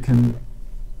then you can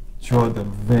draw the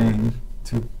vein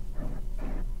to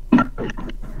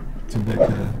make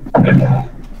a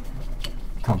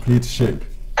complete shape,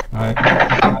 right?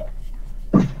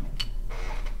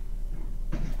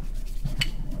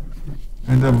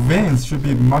 And the veins should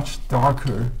be much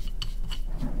darker.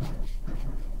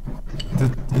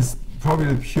 That is probably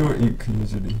the pure ink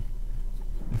usually.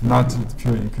 If not the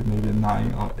pure ink, maybe a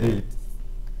 9 or 8.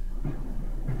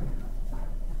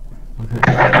 Okay,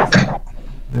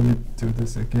 let me do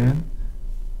this again.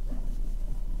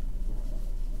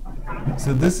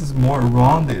 So this is more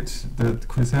rounded. The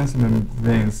chrysanthemum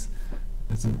veins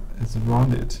is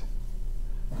rounded.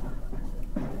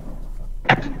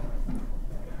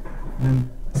 And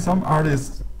some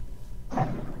artists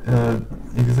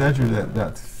exaggerate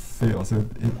that feel, so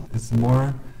it's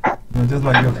more, just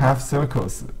like you have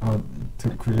circles to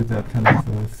create that kind of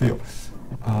feel.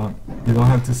 You don't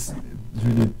have to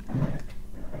really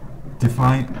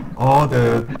define all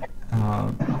the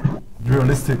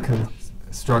realistic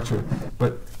structure,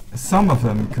 but some of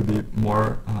them could be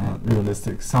more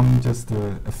realistic. Some just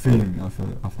a feeling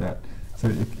of that. So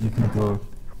you can go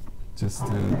just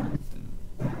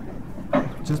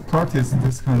practice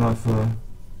this kind of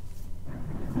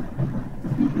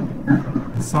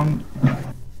some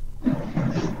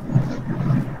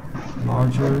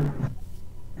larger.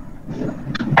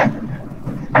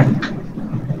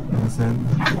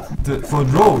 For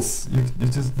rows, you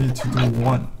just need to do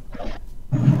one,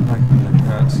 like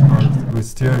that, or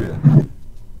wisteria.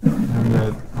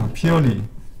 And peony.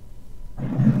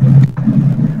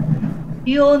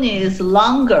 Peony is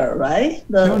longer, right?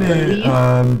 The leaf?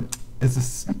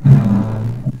 It's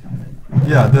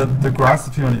the grass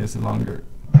peony is longer.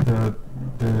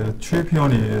 The tree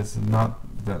peony is not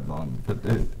that long, but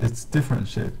it's different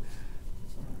shape.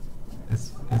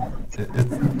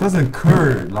 It doesn't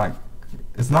curve like,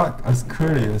 it's not as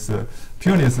curly as a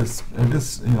peony. Is this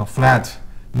flat,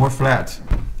 more flat,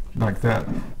 like that.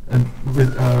 And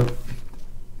with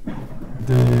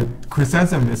the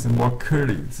chrysanthemum is more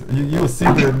curly. So you will see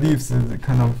the leaves is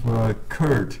kind of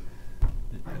curved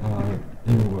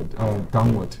inward,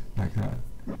 downward, like that.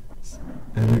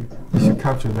 And you should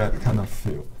capture that kind of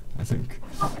feel, I think.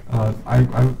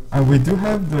 We do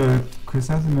have the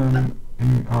chrysanthemum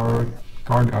in our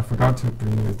garden. I forgot to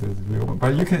bring you the real one,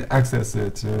 but you can access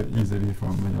it easily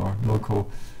from your local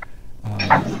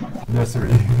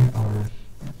nursery, or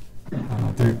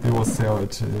they will sell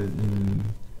it in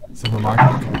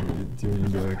supermarket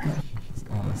during the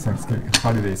Thanksgiving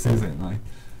holiday season, right?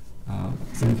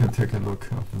 So you can take a look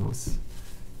at those.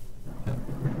 Yeah.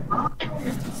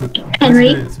 So Henry,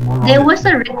 it's more there rounded. was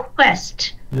a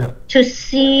request Yeah. to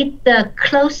see the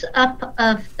close-up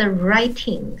of the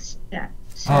writings that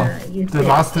you the did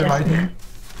last just writing?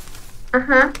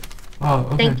 now. Oh,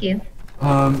 okay. Thank you.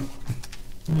 Let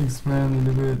me explain a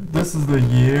little bit. This is the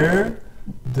year,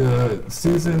 the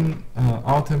season,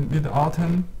 autumn,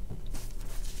 mid-autumn.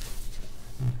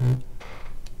 Okay.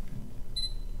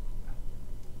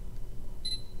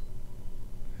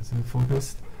 Is it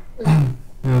focused?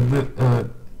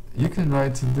 You can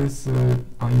write this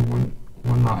on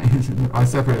one line. I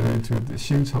separate it into the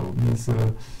辛丑 means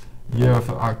year of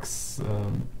ox,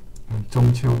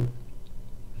 中秋,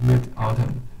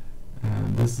 mid-autumn.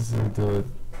 And this is the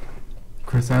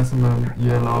chrysanthemum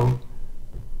yellow.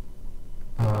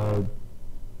 Let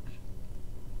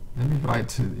me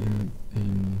write it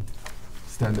in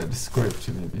standard script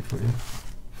maybe for you,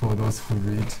 for those who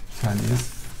read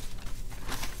Chinese.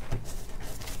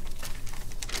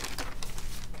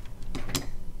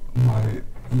 My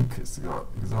ink is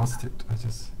exhausted. I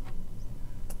just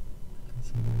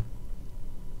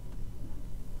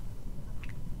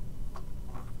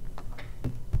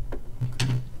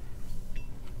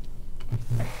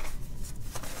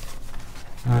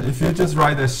if you just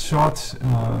write a short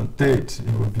date,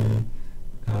 it would be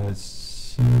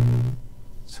辛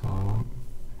丑.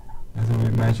 As we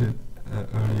mentioned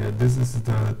earlier, this is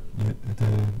the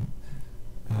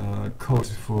code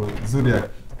for zodiac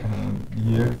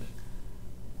year.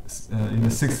 In the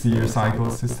 60-year cycle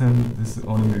system, this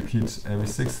only repeats every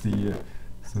 60 years,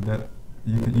 so that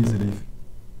you can easily,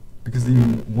 because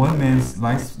in one man's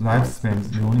lifespan,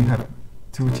 you only have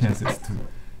 2 chances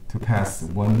to pass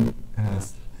one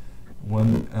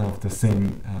of the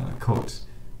same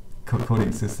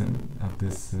coding system of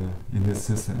this in this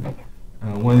system.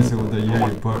 One is the year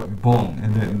you're born,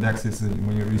 and then next is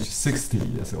when you reach 60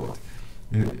 years old.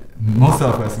 Most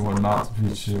of us will not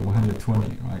reach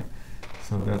 120, right?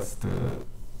 So that's the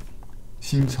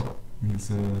辛丑,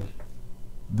 means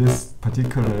this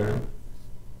particular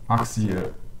ox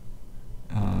year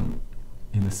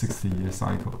in the 60-year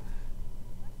cycle.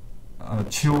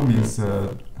秋means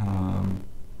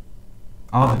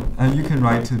autumn, and you can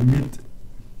write mid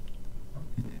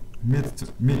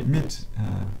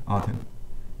autumn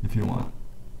if you want.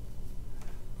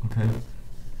 Okay.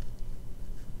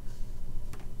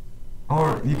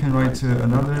 Or you can write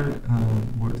another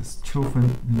word.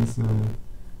 Chofen means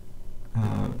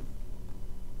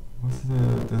what's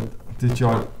the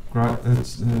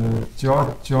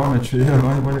geometry?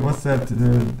 What's that?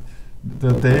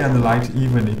 The day and the light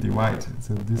evenly divide.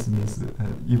 So this means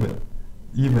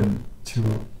even to.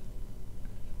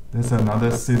 There's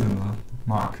another seasonal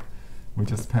mark we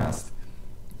just passed.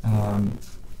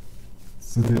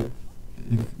 So that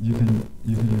you can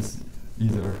use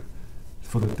either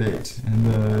for the date.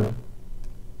 And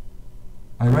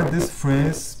I read this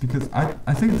phrase because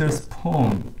I think there's a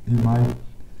poem. You might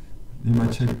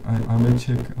check. I may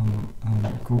check on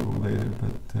Google later,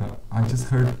 but I just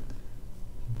heard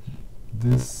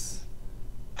this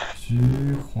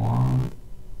橘黄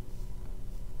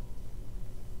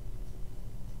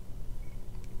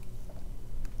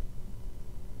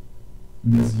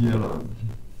means yellow.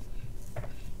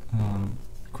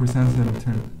 Chrysanthemum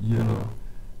turned yellow.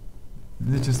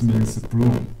 It just means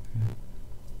bloom.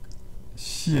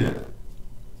 谢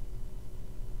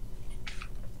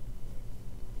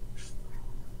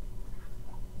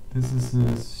This is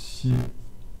a 蟹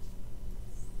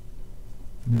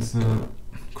means a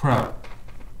crab.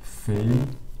 肥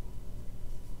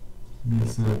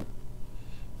means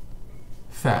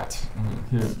fat.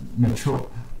 Here mature.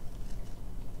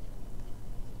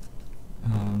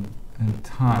 And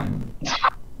time,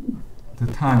 the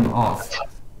time of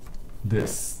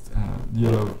this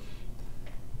yellow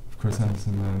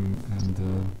chrysanthemum and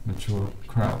mature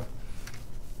crab.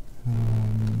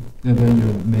 And then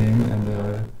your name and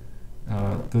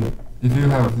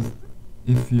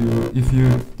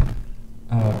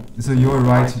so you will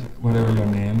write whatever your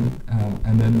name,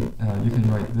 and then you can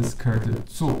write this character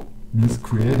做 means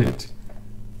created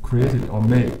or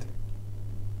made.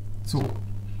 做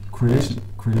creation,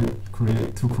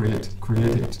 created.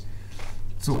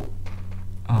 做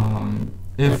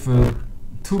if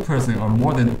two person or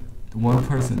more than one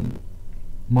person,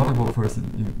 multiple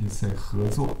person, you say 合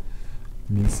作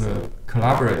means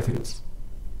collaborated.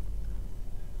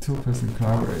 Two person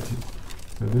collaborated.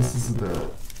 So this is the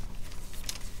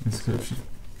description.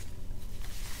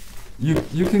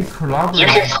 You can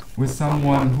collaborate with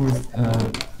someone who's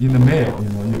in the mail.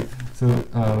 So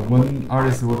one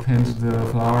artist will paint the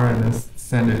flower and then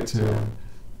send it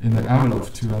in an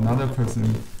envelope to another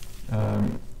person,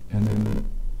 and then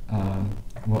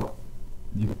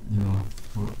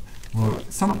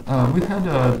we had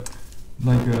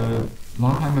like a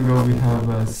long time ago we have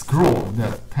a scroll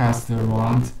that passed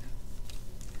around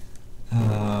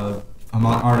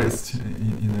among artists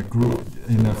in a group,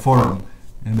 in a forum,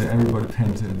 and then everybody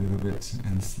painted a little bit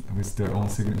and with their own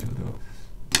signature though.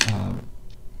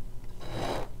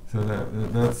 So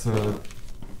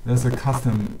that's a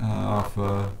custom of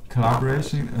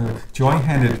collaboration,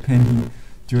 joint-handed painting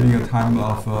during a time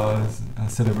of a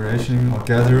celebration or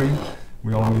gathering.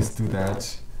 We always do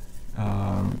that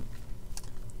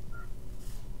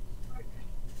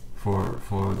for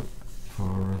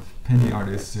painting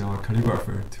artists or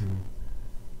calligrapher to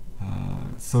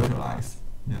socialize.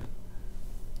 Yeah,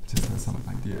 just as some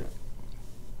idea.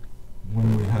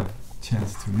 When we have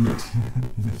chance to meet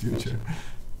in the future,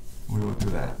 we will do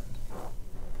that.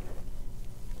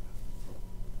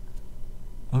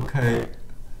 Okay.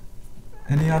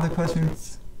 Any other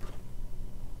questions?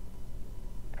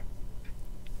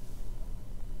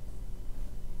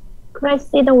 Could I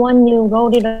see the one you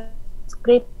wrote in the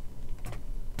script?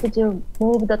 Could you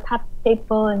move the top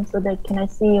paper and so that can I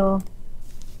see your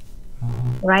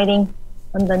writing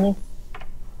underneath?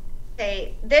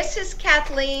 Okay, this is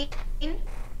Kathleen.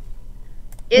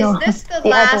 Is No, this the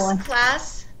the other one. last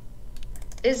class?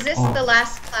 Is this the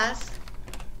last class?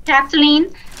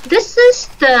 Kathleen, this is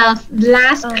the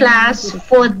last class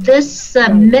for this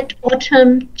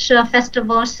Mid-Autumn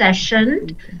Festival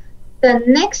session. The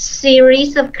next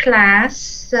series of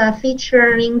class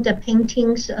featuring the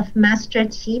paintings of Master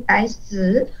Qi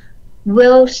Baizi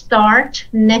will start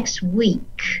next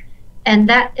week, and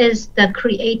that is the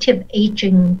Creative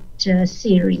Agent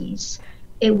series.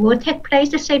 It will take place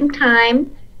the same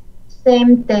time,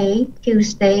 same day,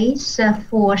 Tuesdays,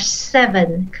 for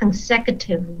 7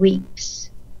 consecutive weeks.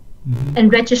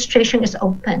 And registration is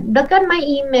open. Look at my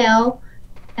email,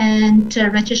 and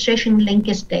registration link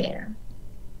is there.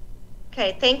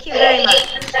 Okay, thank you very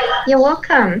much. You're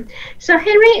welcome. So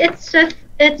Henry,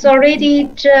 it's already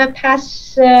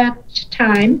past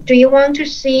time. Do you want to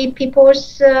see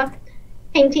people's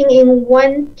painting in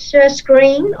one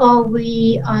screen, or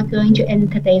we are going to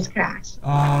end today's class?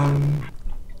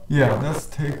 Yeah, let's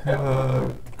take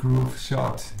a group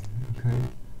shot. Okay.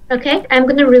 Okay, I'm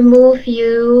going to remove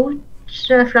you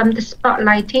from the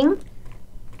spotlighting.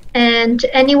 And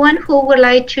anyone who would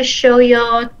like to show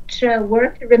your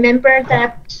work, remember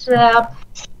that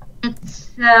it's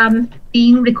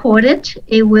being recorded.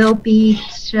 It will be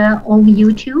on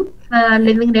YouTube,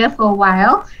 living there for a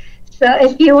while. So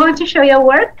if you want to show your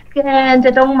work and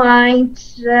don't mind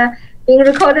being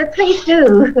recorded, please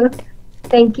do.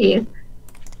 Thank you.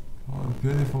 Oh,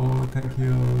 beautiful. Thank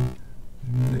you.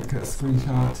 Make a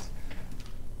screenshot.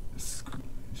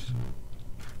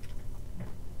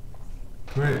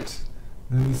 Great.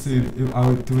 Let me see.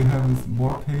 Do we have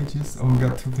more pages? Oh, we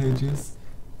got 2 pages.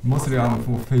 Mostly on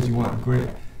for page 1. Great.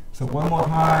 So one more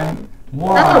time.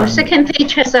 Oh, second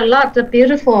page has a lot of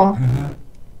beautiful.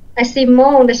 I see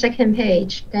more on the second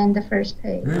page than the first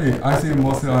page. Really? I see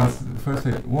mostly on the first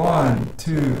page. 1,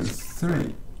 2,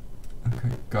 3. Okay,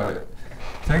 got it.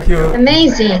 Thank you.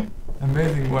 Amazing.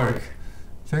 Amazing work.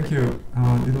 Thank you.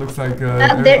 It looks like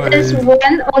there is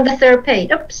one on the third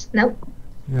page. Oops, no.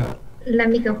 Yeah. Let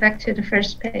me go back to the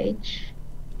first page.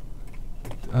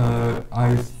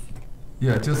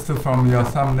 Just from your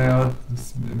thumbnail,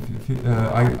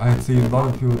 I see a lot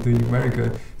of people doing very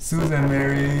good. Susan,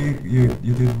 Mary, you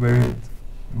did very,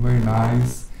 very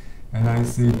nice. And I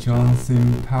see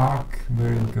Johnson Park,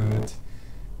 very good.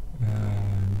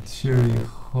 And Sherry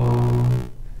Ho,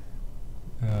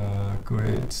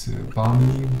 great.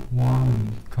 Bonnie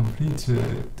Wong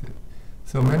completed.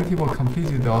 So many people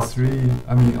completed all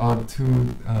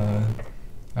 2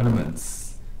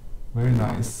 elements. Very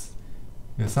nice.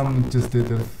 Yeah, some just did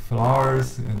the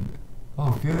flowers and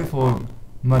beautiful.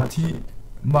 Martin,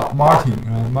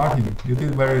 Martin, you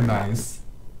did very nice.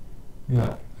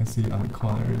 Yeah, I see on the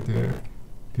corner there.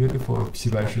 Beautiful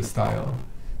Qibai style.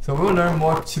 So we'll learn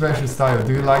more Qibai style.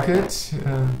 Do you like it?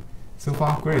 So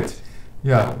far, great.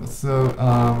 Yeah. So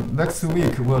next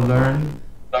week we'll learn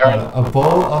a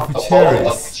bowl of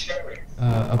cherries.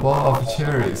 A bowl of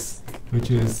cherries,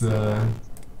 which is a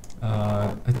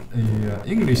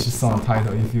English song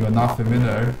title. If you are not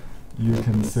familiar, you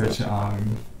can search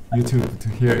on YouTube to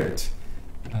hear it.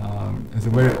 It's a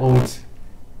very old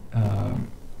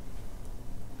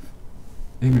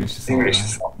English song.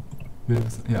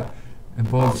 Yeah, and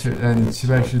both and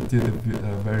Qibai did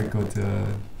a very good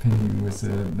painting with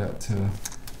that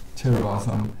cherry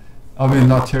blossom. I mean,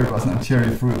 not cherry blossom,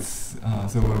 cherry fruits.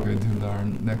 So we're going to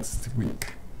learn next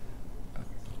week.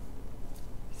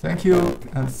 Thank you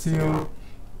and see you.